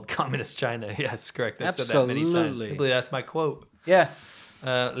so-called communist China. Yes, correct. I've said that many times. Absolutely. I believe that's my quote. Yeah.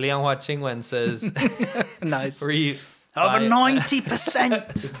 Lianghua Qingwen says, Nice. Over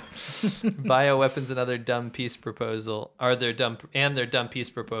 90%. Bioweapons and other dumb peace proposal their dumb peace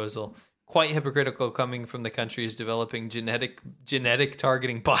proposal. Quite hypocritical coming from the countries developing genetic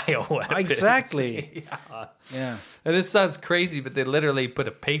targeting bioweapons. Exactly. Yeah. And this sounds crazy, but they literally put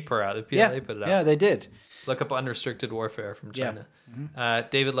a paper out. The PLA put it out. Yeah, they did. Look up unrestricted warfare from China. Yeah.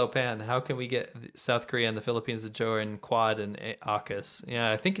 David Lopan, how can we get South Korea and the Philippines to join Quad and AUKUS?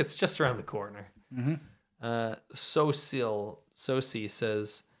 Yeah, I think it's just around the corner.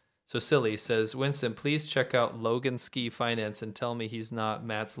 Silly says, Winston, please check out Logan Ski Finance and tell me he's not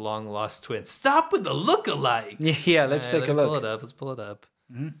Matt's long lost twin. Stop with the lookalikes. Yeah, let's take a look. Let's pull it up.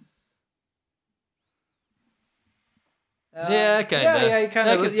 Yeah, kind of. Yeah, he kind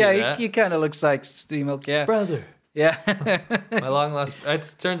of. Yeah, he kind of looks like Steamilk. Yeah, brother. Yeah. My long lost.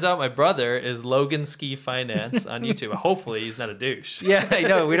 It turns out my brother is Logan Ski Finance on YouTube. Hopefully, he's not a douche. Yeah, I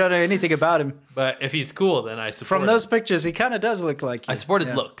know. We don't know anything about him. But if he's cool, then I support From him. those pictures, he kind of does look like you. I support his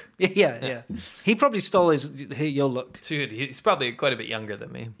Yeah. look. Yeah. He probably stole your look. Dude, he's probably quite a bit younger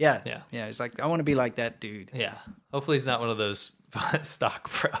than me. Yeah. Yeah. He's like, I want to be like that dude. Yeah. Hopefully, he's not one of those stock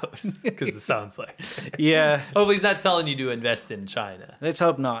pros, because it sounds like it. Yeah. Hopefully, he's not telling you to invest in China. Let's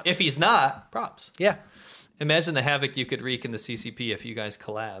hope not. If he's not, props. Yeah. Imagine the havoc you could wreak in the CCP if you guys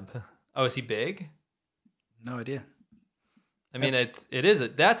collab. Oh, is he big? No idea. I mean, that's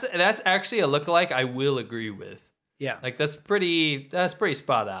actually a lookalike I will agree with. Yeah. Like that's pretty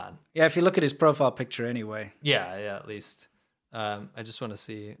spot on. Yeah, if you look at his profile picture anyway. Yeah, at least. I just want to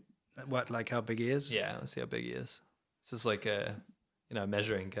see what, like how big he is? Yeah, let's see how big he is. This is like a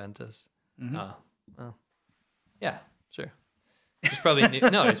measuring contest. Mhm. Oh, well. Yeah, sure. He's probably new.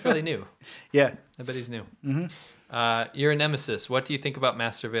 No, he's probably new. Yeah. I bet he's new. Mhm. You're a nemesis. What do you think about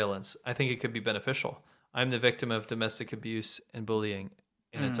mass surveillance? I think it could be beneficial. I'm the victim of domestic abuse and bullying,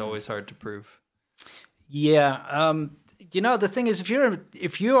 and it's always hard to prove. Yeah. The thing is,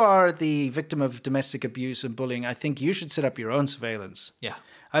 if you are the victim of domestic abuse and bullying, I think you should set up your own surveillance. Yeah.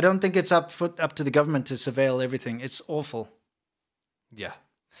 I don't think it's up to the government to surveil everything. It's awful. Yeah.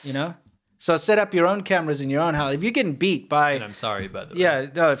 So set up your own cameras in your own house. If you're getting beat by... And I'm sorry, by the way. Yeah,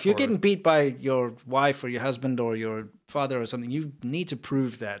 no, if you're getting beat by your wife or your husband or your father or something, you need to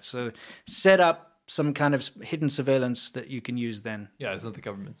prove that. So set up some kind of hidden surveillance that you can use then. Yeah, it's not the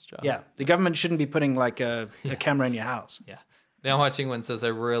government's job. Yeah, the government shouldn't be putting like a camera in your house. Yeah. Now watching one says, I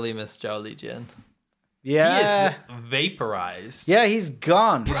really miss Zhao Lijian. Yeah. He is vaporized. Yeah, he's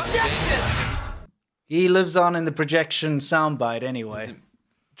gone. He lives on in the projection soundbite anyway. He's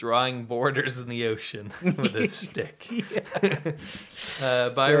drawing borders in the ocean with a stick.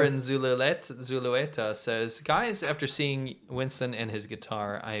 Byron Zulueta says, guys, after seeing Winston and his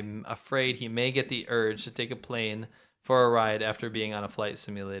guitar, I'm afraid he may get the urge to take a plane for a ride after being on a flight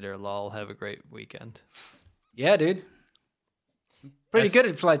simulator. Lol, have a great weekend. Yeah, dude. Pretty good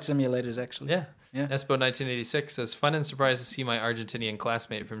at flight simulators, actually. Yeah. Espo 1986 says, fun and surprised to see my Argentinian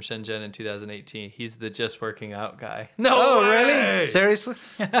classmate from Shenzhen in 2018. He's the just working out guy. No, really? Seriously?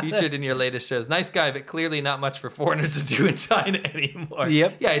 Featured in your latest shows. Nice guy, but clearly not much for foreigners to do in China anymore.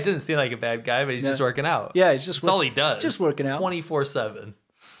 Yep. Yeah, he doesn't seem like a bad guy, but he's just working out. Yeah, he's just That's all he does. Just working out. 24/7.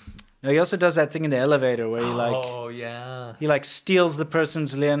 No, he also does that thing in the elevator where he he steals the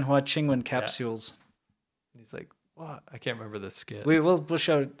person's Lianhua Qingwen capsules. He's like, what? I can't remember the skit. We'll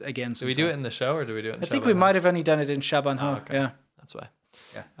show it again sometime. Do we do it in the show or do we do it in I think we might have only done it in Shabanho. Okay. Yeah. That's why.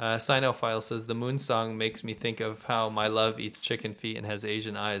 Yeah. Sinophile says, the Moon song makes me think of how my love eats chicken feet and has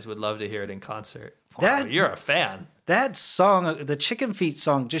Asian eyes. Would love to hear it in concert. Wow, you're a fan. That song, the Chicken Feet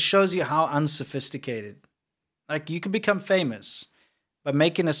song, just shows you how unsophisticated. Like, you could become famous by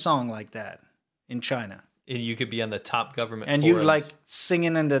making a song like that in China. And you could be on the top government and forums. you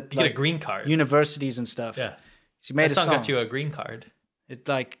singing in the you get a green card. Universities and stuff. Yeah. She made that a song. got you a green card. It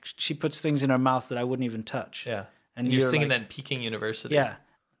she puts things in her mouth that I wouldn't even touch. Yeah. And you're singing that in Peking University. Yeah.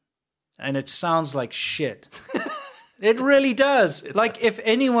 And it sounds like shit. It really does. If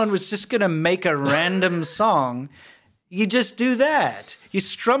anyone was just going to make a random song, you just do that. You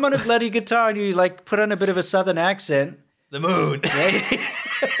strum on a bloody guitar and you put on a bit of a southern accent. The Moon.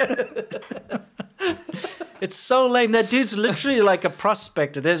 It's so lame. That dude's literally like a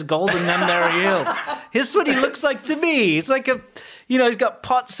prospector. There's gold in them there hills. Here's what he looks like to me. He's like he's got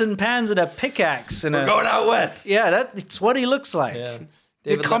pots and pans and a pickaxe. And We're going out west. Yeah, that's what he looks like. Yeah.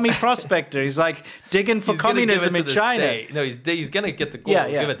 The commie prospector. He's digging for communism in China. State. No, he's going to get the gold. Yeah.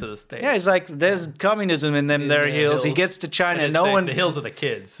 Give it to the state. Yeah, he's like, there's communism in them there hills. He gets to China and the hills of the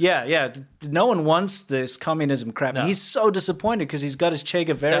kids. Yeah. No one wants this communism crap. No. And he's so disappointed because he's got his Che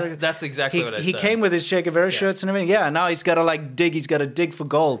Guevara. That's exactly what I said. He came with his Che Guevara shirts and everything. Yeah, now he's got to dig. He's got to dig for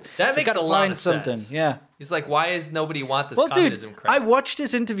gold. That makes a lot of sense. Yeah. He's like, why does nobody want this communism crap? I watched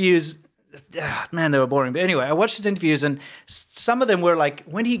his interviews. Man, they were boring. But anyway, I watched his interviews, and some of them were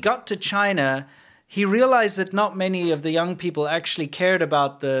when he got to China, he realized that not many of the young people actually cared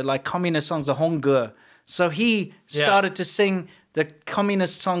about the communist songs, the Hongge. So he started to sing the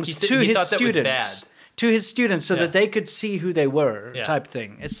communist songs to his students. To his students, so that they could see who they were, type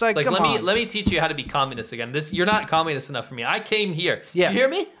thing. It's like come on. Let me teach you how to be communist again. You're not communist enough for me. I came here. Yeah. You hear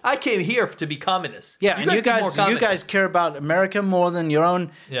me? I came here to be communist. Yeah, you guys care about America more than your own.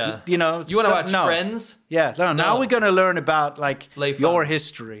 Yeah. You want to watch Friends? Yeah. No. Now we're going to learn about your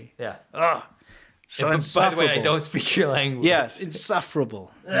history. Yeah. Ugh. So insufferable. By the way, I don't speak your language. Yes,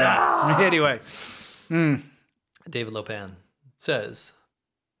 insufferable. Yeah. Anyway. David Lopan says,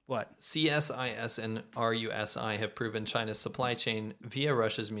 What? CSIS and RUSI have proven China's supply chain via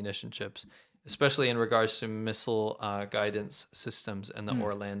Russia's munition ships, especially in regards to missile guidance systems and the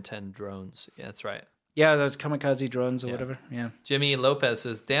Orlan 10 drones. Yeah, that's right. Yeah, those kamikaze drones or whatever. Yeah. Jimmy Lopez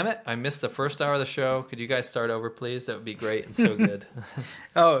says, "Damn it, I missed the first hour of the show. Could you guys start over, please? That would be great and so good."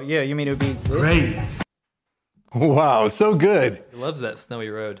 Oh, yeah, you mean it would be great? Wow, so good. He loves that snowy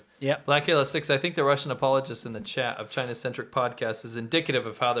road. Yeah. Black Halo 6, I think the Russian apologists in the chat of China-centric podcasts is indicative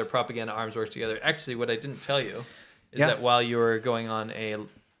of how their propaganda arms work together. Actually, what I didn't tell you is that while you were going on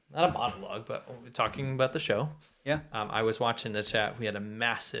not a monologue, but talking about the show, I was watching the chat. We had a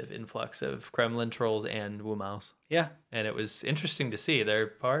massive influx of Kremlin trolls and Wu Maos. Yeah. And it was interesting to see. They're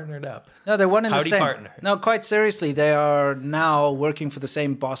partnered up. No, they're one and the Howdy same. partner. No, quite seriously, they are now working for the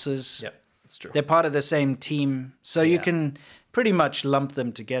same bosses. Yep, that's true. They're part of the same team, so you can pretty much lump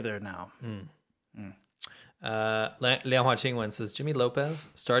them together now. Liang Hua Qingwen says, Jimmy Lopez,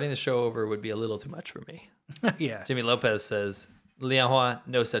 starting the show over would be a little too much for me. Yeah. Jimmy Lopez says, Liang Hua,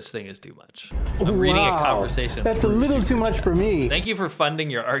 no such thing as too much. I'm reading a conversation. That's a little too much for me. Thank you for funding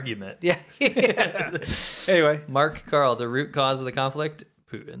your argument. Yeah. Anyway. Mark Carl, the root cause of the conflict?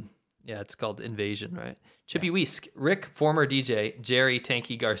 Putin. Yeah, it's called invasion, right? Chippy Weesk, Rick, former DJ, Jerry,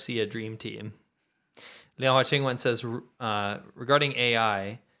 Tanky Garcia, Dream Team. Liang Hua Qingwen says, regarding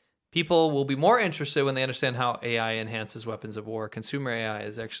AI, people will be more interested when they understand how AI enhances weapons of war. Consumer AI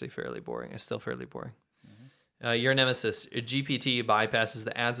is actually fairly boring. It's still fairly boring. Your nemesis, GPT, bypasses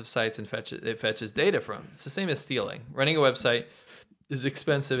the ads of sites and fetches data from. It's the same as stealing. Running a website is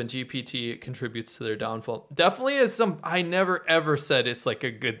expensive, and GPT contributes to their downfall. Definitely is some. I never ever said it's like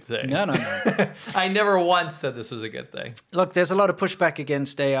a good thing. No. I never once said this was a good thing. Look, there's a lot of pushback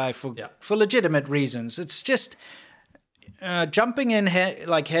against AI for legitimate reasons. It's just jumping in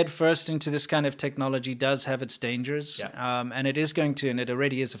head first into this kind of technology does have its dangers, and it is going to, and it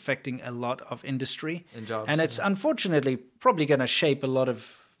already is affecting a lot of industry and jobs, and it's unfortunately probably going to shape a lot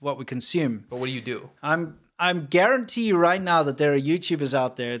of what we consume. But what do you do? I'm guarantee you right now that there are YouTubers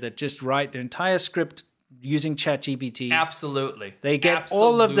out there that just write their entire script using ChatGPT. Absolutely. They get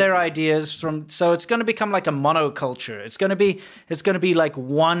all of their ideas from, so it's going to become like a monoculture. It's going to be like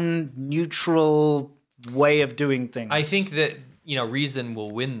one neutral way of doing things. I think that, reason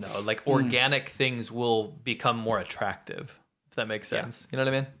will win though. Like organic things will become more attractive, if that makes sense. You know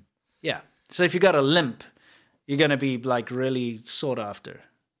what I mean? Yeah. So if you got a limp, you're going to be like really sought after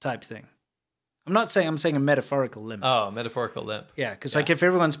type thing. I'm saying a metaphorical limp. Oh, metaphorical limp. Yeah, because like if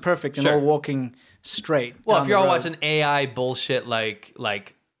everyone's perfect and all walking straight. Well, if you're all watching AI bullshit like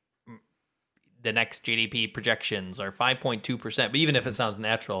the next GDP projections are 5.2%, but even if it sounds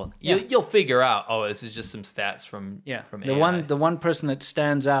natural, you'll figure out, oh, this is just some stats from AI. The one person that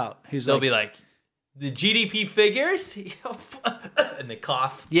stands out who's they'll be like, the GDP figures, and they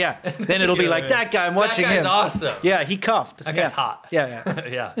cough. Yeah, then it'll be like that guy. I'm watching him. That guy's awesome. Yeah, he coughed. That guy's hot. Yeah.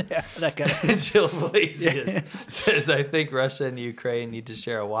 Yeah, that guy. Jill Blasius says, I think Russia and Ukraine need to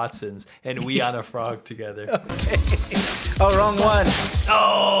share a Watson's and we on a frog together. Okay. Oh, wrong one.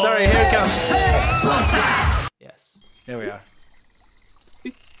 Oh, sorry. Here it comes. Yes. There we are.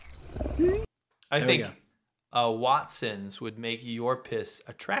 I think Watson's would make your piss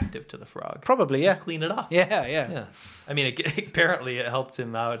attractive to the frog. Probably, yeah. Clean it off. Yeah. I mean, apparently it helped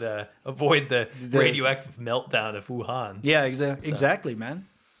him out avoid the radioactive meltdown of Wuhan. Yeah, exactly, man.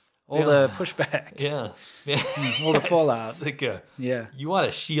 All the pushback. Yeah. All the fallout. It's like you want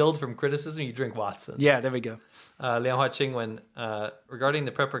a shield from criticism, you drink Watson. Yeah, there we go. Liang Hua Qingwen, regarding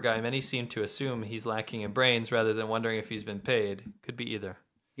the prepper guy, many seem to assume he's lacking in brains rather than wondering if he's been paid. Could be either.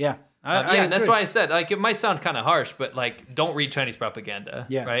 Yeah. And that's why I said, it might sound kind of harsh, but don't read Chinese propaganda.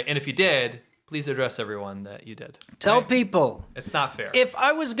 Yeah. Right. And if you did, please address everyone that you did. Tell people. It's not fair. If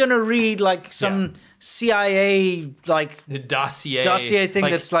I was going to read some CIA dossier thing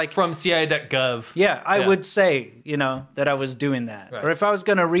that's like from CIA.gov. Yeah, I would say, that I was doing that. Right. Or if I was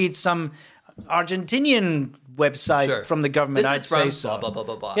going to read some Argentinian website from the government, I'd say so. Blah, blah,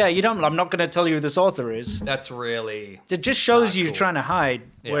 blah, blah. Yeah, I'm not going to tell you who this author is. That's really... It just shows you're trying to hide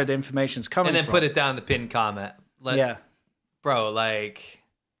where the information's coming from. And then put it down in the pinned comment. Bro,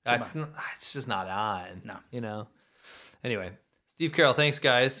 it's just not on. No. Anyway, Steve Carroll, thanks,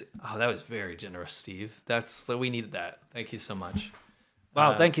 guys. Oh, that was very generous, Steve. We needed that. Thank you so much.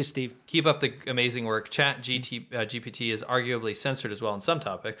 Wow, thank you, Steve. Keep up the amazing work. GPT is arguably censored as well on some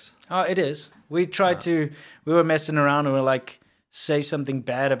topics. Oh, it is. We were messing around and we're like, say something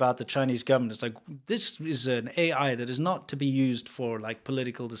bad about the Chinese government. It's like, this is an AI that is not to be used for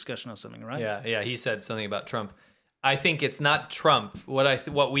political discussion or something, right? Yeah. He said something about Trump. I think it's not Trump.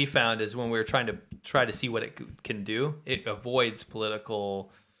 What we found is when we were trying to see what it can do, it avoids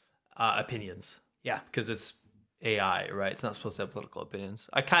political opinions. Yeah. Because it's AI, right? It's not supposed to have political opinions.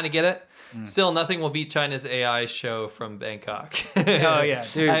 I kind of get it. Still, nothing will beat China's AI show from Bangkok. Oh, yeah,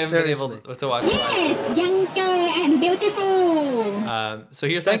 dude. I haven't been able to watch it. Young and beautiful. So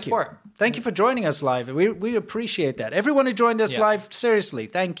here's my sport. Thank you for joining us live. We appreciate that. Everyone who joined us live, seriously,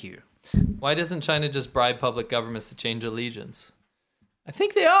 thank you. Why doesn't China just bribe public governments to change allegiance? I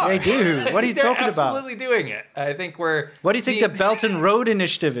think they are. They do. What are you talking They're about? absolutely doing it. I think we're... What do you think the Belt and Road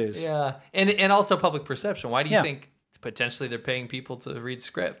Initiative is? Yeah. And also public perception. Why do you think potentially they're paying people to read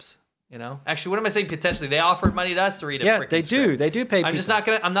scripts? You know? Actually, what am I saying potentially? They offered money to us to read a freaking they script. do. They do pay people. I'm just not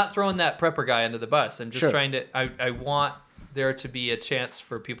I'm not throwing that prepper guy under the bus. I'm just trying to... I want there to be a chance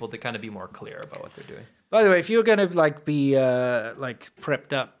for people to kind of be more clear about what they're doing. By the way, if you're going to be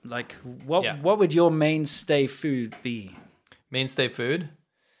prepped up, what would your mainstay food be? Mainstay food?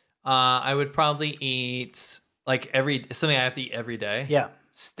 I would probably eat something I have to eat every day. Yeah.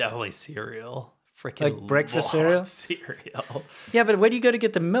 It's definitely cereal. Freaking like breakfast cereal? Cereal. Yeah, but where do you go to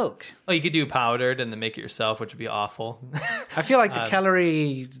get the milk? Oh, you could do powdered and then make it yourself, which would be awful. I feel like the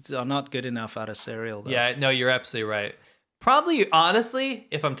calories are not good enough out of cereal, though. Yeah, no, you're absolutely right. Probably, honestly,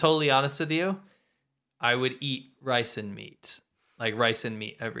 if I'm totally honest with you, I would eat rice and meat. Like rice and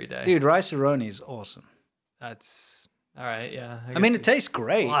meat every day. Dude, rice-a-roni is awesome. That's... All right, yeah. I mean, it tastes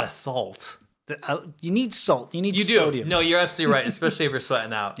great. A lot of salt. You need salt. You need you sodium. Do. No, you're absolutely right, especially if you're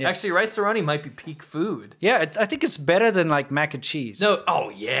sweating out. Yeah. Actually, rice-a-roni might be peak food. Yeah, I think it's better than like mac and cheese. No, oh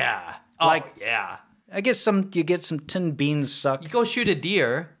yeah. Yeah. I guess you get some tin beans sucked. You go shoot a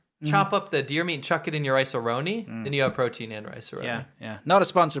deer, chop up the deer meat and chuck it in your rice-a-roni, then you have protein and rice-a-roni. Yeah. Not a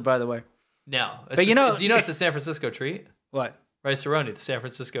sponsor, by the way. No. But you know it's a San Francisco treat? What? Rice-a-roni, the San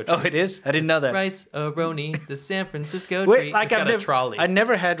Francisco treat. Oh, it is? I didn't know that. Rice-a-roni, the San Francisco treat. Like it's got a trolley. I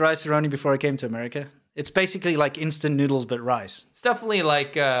never had rice-a-roni before I came to America. It's basically like instant noodles, but rice. It's definitely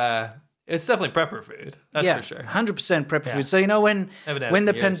like, it's definitely prepper food. That's for sure. 100% prepper food. So, you know, when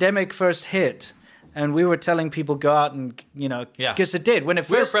the pandemic first hit, and we were telling people go out and, because it did. When it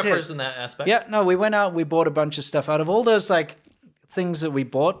first hit. We were preppers in that aspect. Yeah, no, we went out, we bought a bunch of stuff. Out of all those, things that we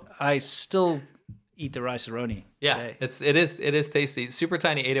bought, I still eat the rice-a-roni. Yeah, it is tasty. Super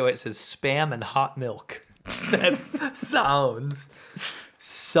Tiny 808 says spam and hot milk. That sounds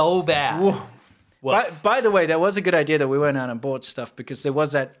so bad. By the way, that was a good idea that we went out and bought stuff because there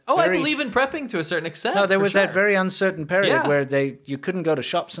was that. I believe in prepping to a certain extent. No, there was that very uncertain period where you couldn't go to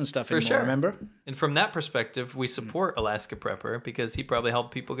shops and stuff anymore. Remember? And from that perspective, we support Alaska Prepper because he probably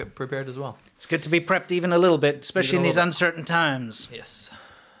helped people get prepared as well. It's good to be prepped even a little bit, especially in these uncertain times. Yes.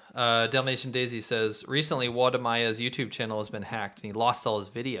 Dalmatian Daisy says, recently Wadamaya's YouTube channel has been hacked and he lost all his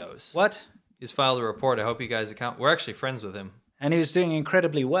videos. What? He's filed a report. I hope you guys We're actually friends with him. And he was doing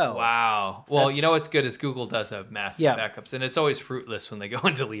incredibly well. Wow. Well, you know what's good is Google does have massive backups, and it's always fruitless when they go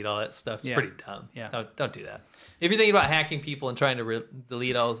and delete all that stuff. It's pretty dumb. Yeah. Don't do that. If you're thinking about hacking people and trying to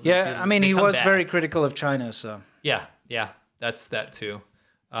delete all those videos, I mean, he was very critical of China, so. Yeah. That's that too.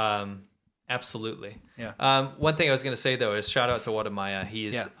 Absolutely. Yeah. One thing I was going to say, though, is shout out to Wadamaya.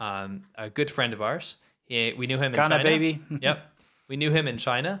 He's a good friend of ours. We knew him in China. Ghana, baby. Yep. We knew him in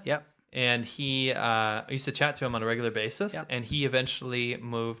China. Yep. And I used to chat to him on a regular basis, and he eventually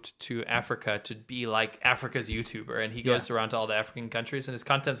moved to Africa to be like Africa's YouTuber, and he goes around to all the African countries, and his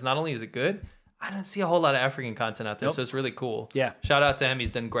content's not only is it good, I don't see a whole lot of African content out there, so it's really cool. Yeah. Shout out to him.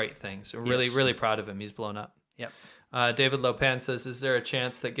 He's done great things. We're really, really proud of him. He's blown up. Yep. David Lopan says, is there a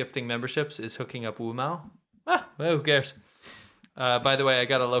chance that gifting memberships is hooking up Wu Mao? Well, who cares? By the way, I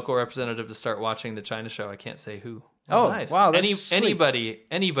got a local representative to start watching the China show. I can't say who. Oh, nice. Wow, that's sweet.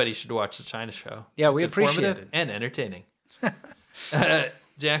 Anybody should watch the China show. Yeah, it's we appreciate it. And entertaining.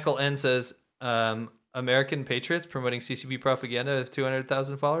 Jackal N says, American Patriots promoting CCP propaganda of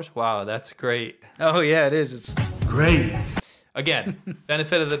 200,000 followers. Wow, that's great. Oh, yeah, it is. It's great. Again,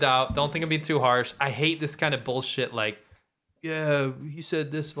 benefit of the doubt. Don't think I'm being too harsh. I hate this kind of bullshit like, yeah, he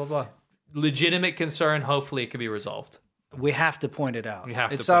said this, blah, blah. Legitimate concern. Hopefully it can be resolved. We have to point it out.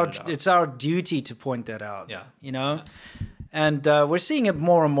 It's our duty to point that out. Yeah. You know? And we're seeing it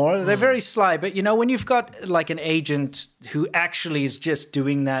more and more. They're very sly, but you know, when you've got like an agent who actually is just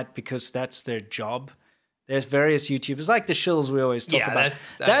doing that because that's their job, there's various YouTubers like the shills we always talk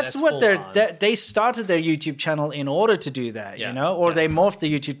about. That's what they started their YouTube channel in order to do that, you know, or they morphed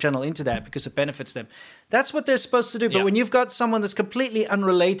the YouTube channel into that because it benefits them. That's what they're supposed to do. But when you've got someone that's completely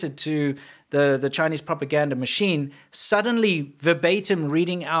unrelated to the Chinese propaganda machine, suddenly verbatim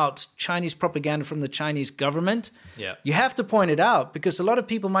reading out Chinese propaganda from the Chinese government, you have to point it out because a lot of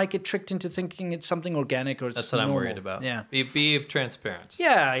people might get tricked into thinking it's something organic or it's That's what normal. I'm worried about. Yeah. Be transparent.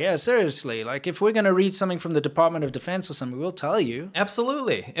 Yeah, seriously. Like if we're going to read something from the Department of Defense or something, we'll tell you.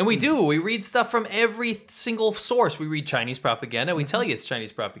 Absolutely. And we do. We read stuff from every single source. We read Chinese propaganda. We tell you it's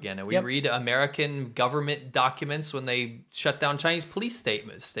Chinese propaganda. We read American government documents when they shut down Chinese police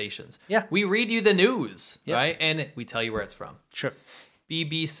stations. Yeah. We read you the news, right? And we tell you where it's from. Sure.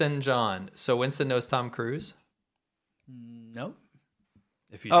 BB St. John. So Winston knows Tom Cruise? No.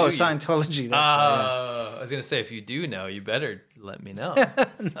 If you Scientology. That's I was going to say, if you do know, you better let me know.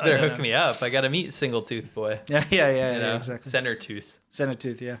 Better hook me up. I got to meet Single Tooth Boy. Yeah, exactly. Center Tooth. Center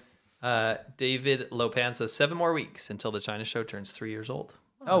Tooth, yeah. David Lopan says 7 more weeks until the China show turns 3 years old.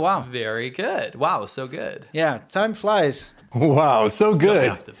 Oh, wow. Very good. Wow, so good. Yeah, time flies. Wow, so good. You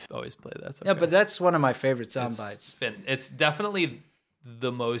don't have to always play that. Okay. Yeah, but that's one of my favorite sound bites. It's definitely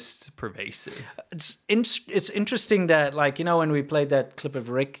the most pervasive. It's interesting that, like, you know, when we played that clip of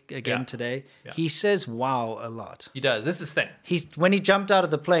Rick again today, he says "wow" a lot. He does. This is his thing. When he jumped out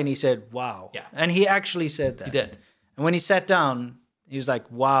of the plane, he said "wow." Yeah, and he actually said that. He did. And when he sat down, he was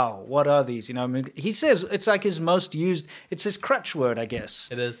like, "Wow, what are these?" You know, I mean, he says it's like his most used. It's his crutch word, I guess.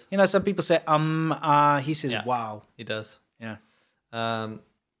 It is. You know, some people say he says "wow." He does. Yeah.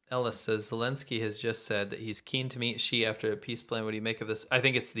 Ellis says Zelensky has just said that he's keen to meet Xi after a peace plan. What do you make of this? I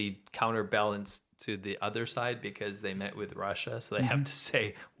think it's the counterbalance to the other side because they met with Russia, so they have to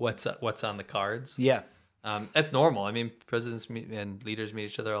say what's on the cards. Yeah. That's normal. I mean, presidents and leaders meet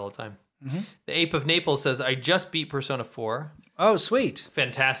each other all the time. The Ape of Naples says, I just beat Persona 4. Oh, sweet.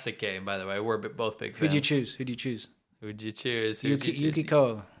 Fantastic game, by the way. We're both big fans. Who'd you choose?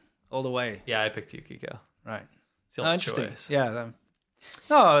 Yukiko, all the way. Yeah, I picked Yukiko. Right. It's the only interesting. choice. Yeah.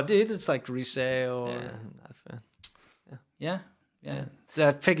 No, dude, it's like Rise or... Yeah, not a fan. Yeah.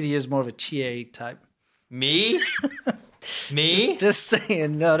 I figured he is more of a Chie type. Me? Me? Just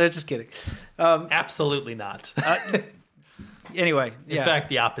saying. No, just kidding. Absolutely not. Anyway, In fact,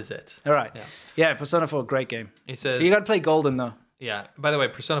 the opposite. All right. Yeah, Persona 4, great game. He says... You got to play Golden, though. Yeah. By the way,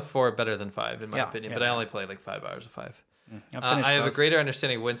 Persona 4 better than 5, in my opinion, but I only played like 5 hours of 5. I have a greater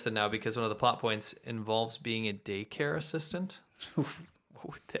understanding of Winston now because one of the plot points involves being a daycare assistant. What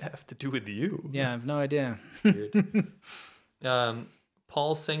would that have to do with you? Yeah, I have no idea. Weird.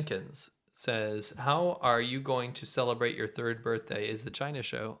 Paul Sinkins says, how are you going to celebrate your 3rd birthday? Is the China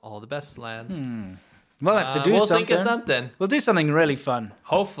show? All the best, lads. We'll have to do we'll something. Think of something. We'll do something really fun.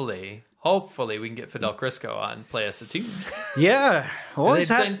 Hopefully we can get Fidel Crisco on, play us a tune. Yeah, always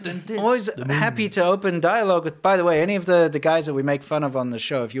happy to open dialogue with. By the way, any of the guys that we make fun of on the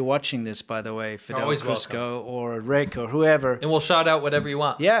show, if you're watching this, by the way, Fidel Crisco or Rick or whoever, and we'll shout out whatever you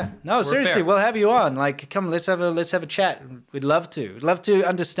want. Yeah, no, We're seriously, fair. we'll have you on. Like, come, let's have a chat. We'd love to. We'd love to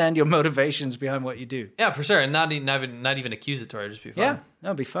understand your motivations behind what you do. Yeah, for sure, and not even accusatory, just be fun. Yeah,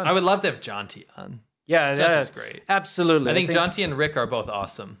 that'd be fun. I would love to have Jonty on. Yeah, Jonty's great. Absolutely. I think Jonty and Rick are both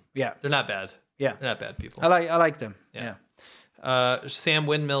awesome. Yeah, they're not bad. Yeah, they're not bad people. I like them. Yeah. Sam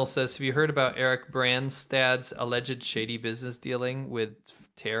Windmill says, have you heard about Eric Brandstad's alleged shady business dealing with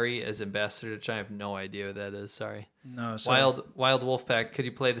Terry as ambassador to China? I have no idea what that is. Sorry. No. Sorry. Wild Wolfpack. Could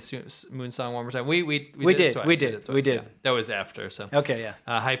you play the Moon Song one more time? We did. Twice. We did. Yeah. That was after. So okay. Yeah.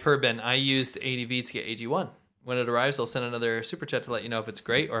 Hyperben. I used ADV to get AG1. When it arrives, I'll send another super chat to let you know if it's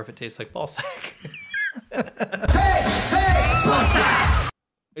great or if it tastes like ballsack.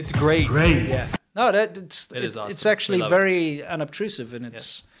 It's great. Yeah. No, it is awesome. It's actually very unobtrusive, and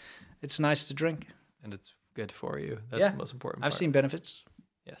it's nice to drink, and it's good for you. That's the most important part. I've seen benefits.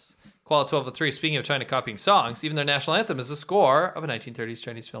 Yes. Koala 1203. Speaking of China copying songs, even their national anthem is the score of a 1930s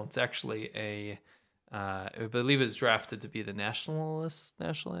Chinese film. It's actually I believe it was drafted to be the nationalist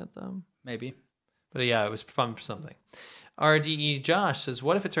national anthem. Maybe. But yeah, it was fun for something. RDE Josh says,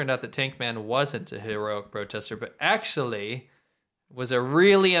 what if it turned out that Tank Man wasn't a heroic protester, but actually was a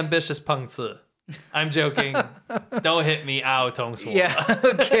really ambitious Peng Tzu? I'm joking. Don't hit me, ow, Tong Su. Yeah,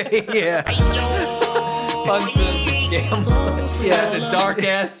 okay, yeah. Peng Tzu scam. Yeah, it's a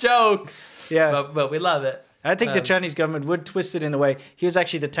dark-ass joke. Yeah. But we love it. I think the Chinese government would twist it in a way. He was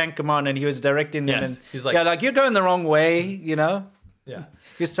actually the tank commander, and he was directing them. Yes, and, he's like, you're going the wrong way, you know? Yeah.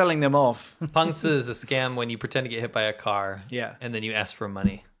 He was telling them off. Peng Tzu is a scam when you pretend to get hit by a car. Yeah. And then you ask for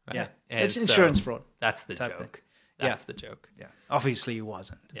money. Right? Yeah. And it's insurance fraud. That's the joke. That's the joke. Yeah. Obviously, he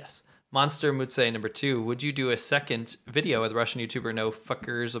wasn't. Yes. Monster Mutse number 2. Would you do a second video with Russian YouTuber No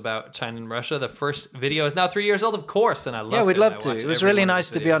Fuckers about China and Russia? The first video is now 3 years old, of course, and I love it. Yeah, we'd love to. It was really nice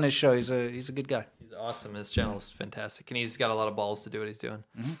to be on his show. He's a good guy. He's awesome. His channel is fantastic, and he's got a lot of balls to do what he's doing.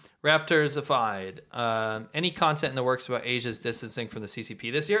 Mm-hmm. Raptorsified. Any content in the works about Asia's distancing from the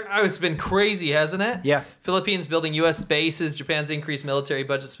CCP this year? Oh, it's been crazy, hasn't it? Yeah. Philippines building U.S. bases. Japan's increased military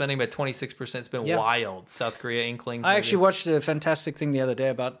budget spending by 26%. It's been wild. South Korea inklings. I actually watched a fantastic thing the other day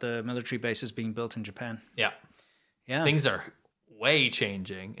about the military bases being built in Japan. Yeah. Yeah. Things are way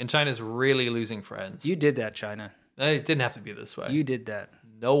changing, and China's really losing friends. You did that, China. It didn't have to be this way. You did that.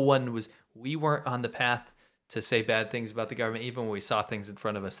 We weren't on the path to say bad things about the government. Even when we saw things in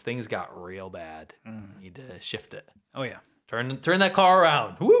front of us, things got real bad. We need to shift it. Oh, yeah. Turn that car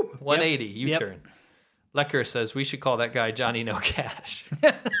around. Woo! 180, U-turn. Lecker says we should call that guy Johnny No Cash.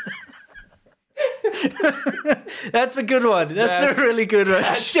 That's a good one. That's a really good one.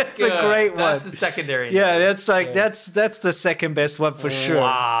 That's a great one. That's a secondary. Yeah, that's like that's the second best one for sure.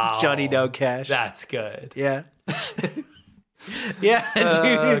 Wow. Johnny No Cash. That's good. Yeah.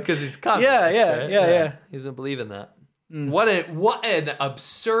 Yeah, because he's communist. Yeah. He doesn't believe in that. What an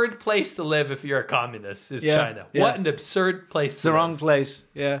absurd place to live if you're a communist is China. Yeah. What an absurd place. It's the wrong place.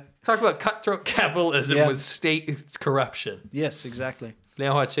 Yeah. Talk about cutthroat capitalism with state corruption. Yes, exactly.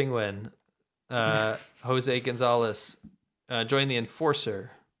 Liao Hua Qingwen, Jose Gonzalez, join the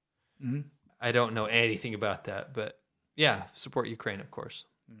Enforcer. Mm-hmm. I don't know anything about that, but yeah, support Ukraine, of course.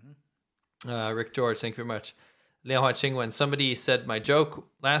 Mm-hmm. Rick George, thank you very much. Liao Hua Qingwen, somebody said my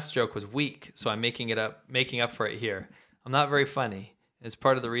last joke was weak, so I'm making up for it here. I'm not very funny. It's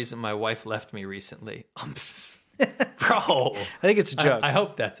part of the reason my wife left me recently. Bro, I think it's a joke. I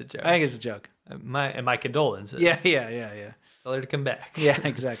hope that's a joke. I think it's a joke. My condolences. Yeah. Tell her to come back. Yeah,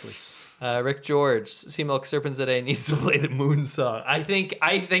 exactly. Rick George, Sea Milk Serpents Today needs to play the Moon song. I think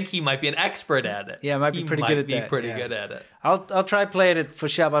he might be an expert at it. Yeah, might be pretty good at that. Good at it. I'll try playing it for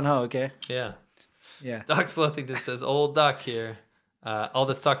Shaban Ho, okay? Yeah. Yeah. Doc Slothington says, old Doc here. All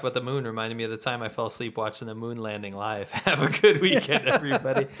this talk about the moon reminded me of the time I fell asleep watching the moon landing live. Have a good weekend,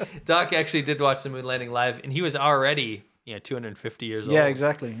 everybody. Doc actually did watch the moon landing live, and he was already 250 years old. Yeah,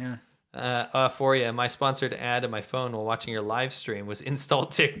 exactly. Yeah. For you, my sponsored ad on my phone while watching your live stream was install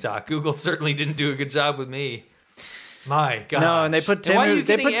TikTok. Google certainly didn't do a good job with me. My God. No, and they put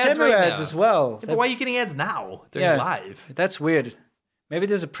Temu ads as well. Yeah, but why are you getting ads now during live? That's weird. Maybe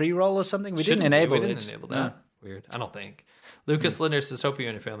there's a pre-roll or something. We didn't enable it. We didn't enable that. Weird. I don't think. Lucas Linder says, hope you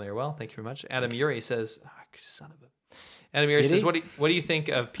and your family are well. Thank you very much. Adam Uri says, son of a... Adam Uri says, what do you think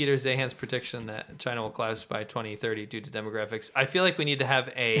of Peter Zeihan's prediction that China will collapse by 2030 due to demographics? I feel like we need to have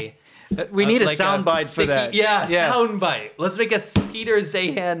a... we need a soundbite for that. Yeah, soundbite. Let's make a Peter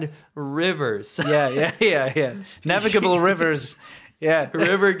Zeihan Rivers. Yeah. Navigable rivers. Yeah.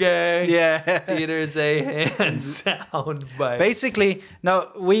 River Gang. Yeah. Peter Zeihan soundbite. Basically,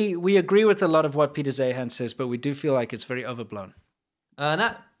 no, we agree with a lot of what Peter Zeihan says, but we do feel like it's very overblown. I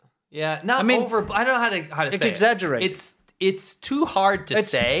don't know how to say exaggerate. It's too hard to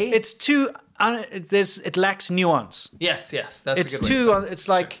say. It's too it lacks nuance. Yes, that's a good way. It's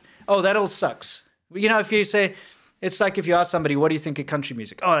like, oh, that all sucks. If you say, it's like if you ask somebody, what do you think of country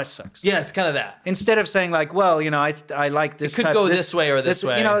music? Oh, that sucks. Yeah, it's kind of that. Instead of saying like, well, I like this. It could go this way or this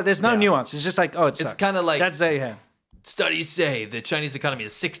way. There's no nuance. It's just like, oh, it sucks. It's kind of like that's Zeihan. Studies say the Chinese economy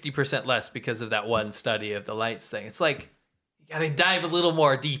is 60% less because of that one study of the lights thing. It's like you got to dive a little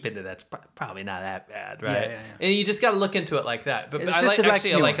more deep into that. It's probably not that bad, right? Yeah. And you just got to look into it like that. But I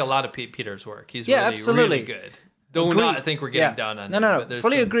like a lot of Peter's work. He's really good. Do not think we're getting down on that. No.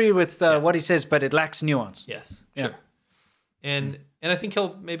 Fully agree with what he says, but it lacks nuance. Yes, sure. And I think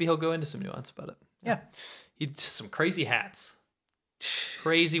he'll go into some nuance about it. Yeah. He did some crazy hats.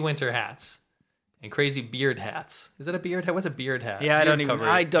 Crazy winter hats. And crazy beard hats. Is that a beard hat? What's a beard hat? Yeah, I don't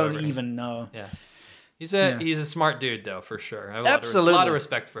even know. Yeah. He's a smart dude though, for sure. I have Absolutely. A lot of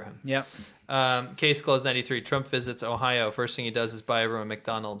respect for him. Yeah. Case closed 93. Trump visits Ohio. First thing he does is buy everyone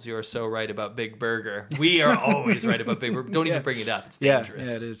McDonald's. You are so right about Big Burger. We are always right about Big Burger. Don't even bring it up. It's dangerous.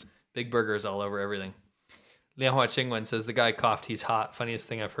 Yeah, it is. Big Burger is all over everything. Liao Hua Qingwen says the guy coughed. He's hot. Funniest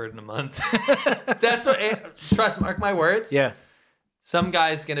thing I've heard in a month. That's what. Mark my words. Yeah. Some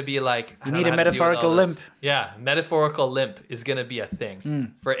guy's gonna be like, you need a metaphorical limp. Yeah, metaphorical limp is gonna be a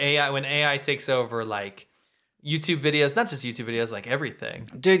thing for AI when AI takes over, like YouTube videos, not just YouTube videos, like everything.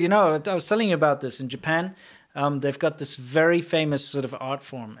 Dude, I was telling you about this in Japan. They've got this very famous sort of art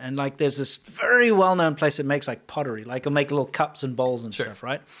form, and like there's this very well-known place that makes like pottery, like it'll make little cups and bowls and stuff,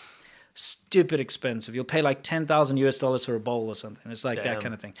 right? Stupid expensive. You'll pay like $10,000 for a bowl or something. It's like that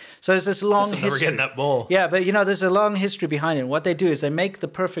kind of thing. So there's this long history. Never getting that bowl. Yeah, but there's a long history behind it. And what they do is they make the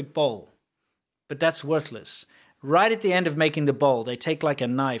perfect bowl, but that's worthless. Right at the end of making the bowl, they take like a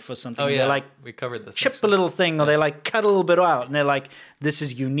knife or something. Oh yeah, they like we covered this. Chip a little thing, or they like cut a little bit out, and they're like, "This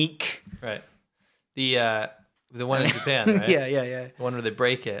is unique." Right. The one in Japan, right? Yeah. The one where they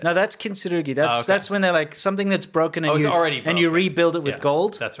break it. No, that's kintsugi. That's when they're like something that's broken and it's you already broken. and you rebuild it with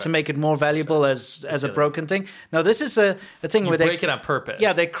gold to make it more valuable as a broken thing. No, this is a thing where they break it on purpose.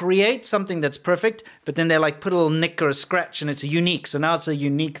 Yeah, they create something that's perfect, but then they like put a little nick or a scratch, and it's a unique. So now it's a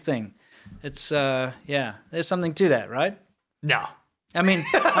unique thing. It's there's something to that, right? No. I mean,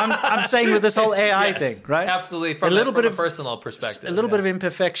 I'm saying with this whole AI thing, right? Absolutely. From a personal perspective. A little bit of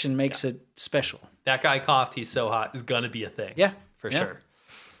imperfection makes it special. That guy coughed, he's so hot, is going to be a thing. Yeah. For sure.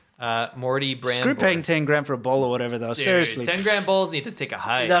 Morty Brand. Screw paying 10 grand for a bowl or whatever, though. Dude, Seriously. 10 grand bowls need to take a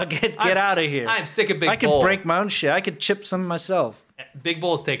hike. No, get out of here. I'm sick of big I could bowl. break my own shit. I could chip some myself. Big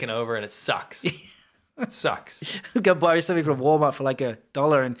bowl's taken over and it sucks. It sucks. Go buy something from Walmart for like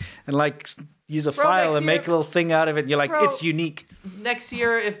 $1 and like use a file and make a little thing out of it. And you're like, it's unique. Next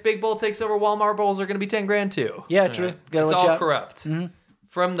year, if Big Bowl takes over, Walmart bowls are going to be 10 grand too. Yeah, true. It's all corrupt.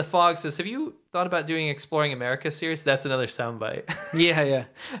 From the Fog says, have you thought about doing Exploring America series? That's another soundbite. Yeah.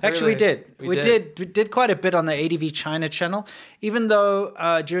 Actually, we did quite a bit on the ADV China channel, even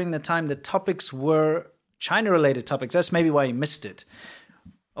though during the time the topics were China-related topics. That's maybe why you missed it.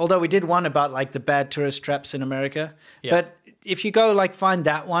 Although we did one about like the bad tourist traps in America. Yeah. But if you go like find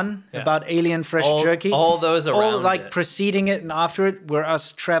that one about alien fresh jerky. All those around all like preceding it and after it were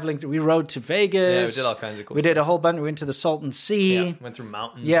us traveling. We rode to Vegas. Yeah, we did all kinds of cool We stuff. did a whole bunch. We went to the Salton Sea. Yeah, went through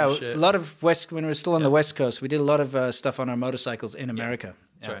mountains Yeah, and shit. a lot of when we were still on the West Coast, we did a lot of stuff on our motorcycles in America.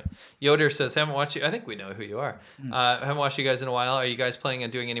 That's right. Yoder says, haven't watched you. I think we know who you are. Haven't watched you guys in a while. Are you guys planning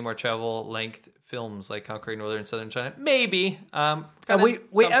on doing any more travel length films like Conquering Northern and Southern China? Maybe. We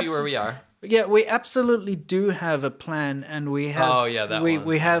where we are. Yeah, we absolutely do have a plan, and we have. Oh yeah, that one.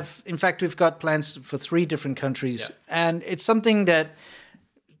 We have. In fact, we've got plans for 3 different countries, and it's something that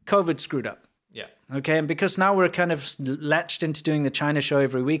COVID screwed up. Yeah. Okay, and because now we're kind of latched into doing the China show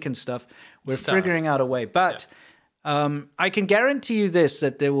every week and stuff, we're figuring out a way. But I can guarantee you this: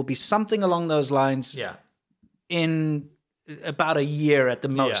 that there will be something along those lines. Yeah. In about a year at the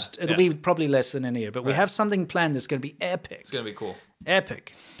most. It'll be probably less than a year, but we have something planned that's going to be epic. It's going to be cool.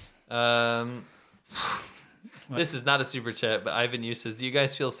 Epic. This is not a super chat, but Ivan Yu says, do you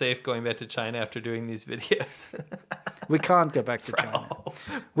guys feel safe going back to China after doing these videos? We can't go back to China.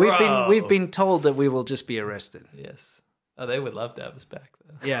 We've been told that we will just be arrested. Yes. Oh, they would love to have us back,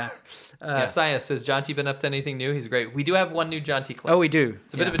 though. Yeah. Saya says, John T been up to anything new? He's great. We do have one new John T clip. Oh, we do.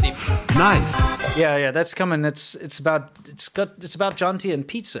 It's a bit of a deep. Nice. Yeah, that's coming. It's about John T and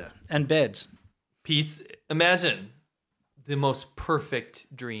pizza and beds. Pizza. Imagine the most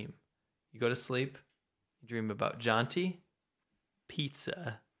perfect dream. You go to sleep, you dream about John T,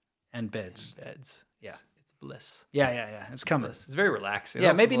 pizza, and beds. Yeah. It's bliss. Yeah. It's coming. Bliss. It's very relaxing.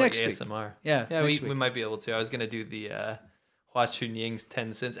 Yeah, maybe next week. ASMR. Yeah, we might be able to. I was going to do the Hua Chun Ying's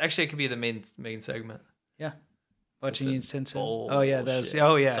 10 cents. Actually, it could be the main segment. Yeah. Hua Chun Ying's 10 cents. Oh,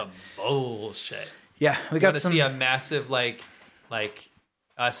 yeah. Some bullshit. Yeah, we got to see a massive, like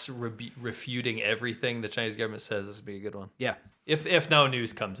us refuting everything the Chinese government says. This would be a good one. Yeah. If no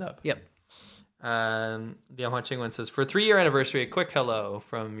news comes up. Yep. Liang Hua Chingwen says, for a 3-year anniversary, a quick hello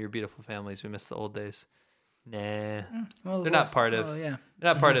from your beautiful families. We miss the old days. Nah, well, they're not part of. They're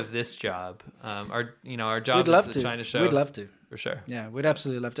not part of this job. Our job is the China show. We'd love to, for sure. Yeah, we'd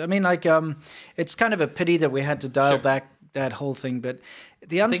absolutely love to. I mean, like, it's kind of a pity that we had to dial back that whole thing, but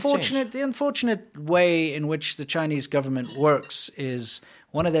the unfortunate way in which the Chinese government works is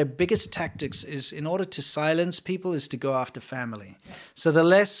one of their biggest tactics is, in order to silence people, is to go after family. So the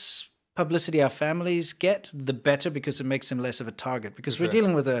less publicity our families get, the better, because it makes them less of a target. Because we're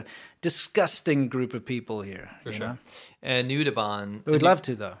dealing with a disgusting group of people here. For sure. And Nudaban. We'd love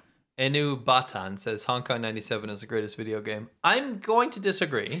to, though. Enu Batan says Hong Kong 97 is the greatest video game. I'm going to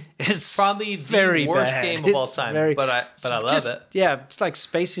disagree. It's probably the very worst bad. game of all time, but I love it. Yeah, it's like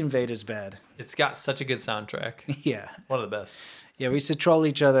Space Invaders bad. It's got such a good soundtrack. Yeah. One of the best. Yeah, we used to troll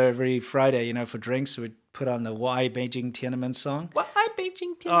each other every Friday, for drinks. We'd put on the Why Beijing Tiananmen song. Why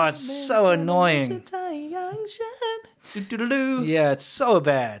Beijing Tiananmen? Oh, it's so annoying. Yeah, it's so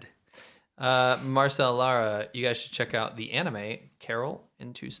bad. Marcel Lara, you guys should check out the anime Carol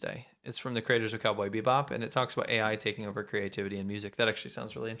in Tuesday. It's from the creators of Cowboy Bebop, and it talks about AI taking over creativity in music. That actually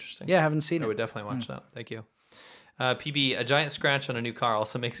sounds really interesting. Yeah, I haven't seen it. I would definitely watch that. Thank you. PB, a giant scratch on a new car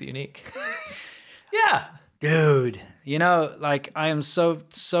also makes it unique. Yeah. Dude, I am so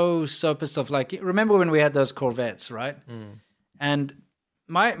pissed off. Like, remember when we had those Corvettes, right? And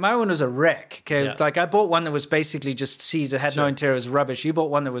my one was a wreck. Okay, Yeah. like I bought one that was basically just seized. It had no interior, it was rubbish. You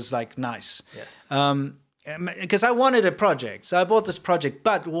bought one that was like nice. Yes. Because I wanted a project, so I bought this project.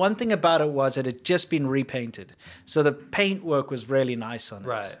 But one thing about it was it had just been repainted, so the paint work was really nice on it.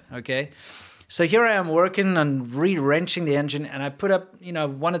 Right. Okay. So here I am working and re-wrenching the engine, and I put up,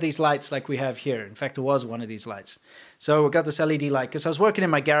 one of these lights like we have here. In fact, it was one of these lights. So we got this LED light because I was working in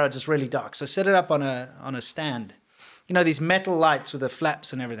my garage. It's really dark. So I set it up on a stand. These metal lights with the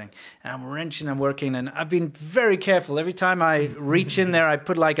flaps and everything. And I'm wrenching, I'm working, and I've been very careful. Every time I reach in there, I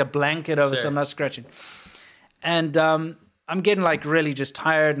put like a blanket over so I'm not scratching. And I'm getting like really just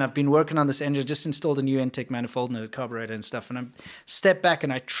tired, and I've been working on this engine, just installed a new intake manifold and a carburetor and stuff. And I stepped back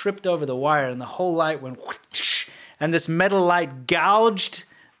and I tripped over the wire, and the whole light went whoosh, and this metal light gouged,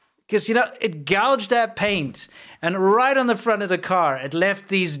 because, it gouged that paint. And right on the front of the car, it left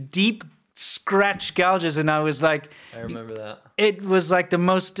these deep scratch gouges, and I was like, I remember that. It was like the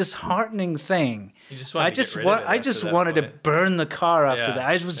most disheartening thing. You just wanted to get rid of it. I just wanted to burn the car after that.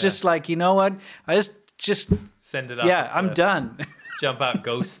 I was just like, you know what? I just send it up. Yeah, I'm done. Jump out,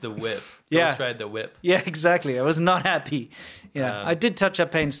 ghost the whip. Ghost ride the whip. Yeah, exactly. I was not happy. Yeah, I did touch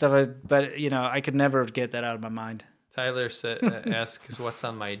up paint stuff, but I could never get that out of my mind. Tyler asks, "What's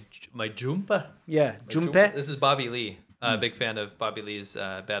on my jumper?" Yeah, jumper. This is Bobby Lee. Big fan of Bobby Lee's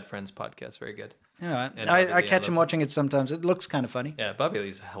Bad Friends podcast. Very good. Yeah, I catch him watching it sometimes. It looks kind of funny. Yeah, Bobby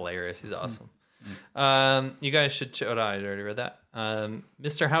Lee's hilarious. He's awesome. You guys should... I already read that.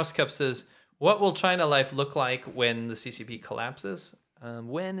 Mr. Housecup says, what will China life look like when the CCP collapses?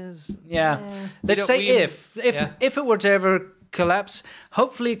 When is... Yeah. Let's say if it were to ever collapse,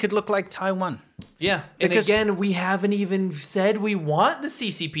 hopefully it could look like Taiwan. Yeah, and again, we haven't even said we want the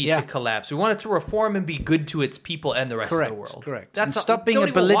CCP to collapse. We want it to reform and be good to its people and the rest of the world. Correct. And stop being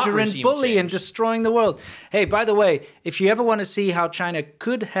a belligerent bully and destroying the world. Hey, by the way, if you ever want to see how China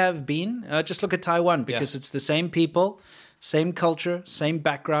could have been, just look at Taiwan, because it's the same people, same culture, same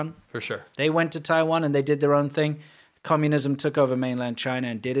background. For sure. They went to Taiwan and they did their own thing. Communism took over mainland China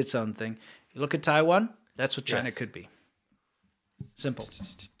and did its own thing. You look at Taiwan, that's what China could be. Simple.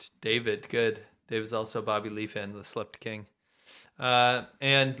 David, good. David's also a Bobby Lee fan, the Slept King. And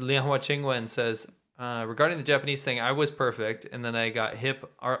Lianhua Qingwen says, regarding the Japanese thing, I was perfect, and then I got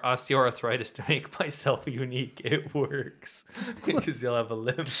hip osteoarthritis to make myself unique. It works. Because you'll have a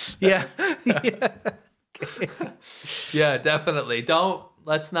limb. Yeah. Yeah, definitely.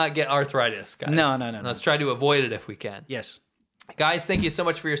 Let's not get arthritis, guys. No. Let's try to avoid it if we can. Yes. Guys, thank you so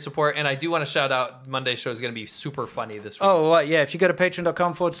much for your support. And I do want to shout out, Monday's show is going to be super funny this week. Oh, well, yeah. If you go to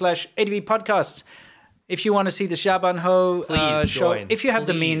patreon.com/ADV podcasts, if you want to see the Xiaoban Ho show, if you have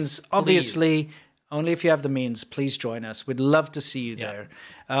the means, obviously, only if you have the means, please join us. We'd love to see you there.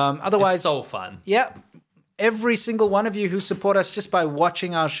 Otherwise, it's so fun. Yeah. Every single one of you who support us just by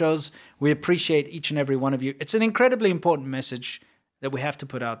watching our shows, we appreciate each and every one of you. It's an incredibly important message that we have to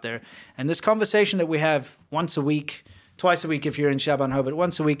put out there. And this conversation that we have once a week, twice a week if you're in Xiaoban Ho, but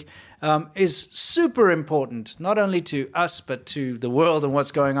once a week, is super important, not only to us, but to the world and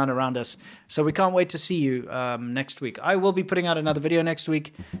what's going on around us. So we can't wait to see you next week. I will be putting out another video next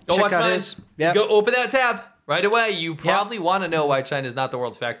week. Go Check watch out mine. his. Yep. Go open that tab right away. You probably want to know why China is not the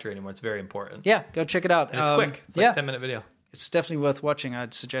world's factory anymore. It's very important. Yeah, go check it out. And it's quick. It's like a 10-minute video. It's definitely worth watching.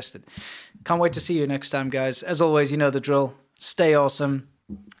 I'd suggest it. Can't wait to see you next time, guys. As always, you know the drill. Stay awesome.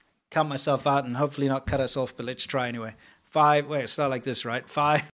 Count myself out and hopefully not cut us off, but let's try anyway. 5, wait, it's not like this, right? 5.